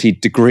 40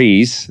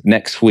 degrees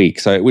next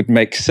week. So it would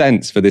make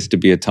sense for this to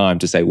be a time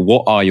to say,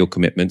 what are your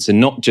commitments? And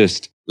not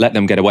just let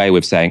them get away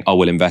with saying,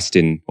 we'll invest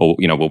in, or,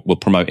 we'll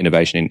promote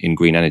innovation in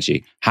green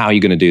energy. How are you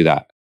going to do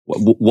that?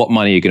 What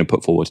money are you going to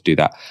put forward to do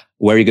that?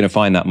 Where are you going to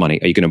find that money?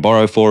 Are you going to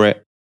borrow for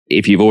it?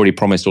 If you've already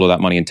promised all of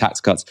that money in tax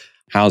cuts,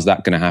 how's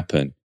that going to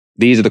happen?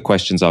 These are the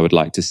questions I would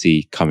like to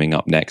see coming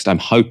up next. I'm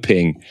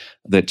hoping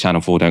that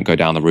Channel 4 don't go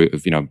down the route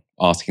of,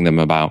 asking them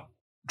about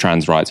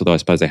trans rights, although I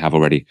suppose they have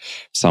already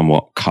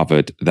somewhat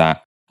covered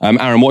that.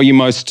 Aaron, what are you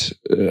most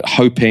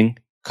hoping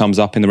comes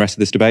up in the rest of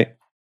this debate?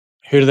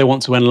 Who do they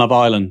want to win Love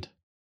Island?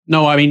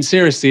 No, I mean,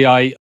 seriously,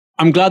 I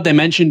I'm glad they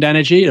mentioned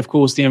energy. Of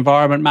course, the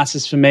environment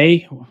matters for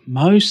me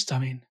most. I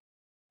mean,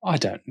 I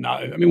don't know.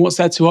 I mean, what's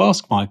there to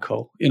ask,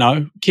 Michael? You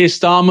know, Keir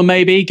Starmer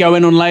maybe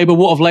going on Labour.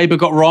 What have Labour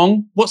got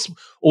wrong?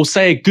 Or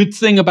say a good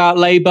thing about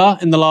Labour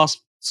in the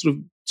last sort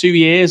of 2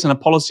 years and a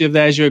policy of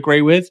theirs you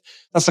agree with?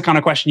 That's the kind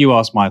of question you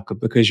ask, Michael,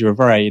 because you're a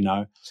very,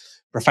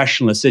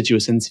 professional,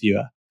 assiduous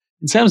interviewer.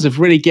 In terms of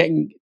really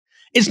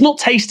it's not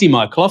tasty,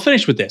 Michael. I'll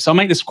finish with this. I'll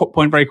make this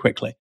point very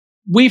quickly.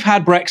 We've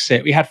had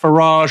Brexit. We had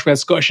Farage. We had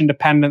Scottish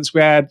independence.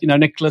 We had,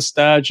 Nicola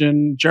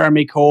Sturgeon,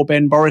 Jeremy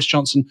Corbyn, Boris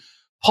Johnson.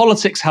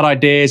 Politics had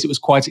ideas. It was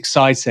quite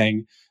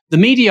exciting. The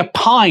media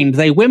pined,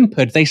 they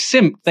whimpered, they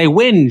simped, they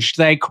whinged,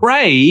 they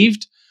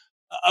craved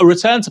a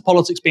return to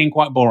politics being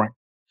quite boring.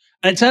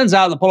 And it turns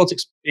out that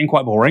politics being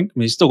quite boring, I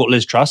mean, you've still got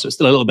Liz Truss, so it's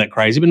still a little bit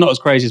crazy, but not as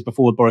crazy as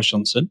before with Boris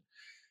Johnson.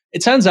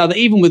 It turns out that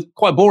even with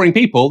quite boring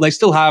people, they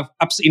still have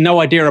absolutely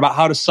no idea about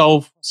how to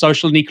solve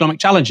social and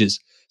economic challenges.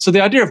 So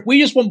the idea of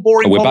we just want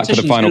boring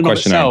politicians in and of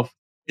itself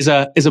is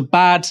a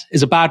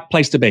bad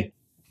place to be.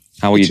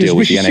 How will you deal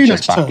with the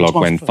NHS backlog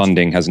when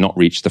funding has not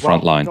reached the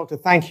front line? Doctor,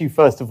 thank you,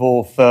 first of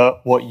all,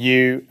 for what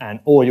you and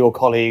all your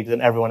colleagues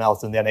and everyone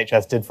else in the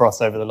NHS did for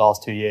us over the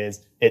last 2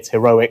 years. It's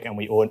heroic, and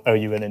we owe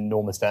you an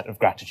enormous debt of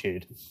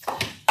gratitude.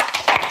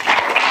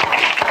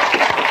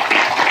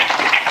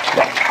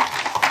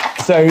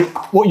 So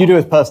what you do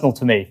is personal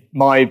to me.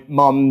 My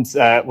mum's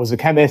was a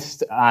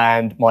chemist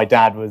and my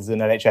dad was an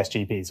NHS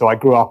GP. So I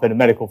grew up in a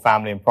medical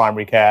family in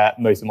primary care.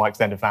 Most of my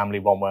extended family,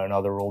 one way or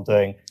another, are all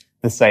doing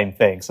the same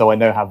thing. So I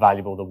know how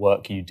valuable the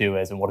work you do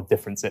is and what a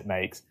difference it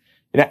makes.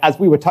 As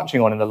we were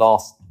touching on in the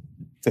last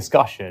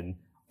discussion,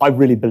 I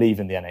really believe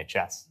in the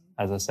NHS.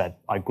 As I said,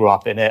 I grew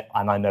up in it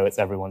and I know it's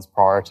everyone's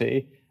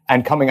priority.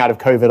 And coming out of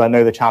COVID, I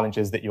know the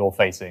challenges that you're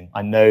facing.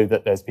 I know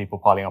that there's people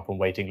piling up on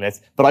waiting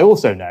lists, but I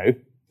also know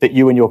that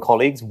you and your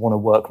colleagues want to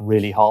work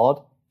really hard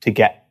to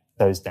get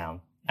those down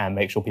and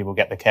make sure people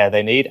get the care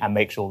they need and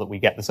make sure that we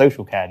get the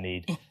social care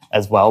need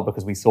as well,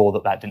 because we saw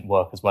that didn't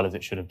work as well as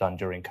it should have done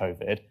during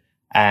COVID.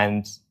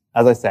 And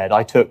as I said,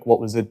 I took what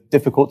was a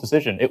difficult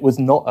decision. It was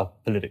not a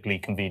politically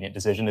convenient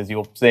decision, as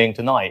you're seeing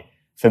tonight,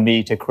 for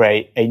me to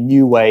create a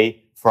new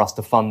way for us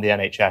to fund the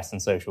NHS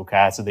and social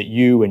care so that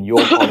you and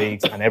your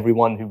colleagues and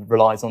everyone who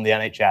relies on the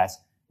NHS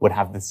would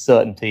have the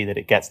certainty that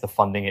it gets the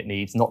funding it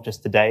needs, not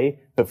just today,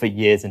 but for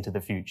years into the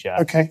future.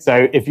 Okay.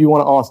 So if you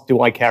want to ask,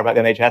 do I care about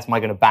the NHS? Am I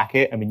going to back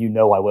it? I mean,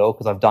 I will,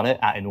 because I've done it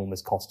at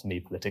enormous cost to me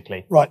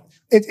politically. Right.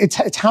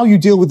 It's how you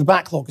deal with the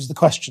backlog is the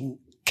question.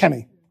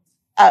 Kemi.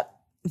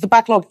 The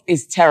backlog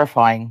is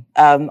terrifying.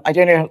 I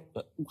don't know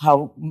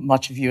how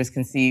much of viewers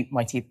can see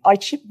my teeth. I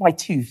chipped my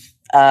tooth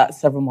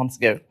several months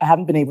ago. I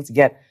haven't been able to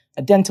get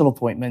a dental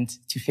appointment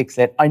to fix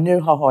it. I know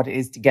how hard it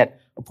is to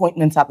get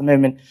appointments at the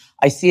moment.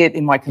 I see it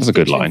in my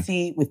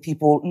constituency with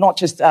people, not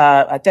just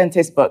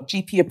dentists, but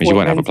GP appointments. You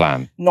won't have a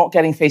plan. Not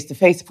getting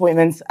face-to-face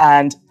appointments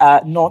and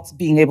not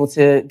being able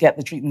to get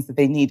the treatments that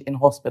they need in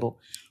hospital.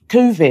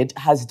 COVID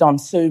has done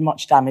so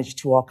much damage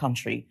to our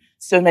country.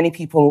 So many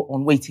people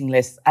on waiting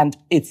lists, and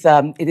it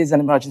is an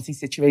emergency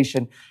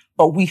situation,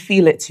 but we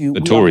feel it too.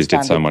 The Tories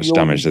did so much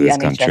damage to this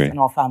country, and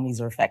our families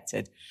are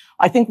affected.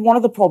 I think one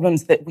of the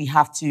problems that we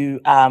have to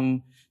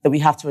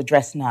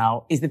address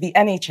now is that the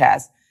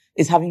NHS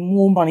is having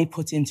more money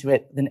put into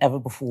it than ever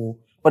before,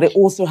 but it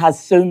also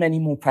has so many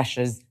more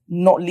pressures,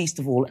 not least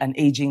of all an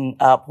aging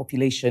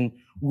population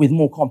with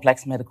more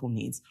complex medical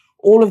needs.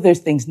 All of those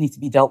things need to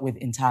be dealt with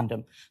in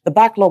tandem. The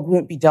backlog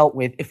won't be dealt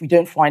with if we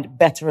don't find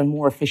better and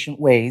more efficient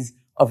ways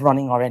of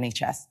running our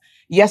NHS.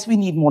 Yes, we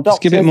need more doctors.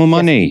 Just give it more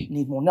money. Yes, we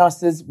need more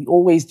nurses. We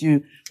always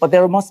do. But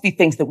there must be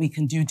things that we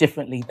can do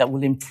differently that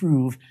will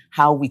improve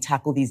how we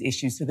tackle these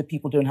issues so that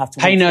people don't have to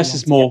pay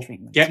nurses more.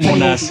 Get more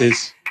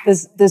nurses.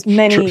 There's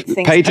many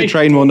things. Pay to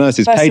train more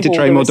nurses. Pay to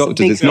train more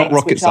doctors. It's not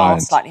rocket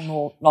science. Slightly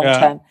more long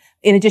term.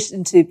 In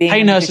addition to being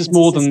pay nurses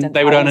more than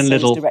they would earn in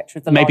Lidl,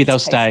 the maybe they'll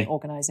stay.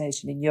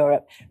 Organisation in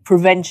Europe.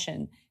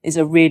 Prevention is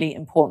a really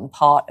important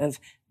part of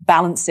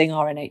balancing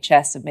our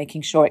NHS and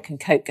making sure it can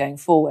cope going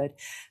forward.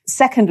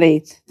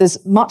 Secondly,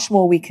 there's much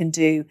more we can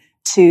do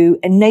to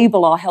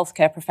enable our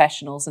healthcare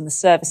professionals and the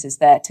services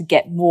there to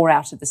get more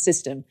out of the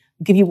system.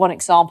 I'll give you one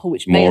example,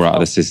 which may more have out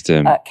of the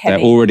system. Kemi. They're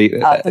already the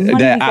money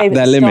they're we at gave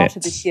their at the limits. start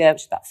of this year,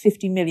 which is about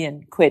 50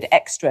 million quid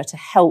extra to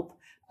help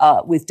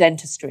with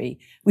dentistry.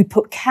 We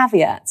put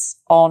caveats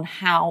on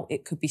how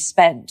it could be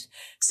spent.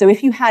 So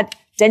if you had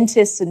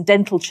dentists and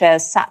dental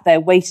chairs sat there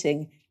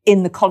waiting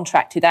in the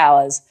contracted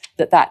hours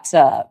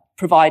that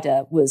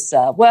provider was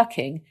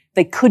working,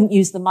 they couldn't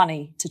use the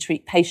money to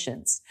treat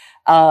patients.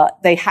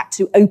 They had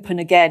to open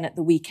again at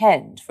the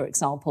weekend, for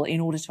example, in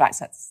order to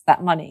access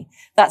that money.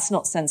 That's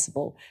not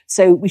sensible.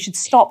 So we should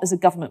stop as a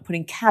government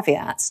putting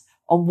caveats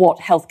on what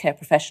healthcare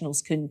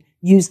professionals can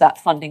use that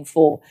funding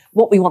for.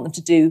 What we want them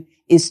to do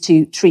is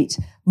to treat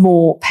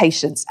more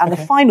patients. And the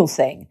final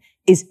thing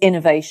is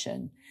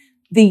innovation.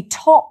 The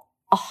top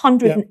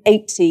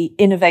 180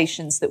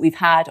 innovations that we've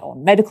had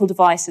on medical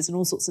devices and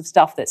all sorts of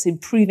stuff that's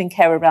improving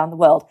care around the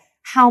world,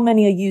 how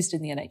many are used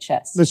in the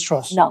NHS? Liz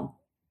Truss. None.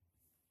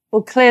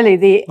 Well, clearly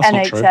the That's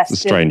not true. It's a NHS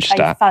strange did a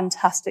stat.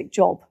 fantastic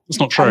job. That's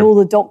not true. And all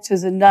the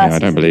doctors and nurses Yeah, I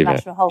don't in the believe it.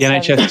 National Health The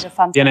Service did a NHS,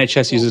 fantastic the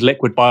NHS uses job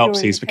liquid during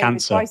biopsies the for COVID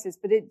cancer. crisis,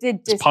 but it did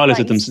It's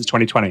piloted them displace since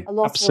 2020. a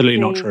lot Absolutely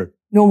of not the true.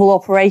 normal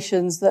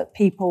operations that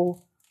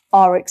people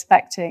are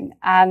expecting.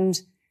 And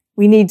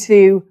we need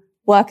to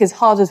work as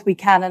hard as we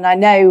can. And I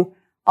know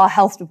our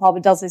health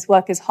department does this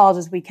work as hard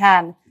as we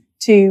can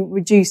to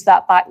reduce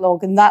that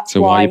backlog. And that's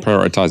So why are you why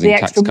prioritising the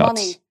tax extra cuts?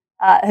 money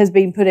has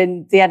been put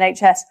in the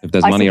NHS. If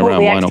there's I money support around,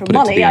 the why not extra put it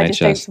to money. the I just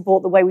don't NHS?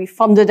 support the way we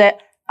funded it.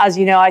 As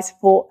you know, I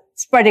support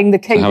spreading the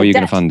So how are COVID you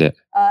going to debt fund it?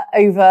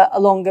 over a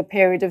longer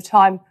period of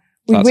time.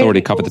 We That's really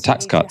already covered the also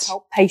tax need cuts. to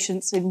help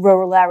patients in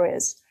rural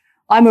areas.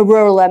 I'm a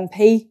rural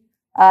MP.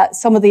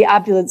 Some of the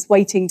ambulance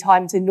waiting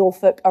times in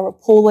Norfolk are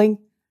appalling.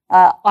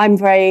 I'm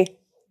very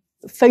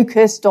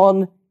focused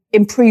on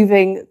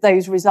improving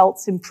those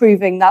results,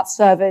 improving that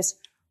service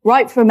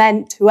right from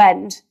end to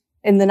end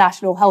in the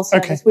National Health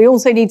Service. Okay. We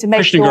also need to make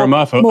Christian sure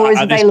Grosmurphy, more is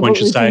at this available point,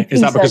 should at say, GP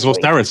is that because of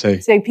surgery.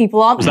 austerity? So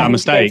people aren't Was that a having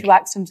to go mistake? to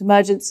accident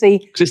emergency.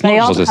 Because it's not They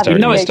just aren't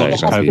having austerity, to go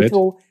it's to the not COVID.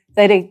 hospital.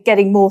 They're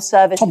getting more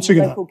service Tom in the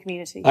Suganer. local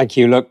community. Thank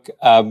you. Look,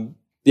 the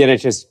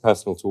NHS is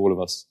personal to all of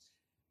us.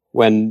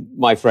 When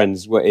my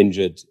friends were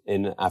injured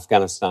in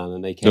Afghanistan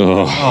and they came,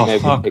 Oh, they were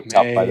fuck picked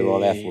up by the me.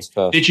 Royal Air Force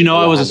first. Did you know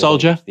They I were was a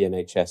handed over soldier? to the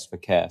NHS for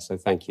care. So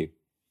thank you.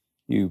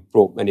 You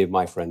brought many of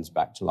my friends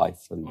back to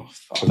life, and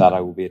for that I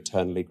will be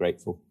eternally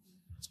grateful.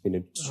 It's been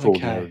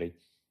extraordinarily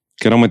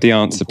Get on with the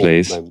answer, important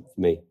please. moment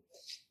for me.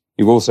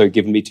 You've also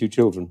given me 2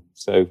 children,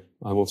 so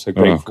I'm also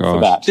grateful for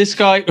gosh. that. This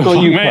guy, Go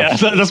on, you mate,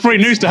 that's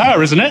pretty news to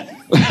her, isn't it?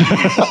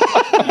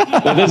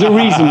 Now, there's a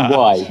reason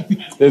why.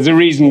 There's a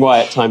reason why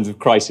at times of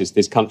crisis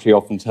this country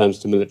often turns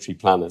to military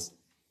planners.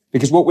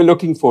 Because what we're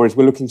looking for is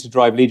we're looking to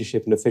drive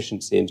leadership and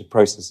efficiency into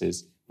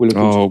processes. We're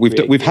looking Oh, to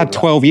create we've had order.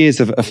 12 years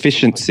of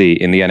efficiency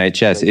in the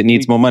NHS. It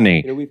needs more money.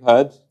 You know, we've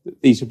heard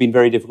that these have been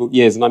very difficult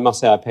years, and I must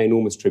say I pay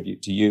enormous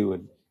tribute to you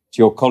and to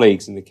your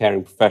colleagues in the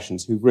caring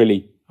professions who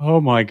really, Oh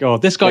my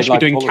God. This guy They'd should be like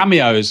doing politics.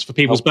 cameos for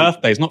people's Help people.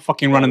 birthdays, not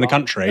fucking running the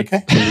country.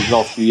 Okay. in these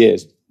last few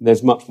years,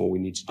 there's much more we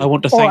need to do. I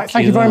want to All thank right,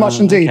 thank you very much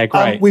indeed. Okay,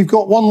 great. We've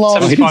got one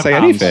last... he didn't say £75.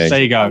 anything.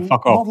 There you go.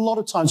 Fuck off. Not a lot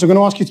of time, so I'm going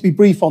to ask you to be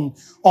brief on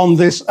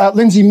this.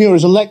 Lindsay Muir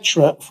is a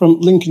lecturer from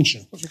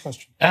Lincolnshire. What's your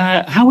question?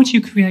 How would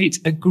you create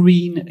a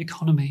green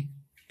economy?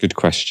 Good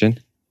question.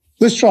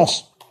 Liz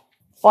Truss.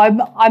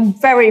 Well, I'm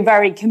very,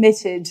 very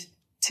committed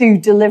to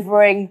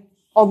delivering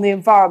on the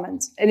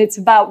environment. And it's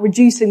about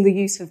reducing the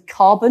use of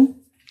carbon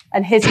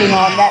and hitting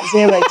our net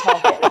zero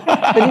target.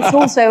 But it's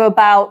also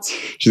about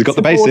She's got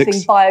the supporting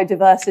basics.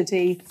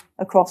 biodiversity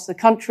across the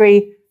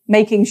country,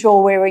 making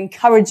sure we're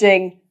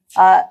encouraging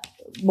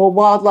more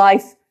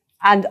wildlife.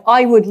 And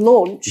I would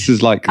launch... This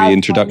is like the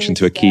introduction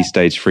to a Key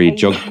Stage 3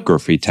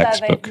 geography Survey of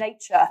textbook.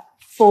 Nature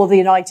for the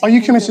United Are you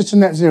Kingdom. committed to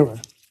net zero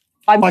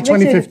by committed-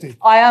 2050?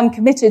 I am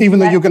committed. Even to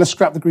though net- you're going to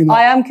scrap the green I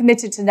line? am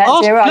committed to net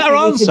Ask- zero. I let her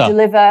think we could answer.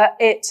 deliver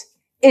it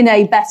in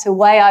a better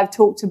way. I've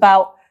talked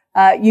about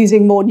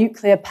using more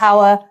nuclear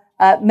power,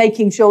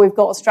 making sure we've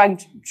got a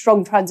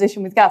strong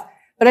transition with gas.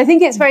 But I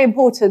think it's very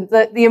important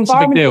that the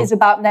environment deal. is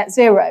about net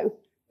zero,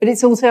 but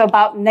it's also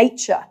about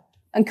nature.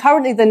 And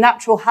currently the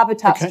Natural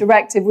Habitats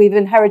Directive we've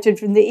inherited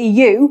from the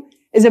EU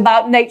is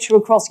about nature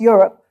across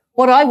Europe.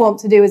 What I want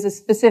to do is a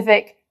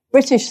specific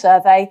British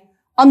survey,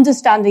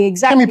 understanding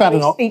exactly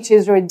which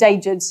species are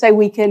endangered so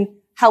we can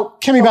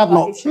help. Kemi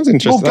Badenoch. That's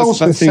interesting. Lord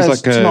Goldsmith That seems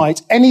says like a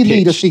tonight, any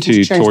leader pitch seeking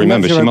to to change Tory the net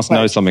members. She zero must know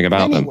pledge something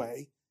about in any them.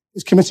 way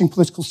is committing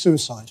political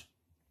suicide.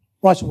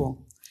 Right or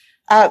wrong?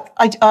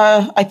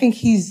 I think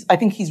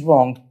he's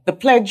wrong. The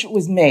pledge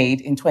was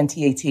made in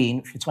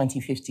 2018 for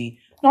 2050.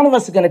 None of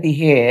us are going to be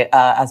here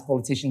as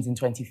politicians in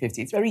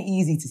 2050. It's very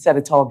easy to set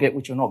a target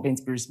which you're not going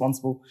to be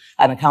responsible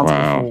and accountable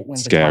for. Wow, When the time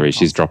scary. comes.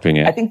 She's dropping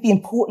it. I think the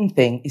important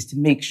thing is to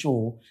make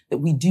sure that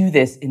we do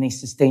this in a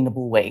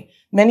sustainable way.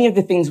 Many of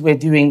the things we're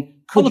doing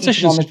could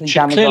Politicians economically should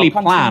damage clearly our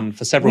country. plan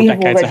for several We have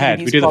decades already ahead.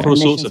 We reduced do that for all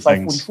carbon sorts of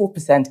emissions by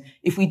things. 44%.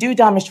 If we do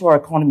damage to our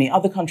economy,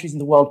 other countries in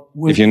the world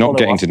will If you're not follow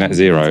getting us to net and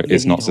zero, we need to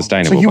it's be not leading.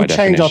 sustainable So you by would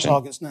change our definition.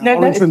 targets now? No,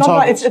 our no, it's interim not about,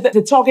 targets? it's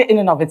the target in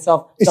and of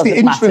itself It's the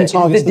doesn't interim matter.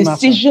 targets It's the that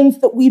matter. decisions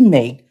that we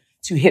make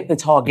to hit the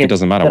target. If it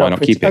doesn't matter, that why are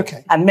not keep critical.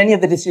 it? And many of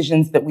the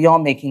decisions that we are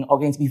making are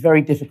going to be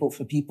very difficult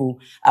for people,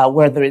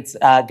 whether it's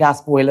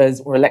gas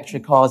boilers or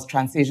electric cars,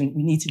 transition.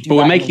 We need to do But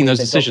we're that in a making way those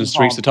that decisions doesn't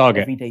to reach the harm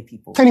target. everyday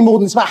people. Penny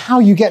Morden, it's about how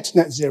you get to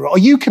net zero. Are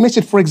you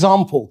committed, for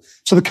example,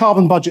 to the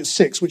Carbon Budget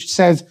 6, which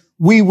says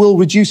we will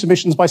reduce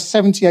emissions by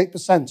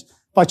 78%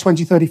 by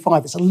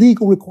 2035? It's a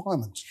legal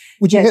requirement.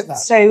 Would you hit that?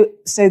 So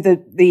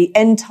the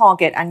end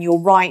target, and you're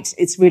right,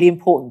 it's really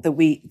important that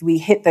we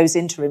hit those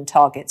interim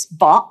targets,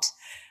 but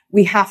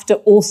we have to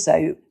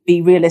also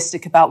be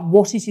realistic about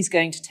what it is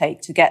going to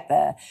take to get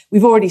there.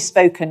 We've already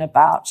spoken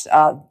about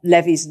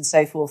levies and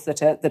so forth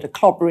that are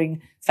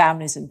clobbering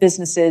families and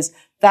businesses.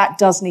 That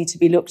does need to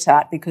be looked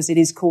at because it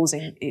is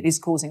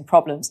causing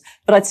problems.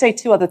 But I'd say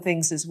two other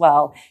things as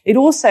well. It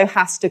also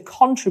has to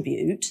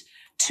contribute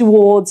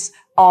towards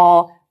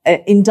our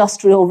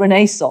industrial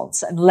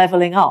renaissance and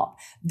levelling up.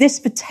 This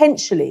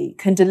potentially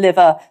can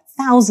deliver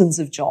thousands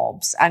of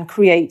jobs and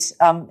create,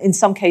 in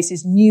some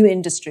cases, new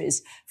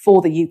industries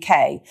for the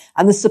UK.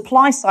 And the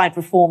supply side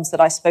reforms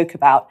that I spoke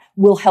about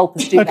will help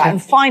us do that.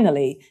 And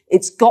finally,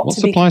 it's got What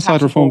to be supply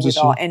side reforms with is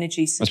our she-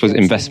 energy I security.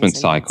 suppose investment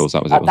cycles,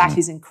 that was it, wasn't That it?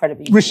 is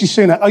incredibly Rishi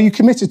Sunak, are you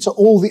committed to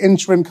all the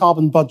interim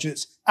carbon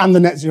budgets and the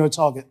net zero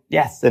target?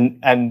 Yes,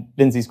 and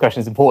Lindsay's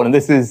question is important.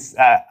 And this is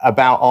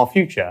about our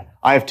future.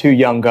 I have 2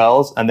 young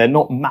girls, and they're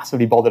not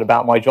massively bothered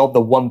about my job.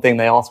 The one thing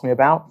they ask me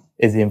about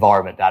is the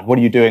environment, Dad. What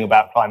are you doing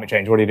about climate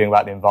change? What are you doing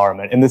about the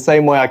environment? In the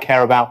same way I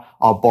care about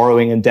our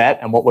borrowing and debt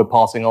and what we're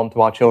passing on to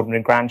our children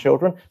and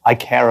grandchildren, I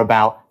care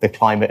about the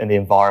climate and the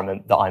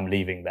environment that I'm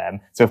leaving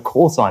them. So of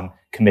course I'm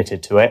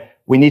committed to it.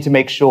 We need to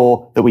make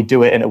sure that we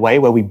do it in a way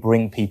where we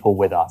bring people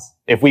with us.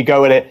 If we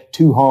go at it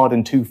too hard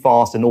and too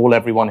fast and all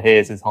everyone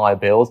hears is higher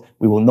bills,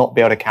 we will not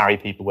be able to carry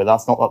people with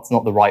us. That's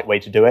not the right way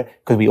to do it,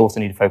 because we also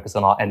need to focus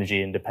on our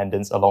energy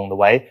independence along the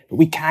way. But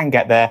we can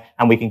get there,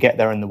 and we can get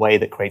there in the way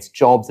that creates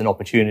jobs and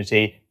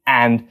opportunity,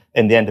 and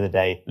in the end of the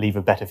day, leave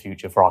a better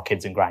future for our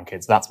kids and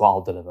grandkids. That's what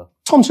I'll deliver.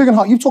 Tom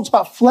Tugendhat, you've talked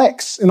about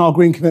flex in our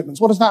green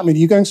commitments. What does that mean? Are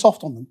you going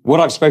soft on them? What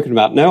I've spoken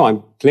about, no,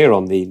 I'm clear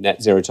on the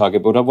net zero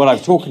target, but what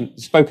I've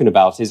spoken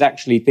about is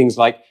actually things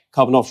like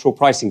carbon offshore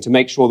pricing, to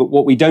make sure that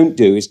what we don't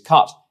do is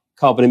cut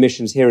carbon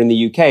emissions here in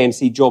the UK and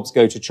see jobs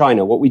go to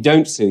China. What we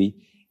don't see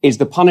is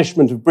the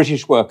punishment of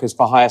British workers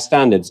for higher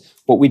standards.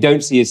 What we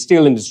don't see is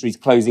steel industries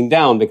closing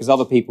down because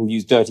other people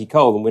use dirty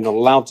coal and we're not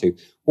allowed to.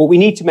 What we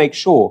need to make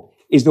sure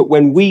is that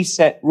when we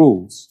set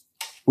rules,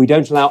 we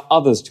don't allow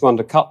others to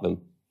undercut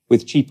them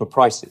with cheaper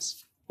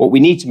prices. What we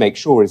need to make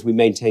sure is we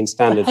maintain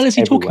standards. What the hell is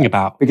he talking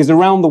about? Because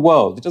around the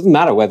world, it doesn't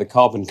matter where the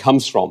carbon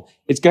comes from.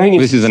 It's going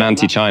into... This is an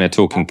anti-China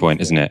talking point,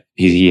 isn't it?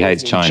 He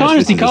hates China.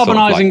 China's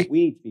decarbonising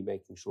we need to be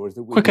making sure is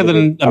that we quicker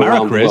than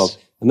America is.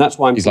 And that's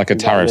why he's like a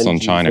tariffs on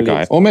China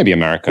guy. Or maybe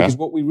America. Because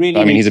what we really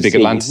I mean, need he's a to big see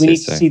is Atlanticist. we need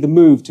to see the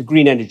move to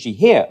green energy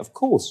here, of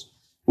course.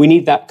 We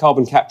need that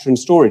carbon capture and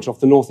storage off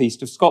the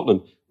northeast of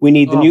Scotland. We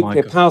need the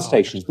nuclear power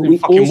stations, but we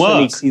also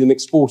need to see them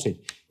exported.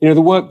 You know,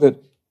 the work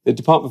that the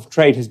Department of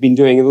Trade has been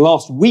doing in the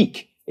last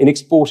week in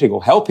exporting,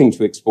 or helping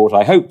to export,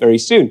 I hope very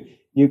soon,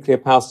 nuclear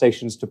power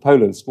stations to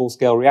Poland,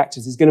 small-scale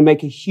reactors, is going to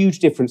make a huge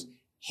difference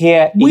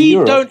here in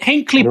Europe. We don't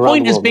Hinkley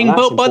Point is being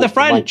built by the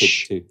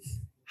French.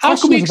 How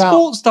can we Questions about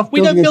export stuff?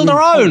 We don't build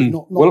our own.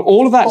 Well,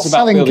 all of that's about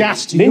selling building.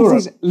 gas to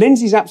Europe.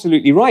 Lindsay's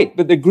absolutely right,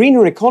 but the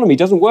greener economy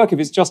doesn't work if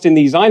it's just in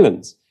these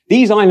islands.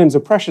 These islands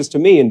are precious to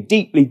me and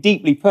deeply,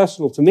 deeply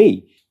personal to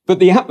me, but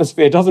the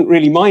atmosphere doesn't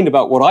really mind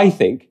about what I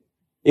think.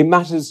 It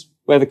matters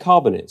where the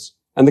carbon is.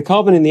 And the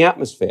carbon in the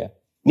atmosphere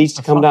needs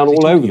to come down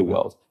all over the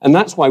world. And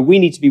that's why we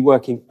need to be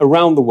working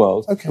around the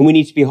world, and we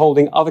need to be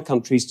holding other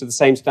countries to the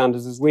same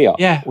standards as we are.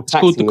 Yeah, it's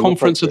called the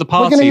Conference of the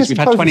We're gonna hear Parties. We've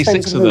some had closing 26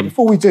 statements of in a minute. them.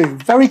 Before we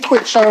do, very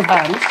quick show of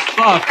hands.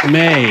 Fuck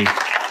me.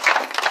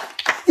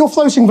 Your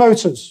floating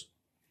voters.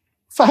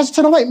 Has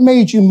tonight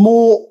made you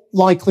more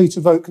likely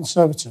to vote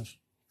Conservative?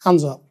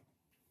 Hands up.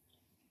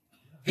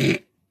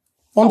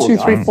 1, 2,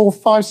 3, 4,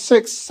 5,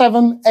 6,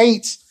 7,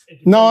 8,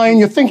 9.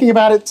 You're thinking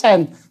about it.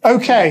 10.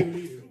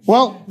 Okay.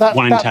 Well,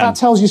 that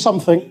tells you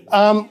something.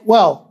 Now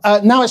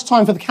it's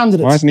time for the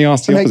candidates Why hasn't he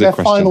asked to the make their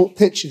opposite question? final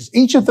pitches.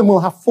 Each of them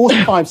will have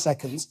 45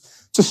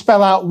 seconds to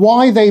spell out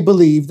why they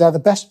believe they're the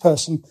best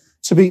person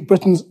to be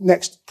Britain's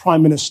next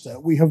Prime Minister.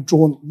 We have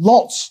drawn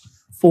lots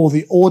for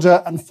the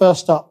order, and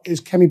first up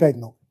is Kemi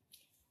Badenoch.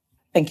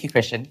 Thank you,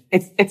 Christian.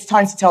 It's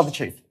time to tell the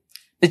truth.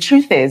 The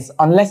truth is,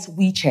 unless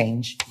we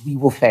change, we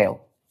will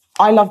fail.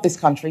 I love this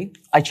country.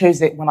 I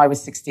chose it when I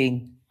was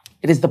 16.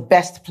 It is the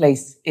best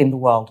place in the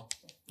world.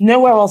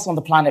 Nowhere else on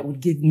the planet would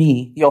give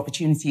me the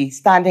opportunity,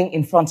 standing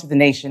in front of the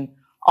nation,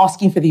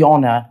 asking for the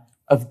honor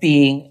of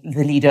being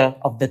the leader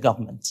of the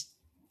government.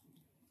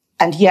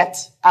 And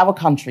yet, our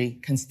country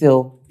can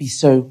still be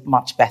so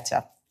much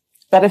better.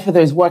 Better for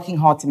those working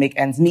hard to make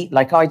ends meet,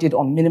 like I did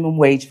on minimum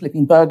wage,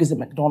 flipping burgers at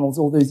McDonald's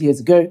all those years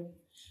ago.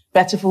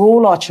 Better for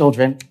all our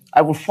children.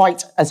 I will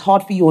fight as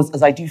hard for yours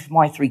as I do for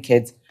my 3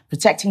 kids,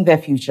 protecting their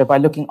future by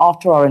looking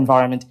after our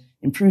environment,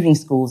 improving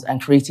schools,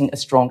 and creating a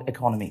strong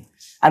economy.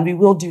 And we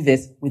will do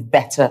this with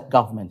better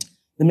government.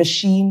 The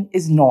machine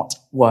is not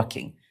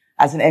working.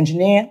 As an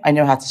engineer, I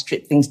know how to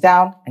strip things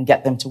down and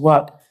get them to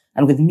work.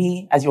 And with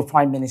me as your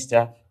Prime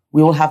Minister,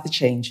 we will have the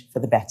change for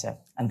the better.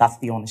 And that's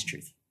the honest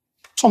truth.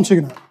 Tom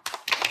Tugendhat.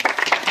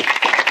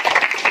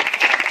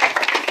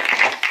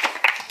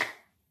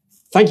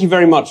 Thank you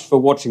very much for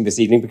watching this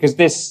evening, because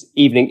this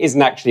evening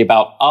isn't actually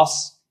about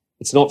us.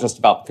 It's not just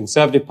about the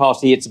Conservative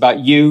Party. It's about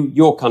you,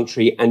 your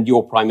country, and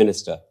your Prime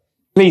Minister.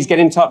 Please get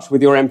in touch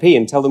with your MP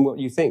and tell them what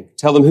you think.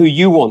 Tell them who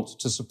you want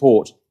to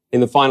support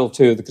in the final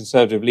 2 of the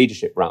Conservative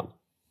leadership round.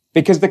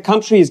 Because the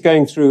country is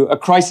going through a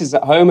crisis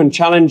at home and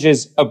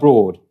challenges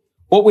abroad.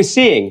 What we're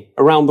seeing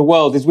around the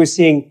world is we're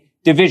seeing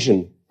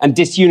division and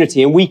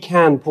disunity, and we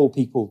can pull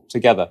people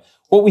together.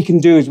 What we can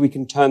do is we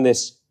can turn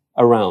this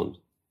around.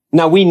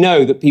 Now, we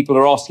know that people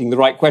are asking the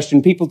right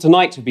question. People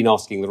tonight have been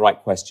asking the right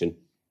question.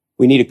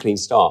 We need a clean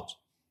start.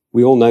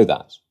 We all know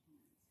that.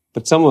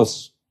 But some of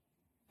us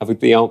have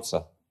the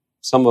answer.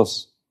 Some of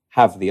us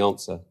have the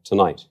answer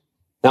tonight.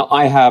 Now,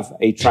 I have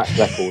a track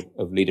record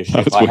of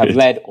leadership. I have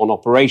led on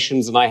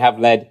operations and I have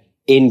led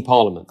in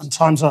Parliament. And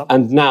time's up.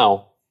 And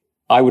now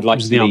I would like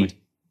to lead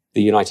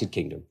the United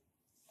Kingdom.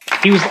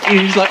 He was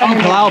like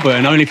Uncle Albert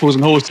in Only Fools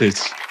and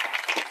Horses.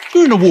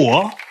 During the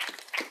war.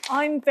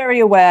 I'm very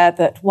aware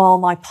that while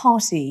my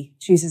party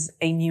chooses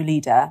a new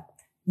leader,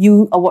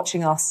 you are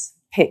watching us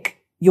pick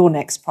your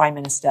next Prime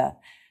Minister.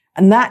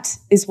 And that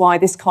is why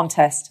this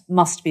contest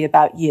must be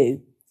about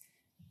you,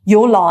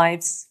 your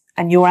lives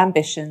and your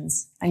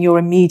ambitions and your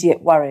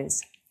immediate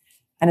worries.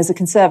 And as a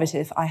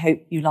Conservative, I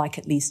hope you like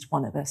at least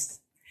one of us.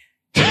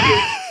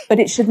 But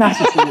it should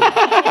matter to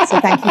you. So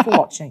thank you for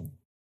watching.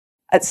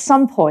 At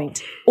some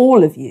point,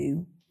 all of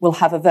you will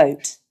have a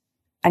vote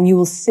and you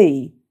will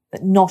see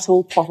that not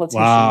all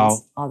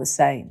politicians are the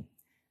same.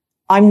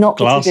 I'm not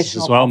the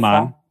traditional as well, offer.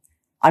 man.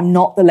 I'm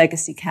not the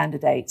legacy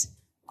candidate.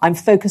 I'm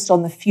focused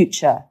on the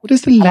future. What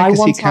does the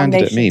legacy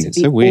candidate mean? It's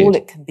so weird. All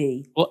it can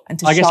be. Well, and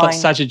to I guess like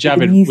shine Sajid with the Javid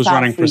was newfound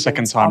running for a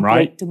second freedoms time, our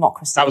right? great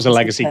democracy That was a has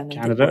legacy determined it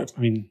candidate. would.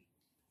 I mean,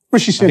 I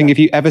think if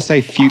you ever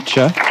say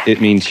future, it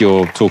means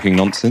you're talking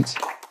nonsense.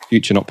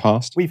 Future, not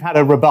past. We've had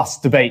a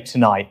robust debate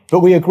tonight, but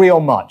we agree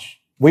on much.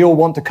 We all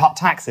want to cut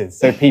taxes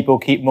so people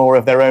keep more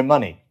of their own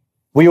money.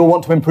 We all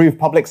want to improve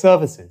public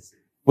services.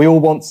 We all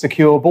want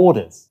secure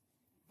borders.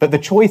 But the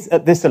choice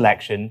at this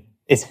election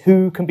is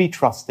who can be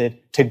trusted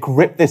to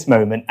grip this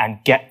moment and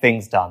get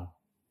things done.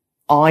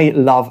 I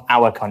love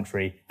our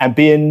country and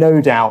be in no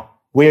doubt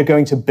we are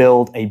going to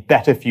build a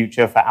better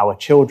future for our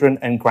children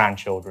and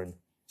grandchildren.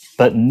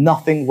 But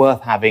nothing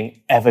worth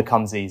having ever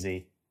comes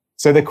easy.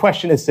 So the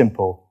question is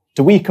simple.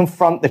 Do we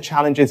confront the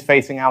challenges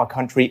facing our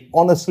country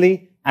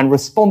honestly and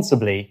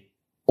responsibly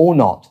or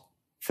not?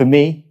 For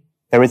me,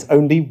 there is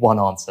only one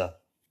answer.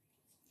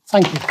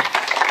 Thank you.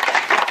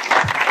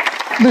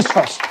 Liz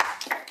Truss.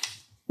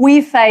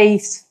 We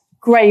face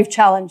grave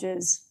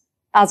challenges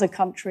as a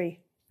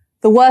country.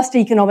 The worst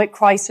economic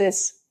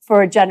crisis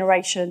for a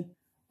generation,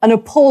 an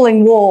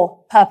appalling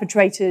war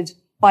perpetrated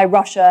by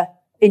Russia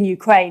in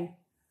Ukraine,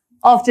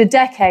 after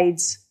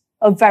decades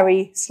of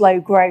very slow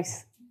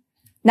growth.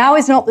 Now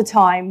is not the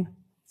time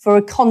for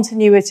a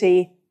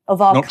continuity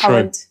of our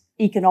current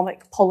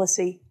economic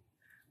policy.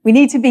 We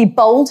need to be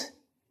bold.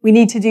 We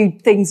need to do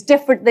things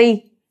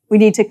differently. We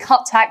need to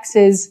cut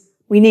taxes.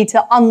 We need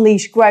to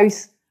unleash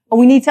growth. And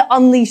we need to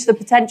unleash the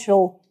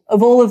potential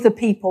of all of the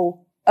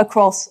people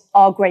across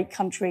our great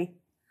country.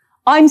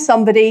 I'm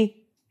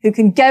somebody who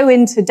can go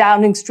into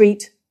Downing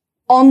Street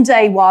on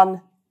day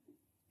one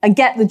and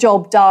get the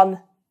job done.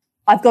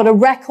 I've got a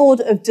record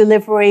of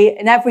delivery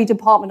in every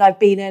department I've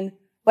been in,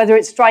 whether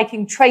it's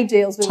striking trade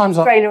deals with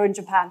Australia and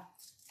Japan.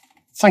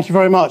 Thank you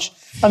very much.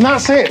 And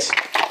that's it.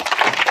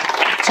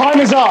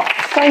 Time is up.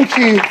 Thank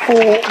you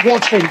for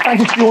watching. Thank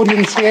you to the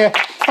audience here.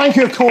 Thank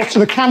you, of course, to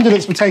the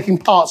candidates for taking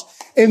part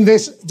in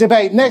this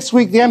debate. Next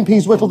week, the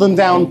MPs whittle them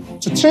down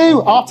to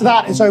 2. After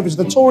that, it's over to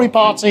the Tory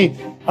party,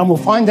 and we'll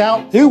find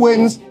out who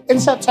wins in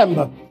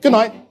September. Good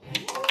night.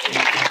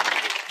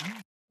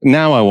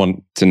 Now I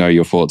want to know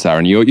your thoughts,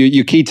 Aaron. Your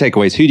key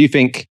takeaways. Who do you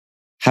think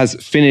has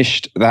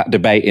finished that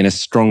debate in a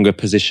stronger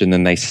position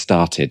than they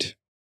started?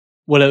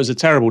 Well, it was a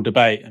terrible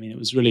debate. I mean, it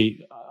was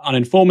really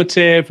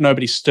uninformative.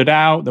 Nobody stood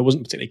out. There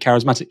wasn't a particularly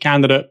charismatic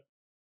candidate.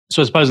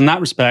 So I suppose in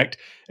that respect,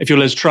 if you're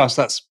Liz Truss,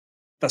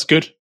 that's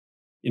good.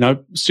 You know,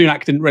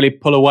 Sunak didn't really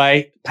pull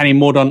away. Penny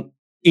Mordaunt,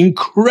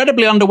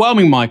 incredibly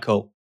underwhelming,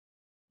 Michael.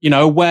 You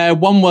know, where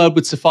one word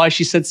would suffice,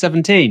 she said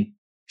 17.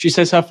 She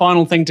says her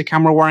final thing to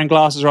camera wearing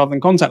glasses rather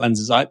than contact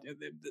lenses.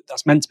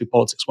 That's meant to be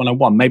politics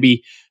 101.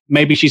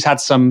 Maybe she's had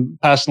some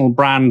personal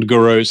brand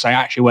guru say,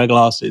 actually wear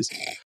glasses.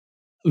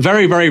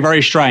 Very, very,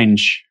 very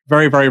strange.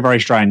 Very, very, very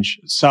strange.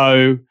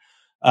 So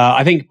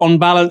I think on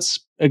balance,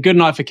 a good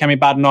night for Kemi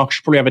Badenoch.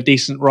 She'll probably have a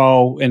decent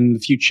role in the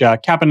future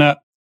cabinet.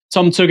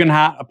 Tom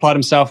Tugendhat applied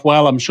himself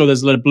well. I'm sure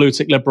there's a little blue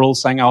tick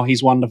liberals saying, oh,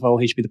 he's wonderful,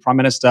 he should be the Prime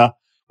Minister,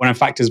 when in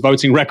fact his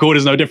voting record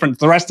is no different to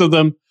the rest of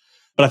them.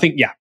 But I think,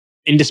 yeah,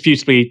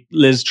 indisputably,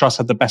 Liz Truss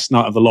had the best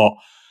night of the lot.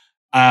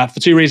 For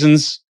 2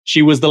 reasons.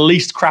 She was the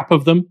least crap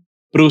of them,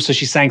 but also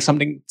she's saying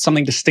something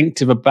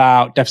distinctive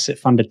about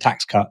deficit-funded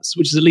tax cuts,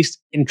 which is at least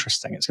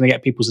interesting. It's going to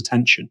get people's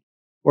attention.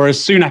 Whereas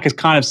Sunak is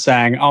kind of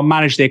saying, I'll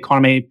manage the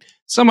economy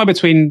somewhere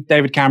between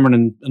David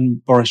Cameron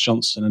and Boris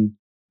Johnson, and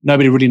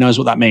nobody really knows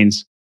what that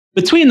means.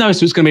 Between those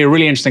two, it's going to be a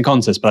really interesting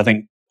contest, but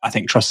I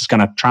think Truss is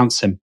going to trounce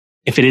him,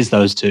 if it is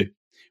those two,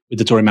 with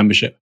the Tory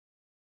membership.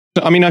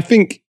 I mean, I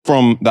think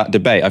from that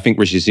debate, I think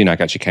Rishi Sunak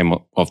actually came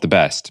off the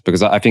best,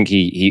 because I think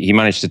he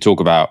managed to talk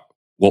about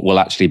what will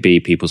actually be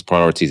people's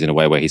priorities in a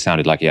way where he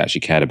sounded like he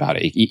actually cared about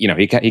it.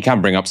 He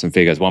can bring up some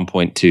figures,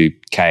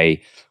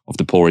 1.2k of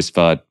the poorest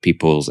third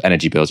people's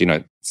energy bills. You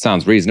know,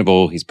 sounds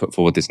reasonable. He's put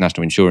forward this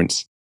national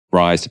insurance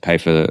rise to pay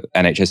for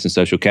NHS and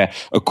social care.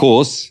 Of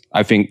course,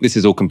 I think this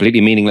is all completely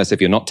meaningless if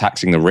you're not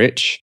taxing the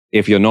rich,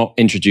 if you're not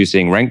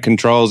introducing rent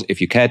controls, if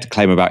you care to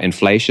claim about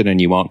inflation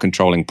and you aren't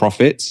controlling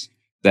profits,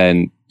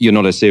 then you're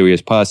not a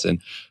serious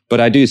person.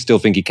 But I do still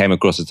think he came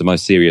across as the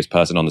most serious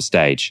person on the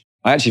stage.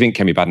 I actually think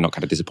Kemi Badenoch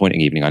had a disappointing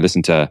evening. I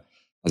listened to,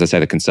 as I say,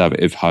 the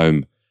Conservative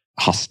Home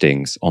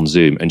hustings on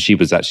Zoom, and she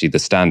was actually the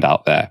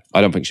standout there.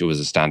 I don't think she was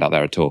a standout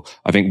there at all.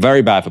 I think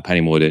very bad for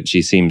Penny Mordaunt.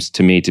 She seems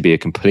to me to be a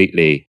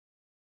completely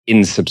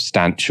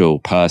insubstantial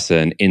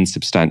person,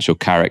 insubstantial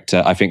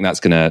character. I think that's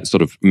going to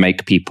sort of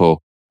make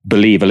people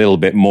believe a little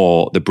bit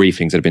more the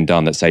briefings that have been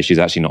done that say she's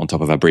actually not on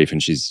top of her brief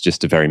and she's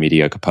just a very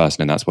mediocre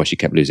person, and that's why she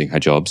kept losing her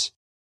jobs.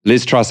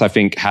 Liz Truss, I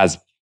think,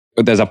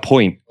 there's a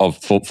point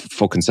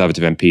for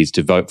Conservative MPs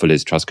to vote for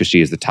Liz Truss because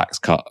she is the tax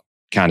cut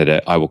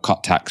candidate. I will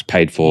cut tax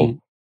paid for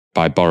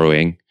by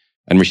borrowing.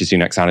 And Rishi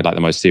Sunak sounded like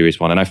the most serious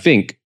one. And I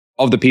think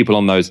of the people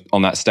on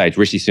that stage,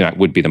 Rishi Sunak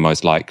would be the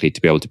most likely to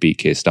be able to beat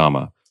Keir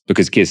Starmer,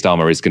 because Keir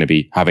Starmer is going to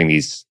be having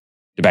these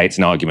debates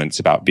and arguments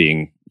about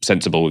being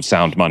sensible with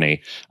sound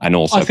money and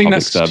also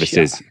public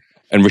services. Yeah.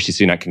 And Rishi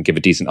Sunak can give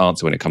a decent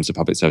answer when it comes to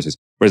public services.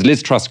 Whereas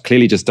Liz Truss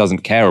clearly just doesn't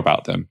care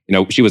about them. You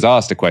know, she was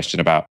asked a question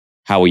about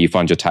how will you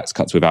fund your tax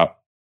cuts without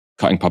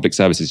cutting public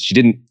services. She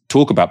didn't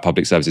talk about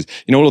public services.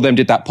 You know, all of them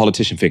did that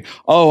politician thing.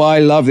 Oh, I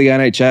love the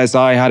NHS.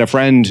 I had a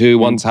friend who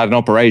once had an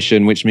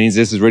operation, which means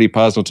this is really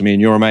personal to me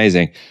and you're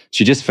amazing.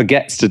 She just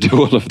forgets to do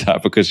all of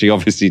that because she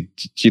obviously,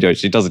 she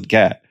doesn't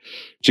care.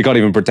 She can't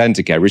even pretend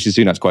to care. Rishi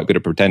Sunak's quite good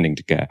at pretending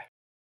to care.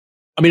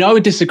 I mean, I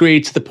would disagree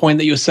to the point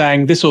that you're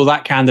saying this or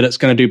that candidate's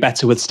going to do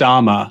better with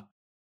Starmer.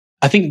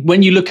 I think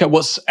when you look at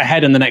what's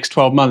ahead in the next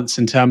 12 months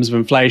in terms of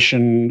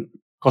inflation,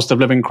 cost of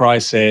living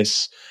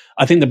crisis,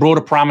 I think the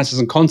broader parameters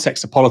and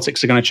context of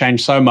politics are going to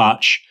change so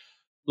much.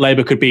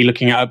 Labour could be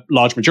looking at a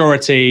large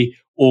majority,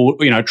 or,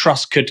 you know,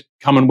 Truss could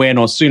come and win,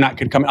 or Sunak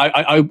could come.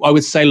 I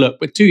would say, look,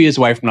 we're 2 years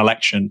away from an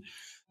election.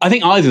 I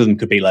think either of them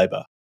could be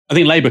Labour. I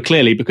think Labour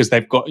clearly, because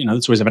they've got, you know,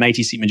 the Tories have an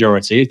 80-seat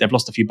majority. They've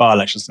lost a few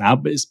by-elections now,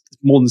 but it's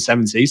more than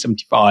 70,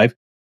 75.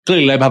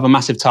 Clearly, Labour have a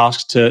massive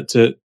task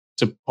to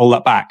pull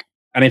that back.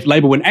 And if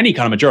Labour win any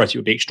kind of majority, it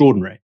would be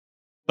extraordinary.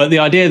 But the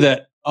idea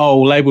that,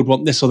 Labour would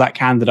want this or that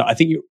candidate, I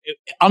think it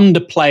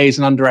underplays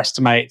and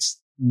underestimates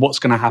what's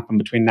going to happen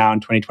between now and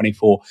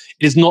 2024.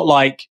 It is not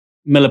like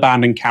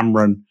Miliband and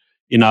Cameron,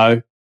 you know,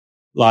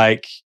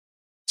 like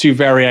two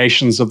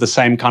variations of the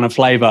same kind of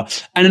flavour.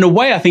 And in a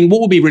way, I think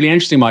what will be really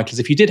interesting, Michael, is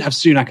if you did have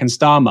Sunak and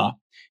Starmer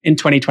in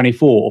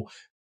 2024,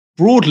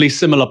 broadly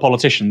similar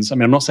politicians. I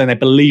mean, I'm not saying they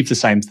believe the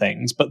same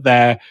things, but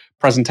their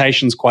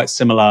presentation's quite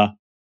similar.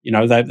 You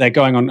know, they're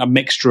going on a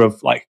mixture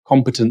of like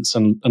competence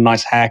and a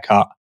nice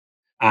haircut.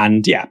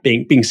 And yeah,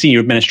 being senior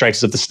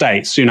administrators of the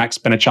state. Sunak's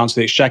been a Chancellor of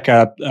the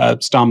Exchequer.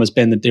 Starmer's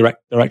been the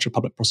Director of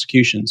Public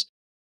Prosecutions.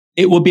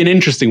 It will be an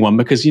interesting one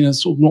because, you know,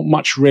 sort of not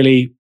much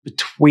really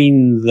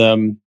between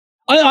them.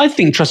 I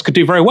think Truss could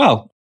do very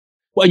well.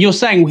 Well, you're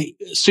saying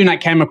Sunak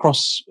came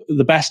across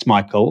the best,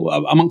 Michael,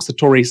 amongst the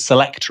Tory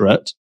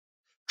selectorate.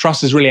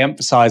 Truss is really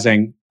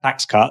emphasising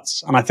tax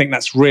cuts. And I think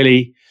that's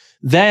really,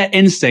 their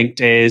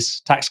instinct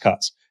is tax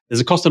cuts. There's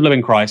a cost of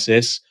living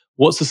crisis.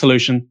 What's the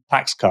solution?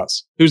 Tax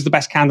cuts. Who's the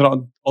best candidate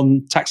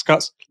on tax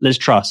cuts? Liz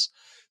Truss.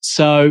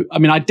 So, I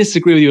mean, I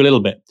disagree with you a little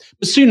bit.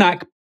 But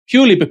Sunak,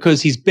 purely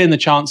because he's been the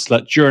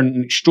Chancellor during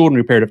an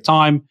extraordinary period of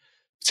time,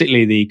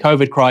 particularly the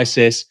COVID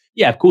crisis,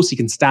 yeah, of course he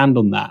can stand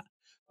on that.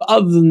 But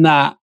other than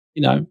that,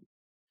 you know,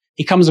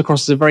 he comes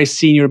across as a very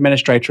senior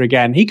administrator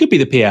again. He could be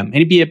the PM.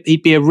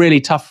 He'd be a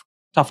really tough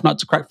nut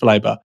to crack for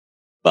Labour.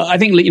 But I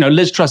think, you know,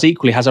 Liz Truss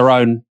equally has her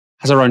own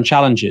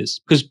challenges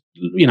because,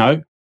 you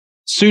know,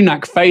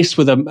 Sunak faced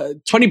with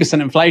a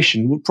 20%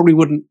 inflation probably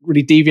wouldn't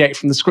really deviate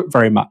from the script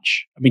very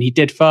much. I mean, he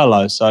did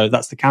furlough, so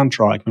that's the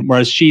counter argument.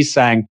 Whereas she's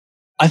saying,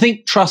 I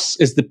think Truss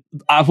is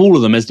out of all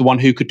of them, is the one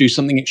who could do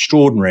something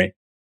extraordinary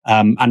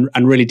and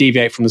really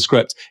deviate from the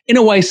script in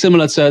a way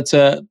similar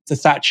to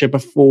Thatcher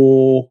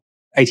before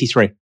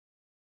 83.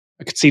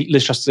 I could see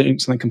Liz Truss doing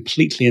something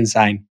completely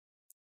insane,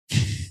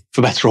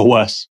 for better or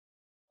worse.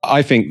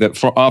 I think that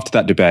after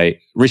that debate,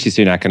 Rishi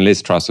Sunak and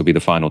Liz Truss will be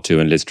the final two,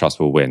 and Liz Truss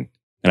will win.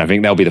 And I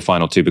think they'll be the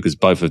final two because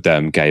both of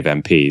them gave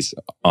MPs.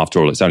 After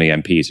all, it's only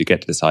MPs who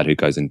get to decide who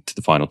goes into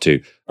the final two,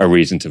 a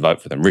reason to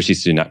vote for them. Rishi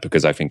Sunak,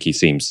 because I think he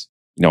seems,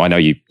 you know, I know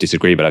you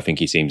disagree, but I think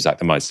he seems like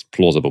the most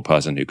plausible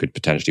person who could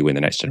potentially win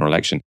the next general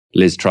election.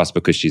 Liz Truss,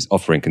 because she's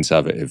offering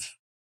Conservative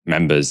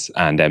members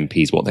and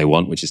MPs what they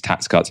want, which is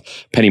tax cuts.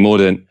 Penny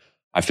Mordaunt,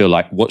 I feel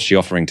like, what's she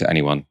offering to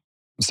anyone?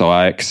 So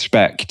I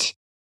expect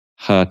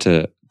her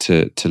to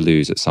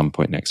lose at some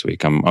point next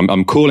week.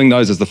 I'm calling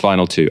those as the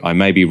final two. I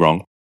may be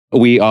wrong.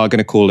 We are going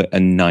to call it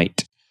a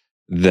night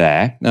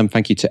there.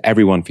 Thank you to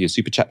everyone for your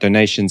super chat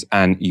donations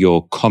and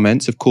your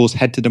comments. Of course,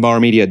 head to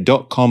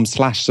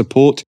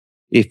novaramedia.com/support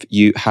if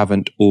you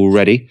haven't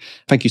already.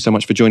 Thank you so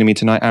much for joining me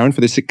tonight, Aaron,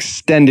 for this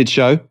extended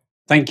show.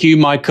 Thank you,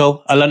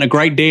 Michael. I learned a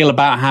great deal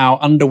about how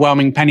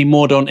underwhelming Penny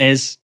Mordaunt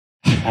is.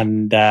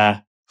 And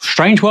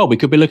strange world, we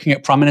could be looking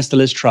at Prime Minister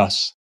Liz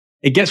Truss.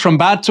 It gets from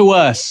bad to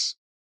worse.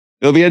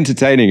 It'll be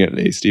entertaining at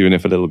least, even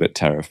if a little bit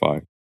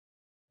terrifying.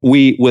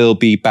 We will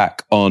be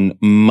back on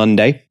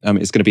Monday.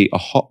 It's going to be a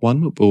hot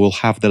one. We'll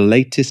have the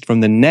latest from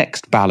the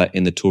next ballot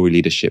in the Tory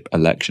leadership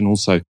election.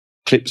 Also,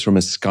 clips from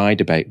a Sky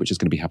debate, which is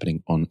going to be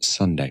happening on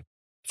Sunday.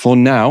 For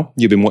now,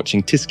 you've been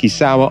watching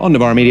TyskySour on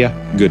Novara Media.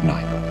 Good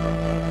night.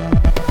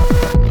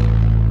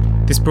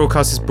 This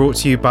broadcast is brought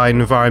to you by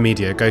Novara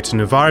Media. Go to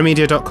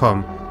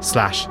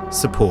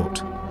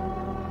novaramedia.com/support.